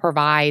need to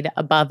provide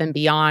above and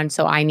beyond,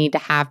 so I need to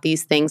have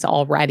these things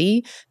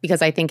already?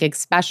 Because I think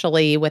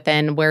especially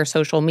within where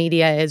social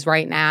media is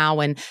right now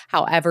and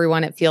how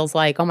everyone, it feels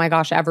oh my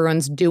gosh,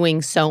 everyone's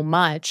doing so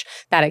much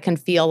that it can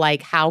feel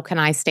how can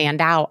I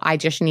stand out? I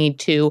just need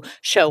to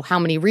show how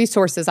many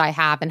resources I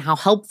have and how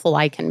helpful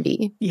I can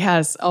be.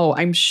 Yes. Oh,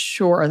 I'm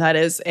sure that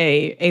is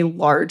a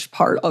large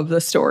part of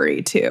the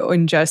story too.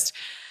 And just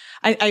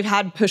I've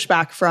had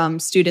pushback from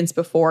students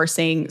before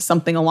saying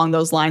something along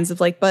those lines of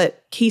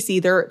but Kasey,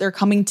 they're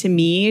coming to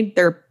me,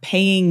 they're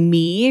paying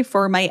me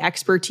for my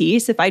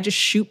expertise. If I just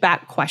shoot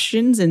back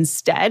questions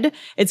instead,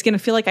 it's going to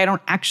feel I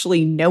don't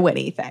actually know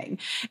anything.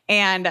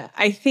 And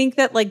I think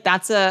that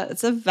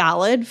it's a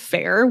valid,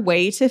 fair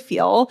way to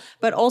feel.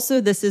 But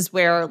also this is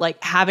where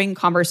having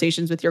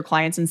conversations with your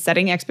clients and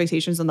setting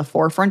expectations on the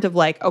forefront of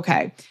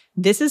okay,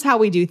 this is how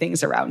we do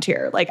things around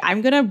here.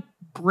 I'm going to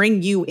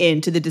bring you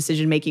into the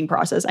decision-making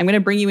process. I'm going to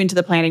bring you into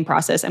the planning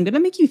process. I'm going to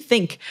make you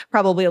think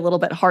probably a little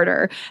bit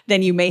harder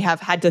than you may have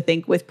had to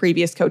think with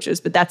previous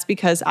coaches. But that's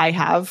because I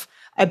have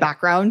a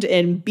background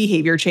in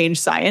behavior change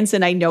science.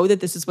 And I know that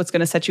this is what's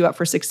going to set you up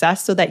for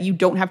success so that you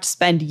don't have to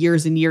spend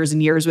years and years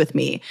and years with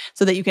me,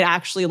 so that you can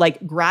actually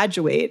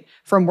graduate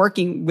from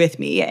working with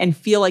me and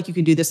feel you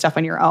can do this stuff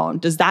on your own.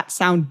 Does that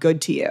sound good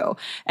to you?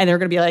 And they're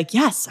going to be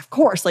yes, of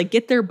course,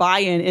 get their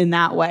buy-in in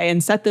that way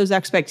and set those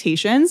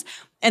expectations.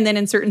 And then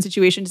in certain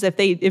situations,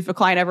 if a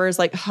client ever is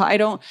like,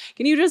 can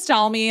you just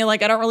tell me,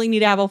 like, I don't really need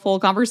to have a full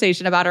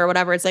conversation about it or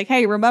whatever. It's like,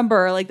 hey,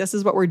 remember, like, this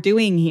is what we're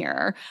doing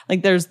here.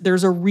 Like,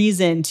 there's a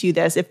reason to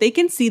this. If they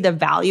can see the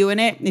value in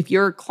it, if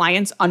your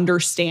clients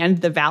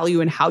understand the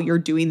value in how you're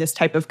doing this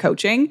type of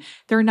coaching,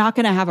 they're not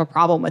going to have a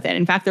problem with it.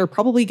 In fact, they're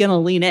probably going to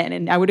lean in,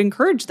 and I would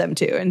encourage them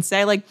to and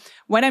say, like,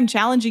 when I'm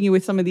challenging you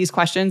with some of these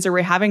questions or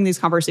we're having these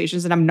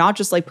conversations and I'm not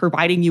just like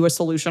providing you a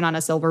solution on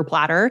a silver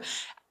platter,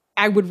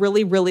 I would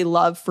really, really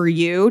love for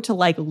you to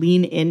like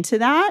lean into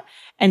that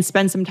and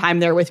spend some time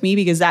there with me,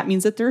 because that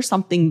means that there's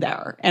something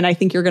there. And I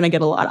think you're going to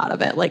get a lot out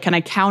of it. Like, can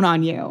I count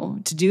on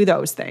you to do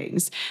those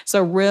things?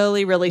 So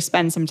really, really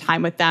spend some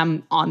time with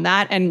them on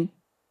that. And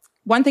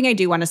one thing I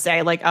do want to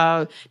say, like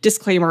a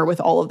disclaimer with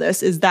all of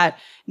this, is that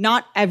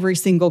not every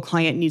single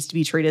client needs to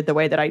be treated the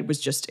way that I was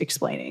just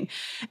explaining.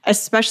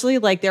 Especially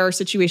like there are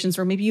situations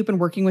where maybe you've been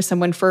working with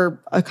someone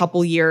for a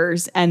couple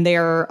years and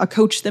they're a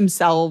coach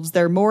themselves,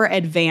 they're more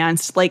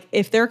advanced. Like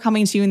if they're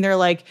coming to you and they're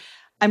like,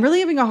 I'm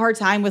really having a hard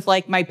time with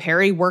like my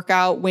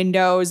peri-workout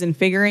windows and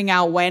figuring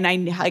out when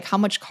like how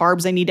much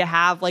carbs I need to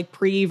have like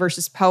pre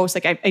versus post.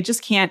 Like I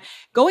just can't,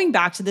 going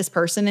back to this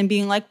person and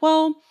being like,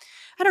 well,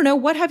 I don't know,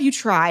 what have you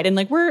tried? And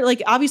like, we're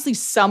like, obviously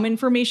some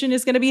information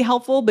is going to be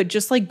helpful, but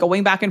just like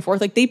going back and forth,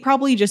 like they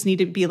probably just need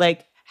to be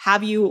like,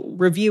 have you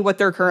review what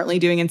they're currently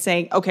doing and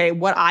saying, okay,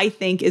 what I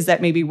think is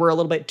that maybe we're a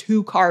little bit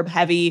too carb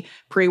heavy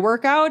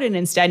pre-workout and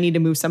instead need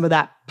to move some of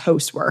that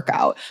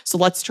post-workout. So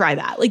let's try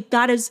that. Like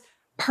that is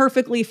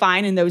perfectly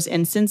fine in those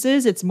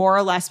instances. It's more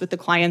or less with the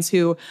clients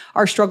who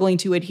are struggling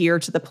to adhere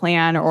to the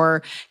plan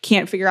or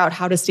can't figure out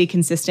how to stay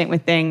consistent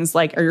with things.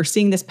 Like, or you're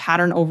seeing this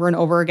pattern over and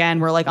over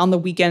again, where like on the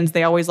weekends,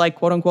 they always like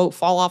quote unquote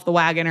fall off the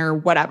wagon or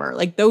whatever.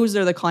 Like those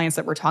are the clients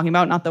that we're talking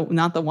about, not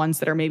the ones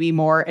that are maybe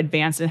more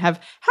advanced and have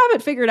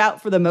it figured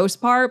out for the most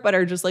part, but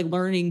are just like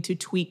learning to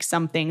tweak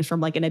some things from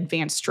like an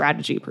advanced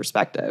strategy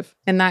perspective.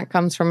 And that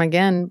comes from,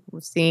 again,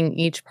 seeing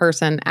each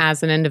person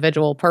as an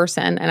individual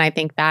person. And I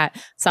think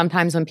that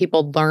sometimes when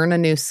people learn a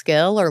new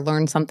skill or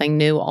learn something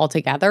new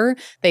altogether,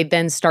 they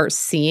then start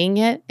seeing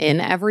it in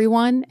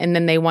everyone. And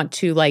then they want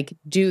to like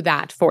do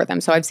that for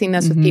them. So I've seen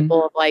this with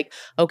people of like,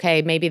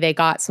 okay, maybe they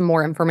got some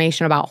more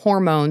information about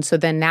hormones. So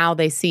then now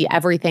they see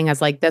everything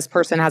as like, this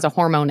person has a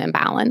hormone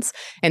imbalance.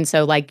 And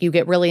so like you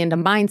get really into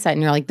mindset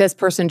and you're like, this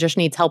person just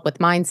needs help with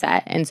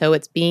mindset. And so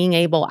it's being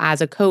able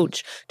as a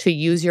coach to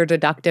use your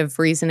deductive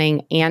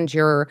reasoning and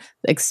your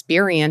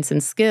experience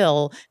and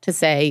skill to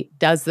say,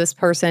 does this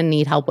person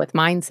need help with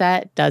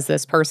mindset? Does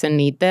this person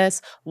need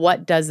this?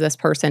 What does this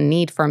person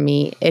need from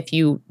me? If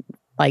you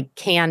like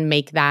can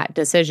make that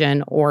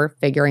decision or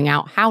figuring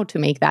out how to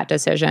make that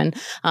decision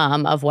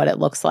of what it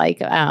looks like.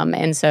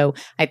 And so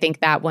I think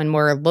that when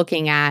we're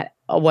looking at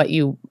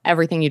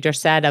everything you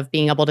just said of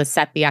being able to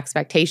set the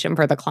expectation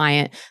for the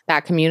client,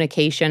 that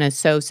communication is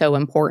so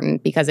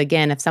important, because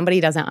again, if somebody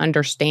doesn't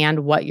understand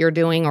what you're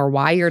doing or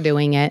why you're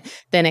doing it,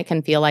 then it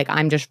can feel like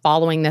I'm just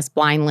following this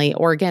blindly.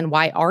 Or again,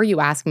 why are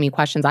you asking me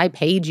questions? I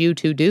paid you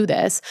to do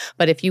this.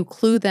 But if you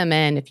clue them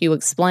in, if you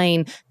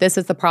explain, this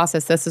is the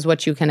process, this is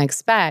what you can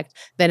expect,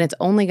 then it's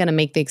only going to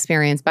make the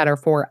experience better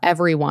for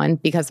everyone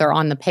because they're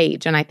on the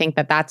page. And I think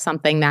that that's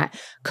something that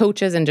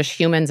coaches and just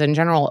humans in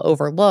general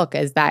overlook,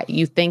 is that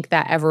you think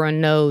that everyone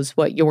knows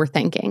what you're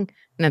thinking.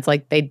 And it's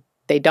like they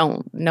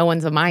don't. No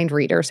one's a mind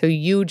reader. So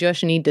you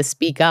just need to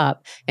speak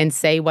up and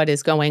say what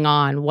is going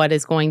on, what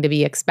is going to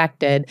be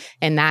expected.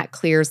 And that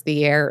clears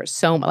the air.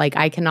 So like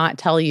I cannot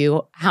tell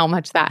you how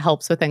much that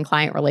helps within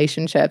client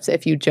relationships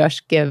if you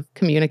just give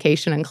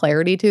communication and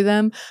clarity to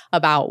them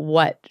about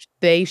what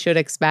they should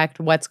expect,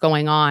 what's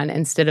going on,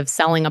 instead of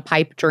selling a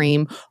pipe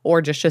dream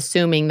or just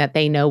assuming that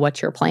they know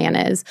what your plan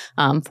is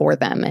for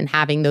them, and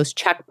having those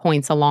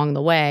checkpoints along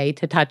the way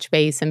to touch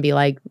base and be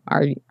like,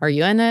 are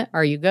you in it?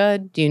 Are you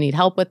good? Do you need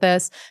help with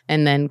this?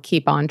 And then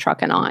keep on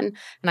trucking on.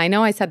 And I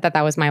know I said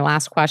that was my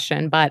last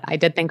question, but I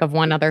did think of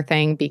one other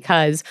thing,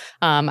 because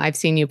I've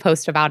seen you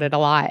post about it a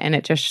lot and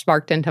it just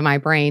sparked into my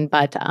brain.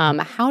 But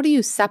how do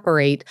you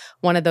separate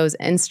one of those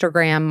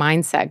Instagram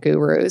mindset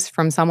gurus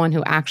from someone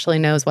who actually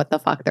knows what the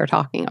fuck they're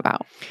talking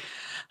about?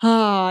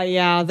 Oh,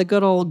 yeah, the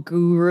good old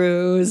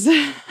gurus.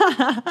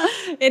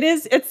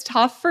 It's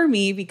tough for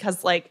me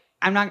because like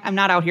I'm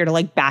not out here to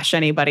like bash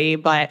anybody,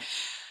 but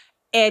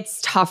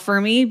it's tough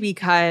for me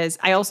because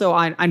I also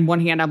on one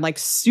hand I'm like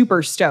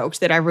super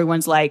stoked that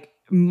everyone's like,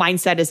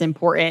 mindset is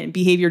important,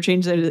 behavior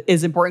change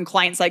is important,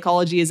 client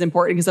psychology is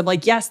important, because I'm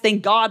like, yes,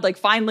 thank God, like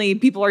finally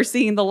people are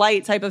seeing the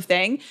light type of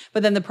thing.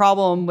 But then the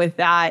problem with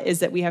that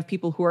is that we have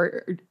people who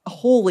are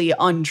wholly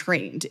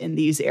untrained in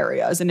these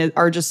areas and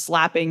are just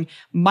slapping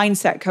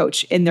mindset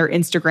coach in their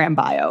Instagram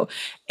bio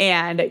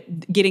and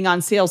getting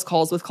on sales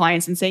calls with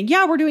clients and saying,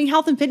 yeah, we're doing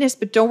health and fitness,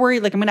 but don't worry,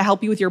 like I'm going to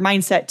help you with your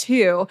mindset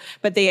too.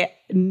 But they,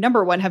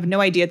 number one, have no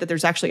idea that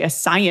there's actually a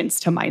science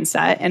to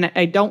mindset. And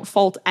I don't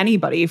fault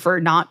anybody for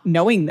not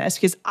knowing this,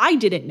 because I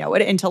didn't know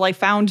it until I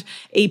found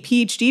a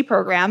PhD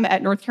program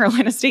at North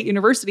Carolina State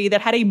University that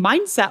had a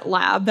mindset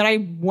lab that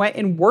I went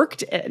and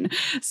worked in.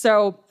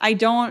 So I'm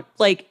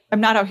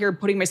not out here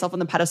putting myself myself on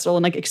the pedestal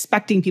and like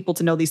expecting people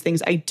to know these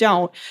things. I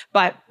don't,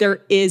 but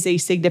there is a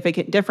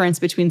significant difference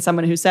between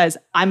someone who says,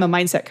 I'm a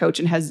mindset coach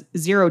and has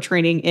zero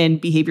training in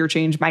behavior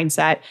change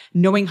mindset,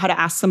 knowing how to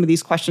ask some of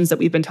these questions that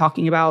we've been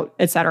talking about,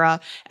 et cetera.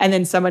 And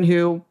then someone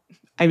who,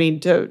 I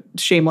mean, to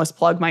shameless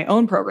plug my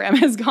own program,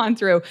 has gone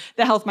through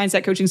the health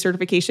mindset coaching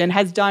certification,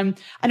 has done,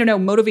 I don't know,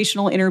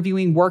 motivational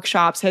interviewing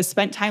workshops, has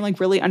spent time like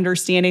really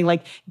understanding,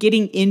 like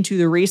getting into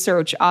the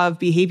research of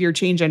behavior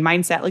change and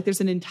mindset. Like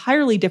there's an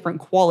entirely different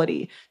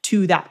quality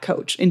to that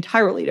coach,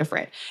 entirely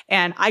different.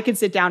 And I could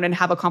sit down and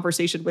have a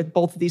conversation with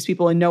both of these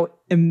people and know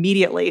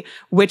immediately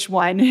which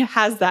one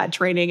has that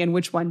training and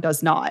which one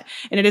does not.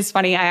 And it is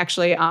funny, I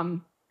actually,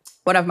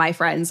 one of my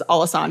friends,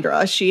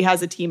 Alessandra, she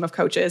has a team of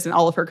coaches and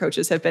all of her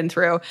coaches have been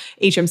through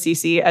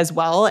HMCC as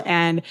well.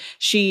 And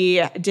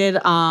she did,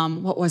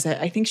 what was it?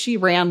 I think she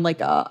ran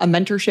like a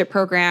mentorship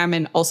program.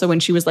 And also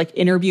when she was like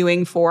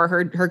interviewing for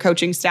her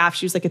coaching staff,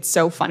 she was like, it's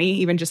so funny,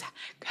 even just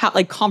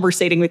like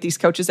conversating with these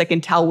coaches, I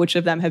can tell which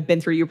of them have been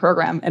through your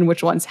program and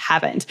which ones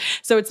haven't.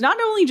 So it's not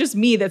only just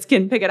me that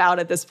can pick it out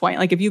at this point.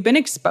 Like if you've been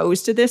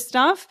exposed to this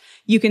stuff,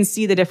 you can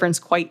see the difference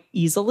quite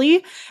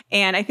easily.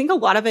 And I think a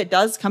lot of it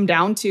does come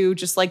down to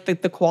just like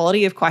the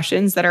quality of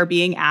questions that are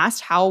being asked,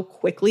 how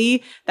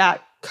quickly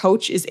that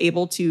coach is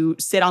able to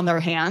sit on their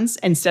hands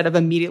instead of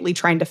immediately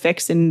trying to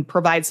fix and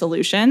provide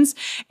solutions.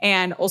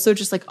 And also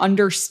just like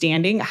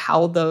understanding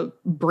how the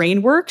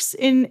brain works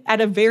at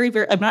a very,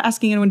 I'm not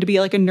asking anyone to be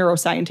like a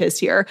neuroscientist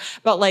here,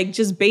 but like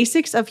just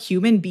basics of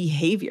human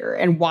behavior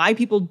and why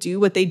people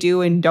do what they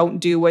do and don't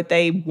do what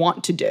they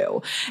want to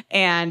do.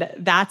 And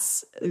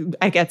that's,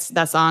 I guess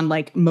that's on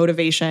like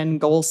motivation,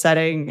 goal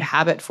setting,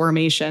 habit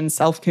formation,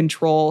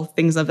 self-control,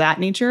 things of that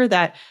nature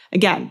that,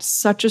 again,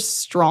 such a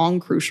strong,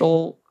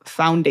 crucial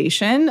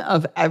foundation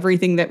of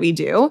everything that we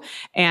do.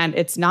 And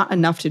it's not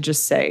enough to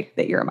just say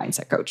that you're a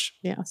mindset coach.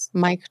 Yes.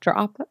 Mic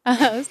drop.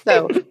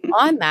 So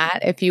on that,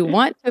 if you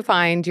want to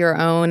find your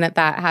own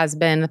that has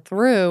been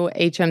through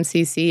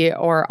HMCC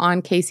or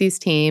on Kasey's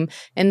team,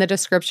 in the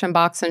description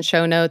box and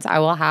show notes, I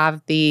will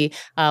have the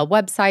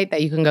website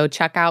that you can go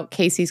check out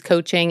Kasey's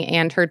coaching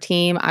and her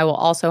team. I will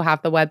also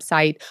have the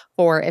website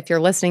for if you're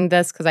listening to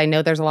this, because I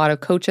know there's a lot of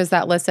coaches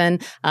that listen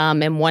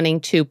and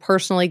wanting to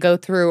personally go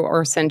through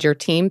or send your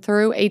team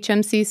through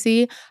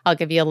HMCC. I'll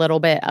give you a little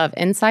bit of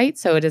insight.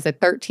 So it is a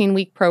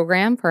 13-week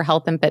program for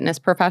health and fitness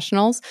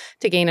professionals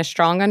to gain a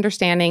strong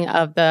understanding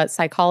of the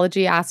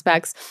psychology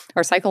aspects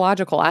or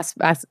psychological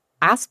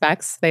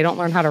aspects, they don't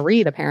learn how to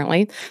read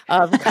apparently,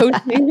 of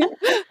coaching.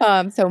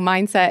 So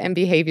mindset and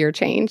behavior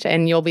change.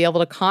 And you'll be able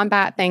to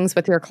combat things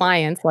with your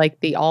clients like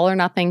the all or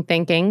nothing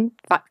thinking,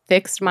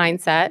 fixed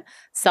mindset,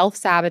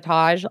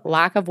 self-sabotage,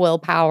 lack of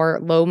willpower,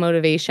 low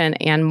motivation,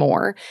 and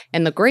more.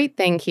 And the great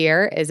thing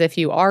here is if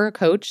you are a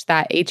coach,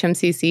 that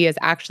HMCC is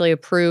actually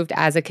approved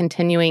as a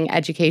continuing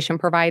education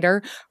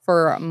provider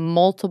for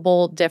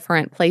multiple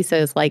different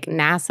places like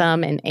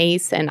NASM and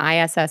ACE and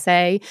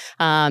ISSA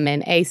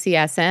and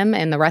ACSM,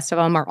 and the rest of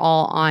them are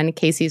all on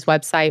Kasey's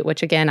website,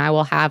 which again, I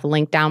will have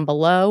linked down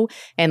below.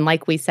 And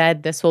like we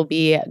said, this will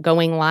be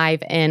going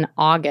live in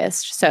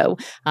August. So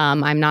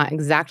I'm not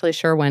exactly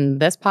sure when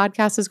this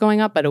podcast is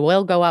going up, but it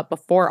will go up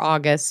before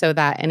August so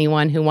that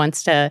anyone who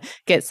wants to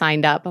get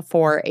signed up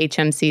for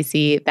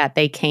HMCC, that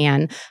they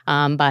can.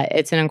 But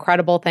it's an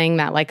incredible thing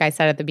that, like I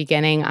said at the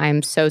beginning,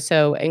 I'm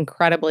so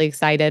incredibly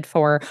excited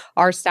for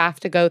our staff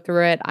to go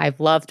through it.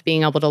 I've loved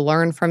being able to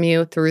learn from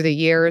you through the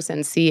years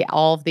and see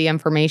all of the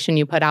information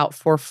you put out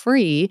for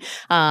free.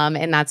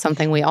 And that's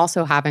something we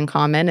also have in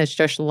common, is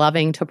just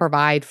loving to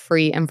provide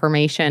free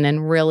information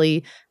and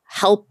really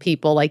help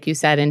people, like you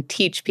said, and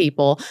teach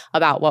people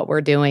about what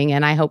we're doing.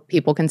 And I hope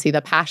people can see the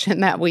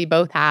passion that we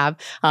both have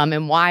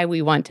and why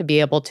we want to be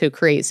able to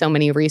create so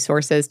many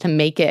resources to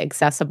make it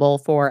accessible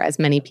for as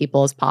many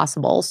people as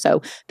possible.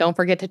 So don't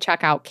forget to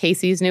check out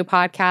Kasey's new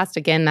podcast.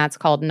 Again, that's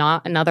called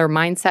Not Another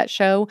Mindset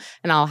Show.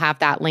 And I'll have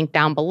that link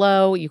down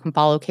below. You can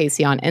follow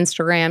Kasey on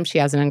Instagram. She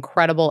has an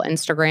incredible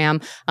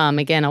Instagram.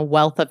 Again, a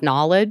wealth of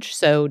knowledge.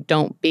 So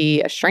don't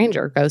be a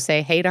stranger. Go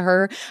say hey to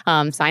her,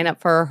 sign up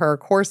for her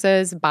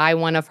courses, buy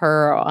one of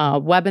her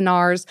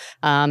webinars,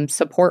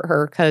 support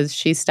her because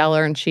she's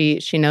stellar and she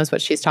knows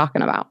what she's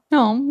talking about.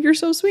 Oh, you're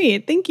so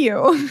sweet. Thank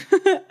you.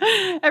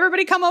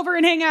 Everybody come over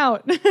and hang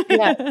out.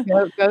 Yeah,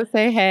 go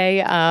say hey.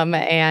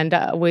 And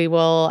we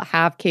will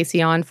have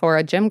Kasey on for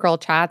a Gym Girl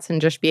Chats and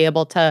just be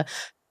able to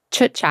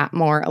chit chat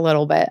more a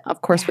little bit.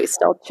 Of course, we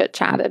still chit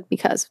chatted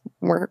because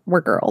we're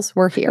girls.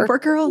 We're here. We're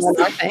girls.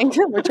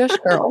 We're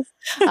just girls.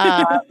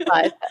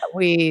 But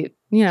we,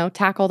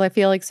 tackled, I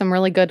feel like, some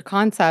really good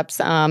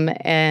concepts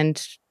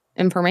and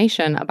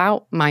information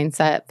about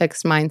mindset,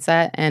 fixed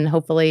mindset, and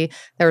hopefully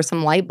there were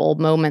some light bulb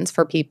moments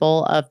for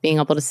people of being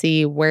able to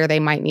see where they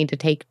might need to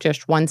take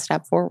just one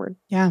step forward.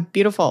 Yeah,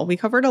 beautiful. We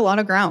covered a lot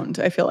of ground.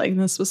 I feel like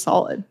this was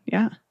solid.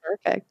 Yeah.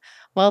 Perfect.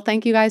 Well,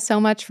 thank you guys so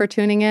much for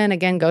tuning in.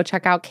 Again, go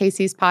check out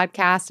Kasey's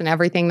podcast and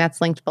everything that's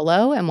linked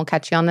below, and we'll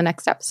catch you on the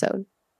next episode.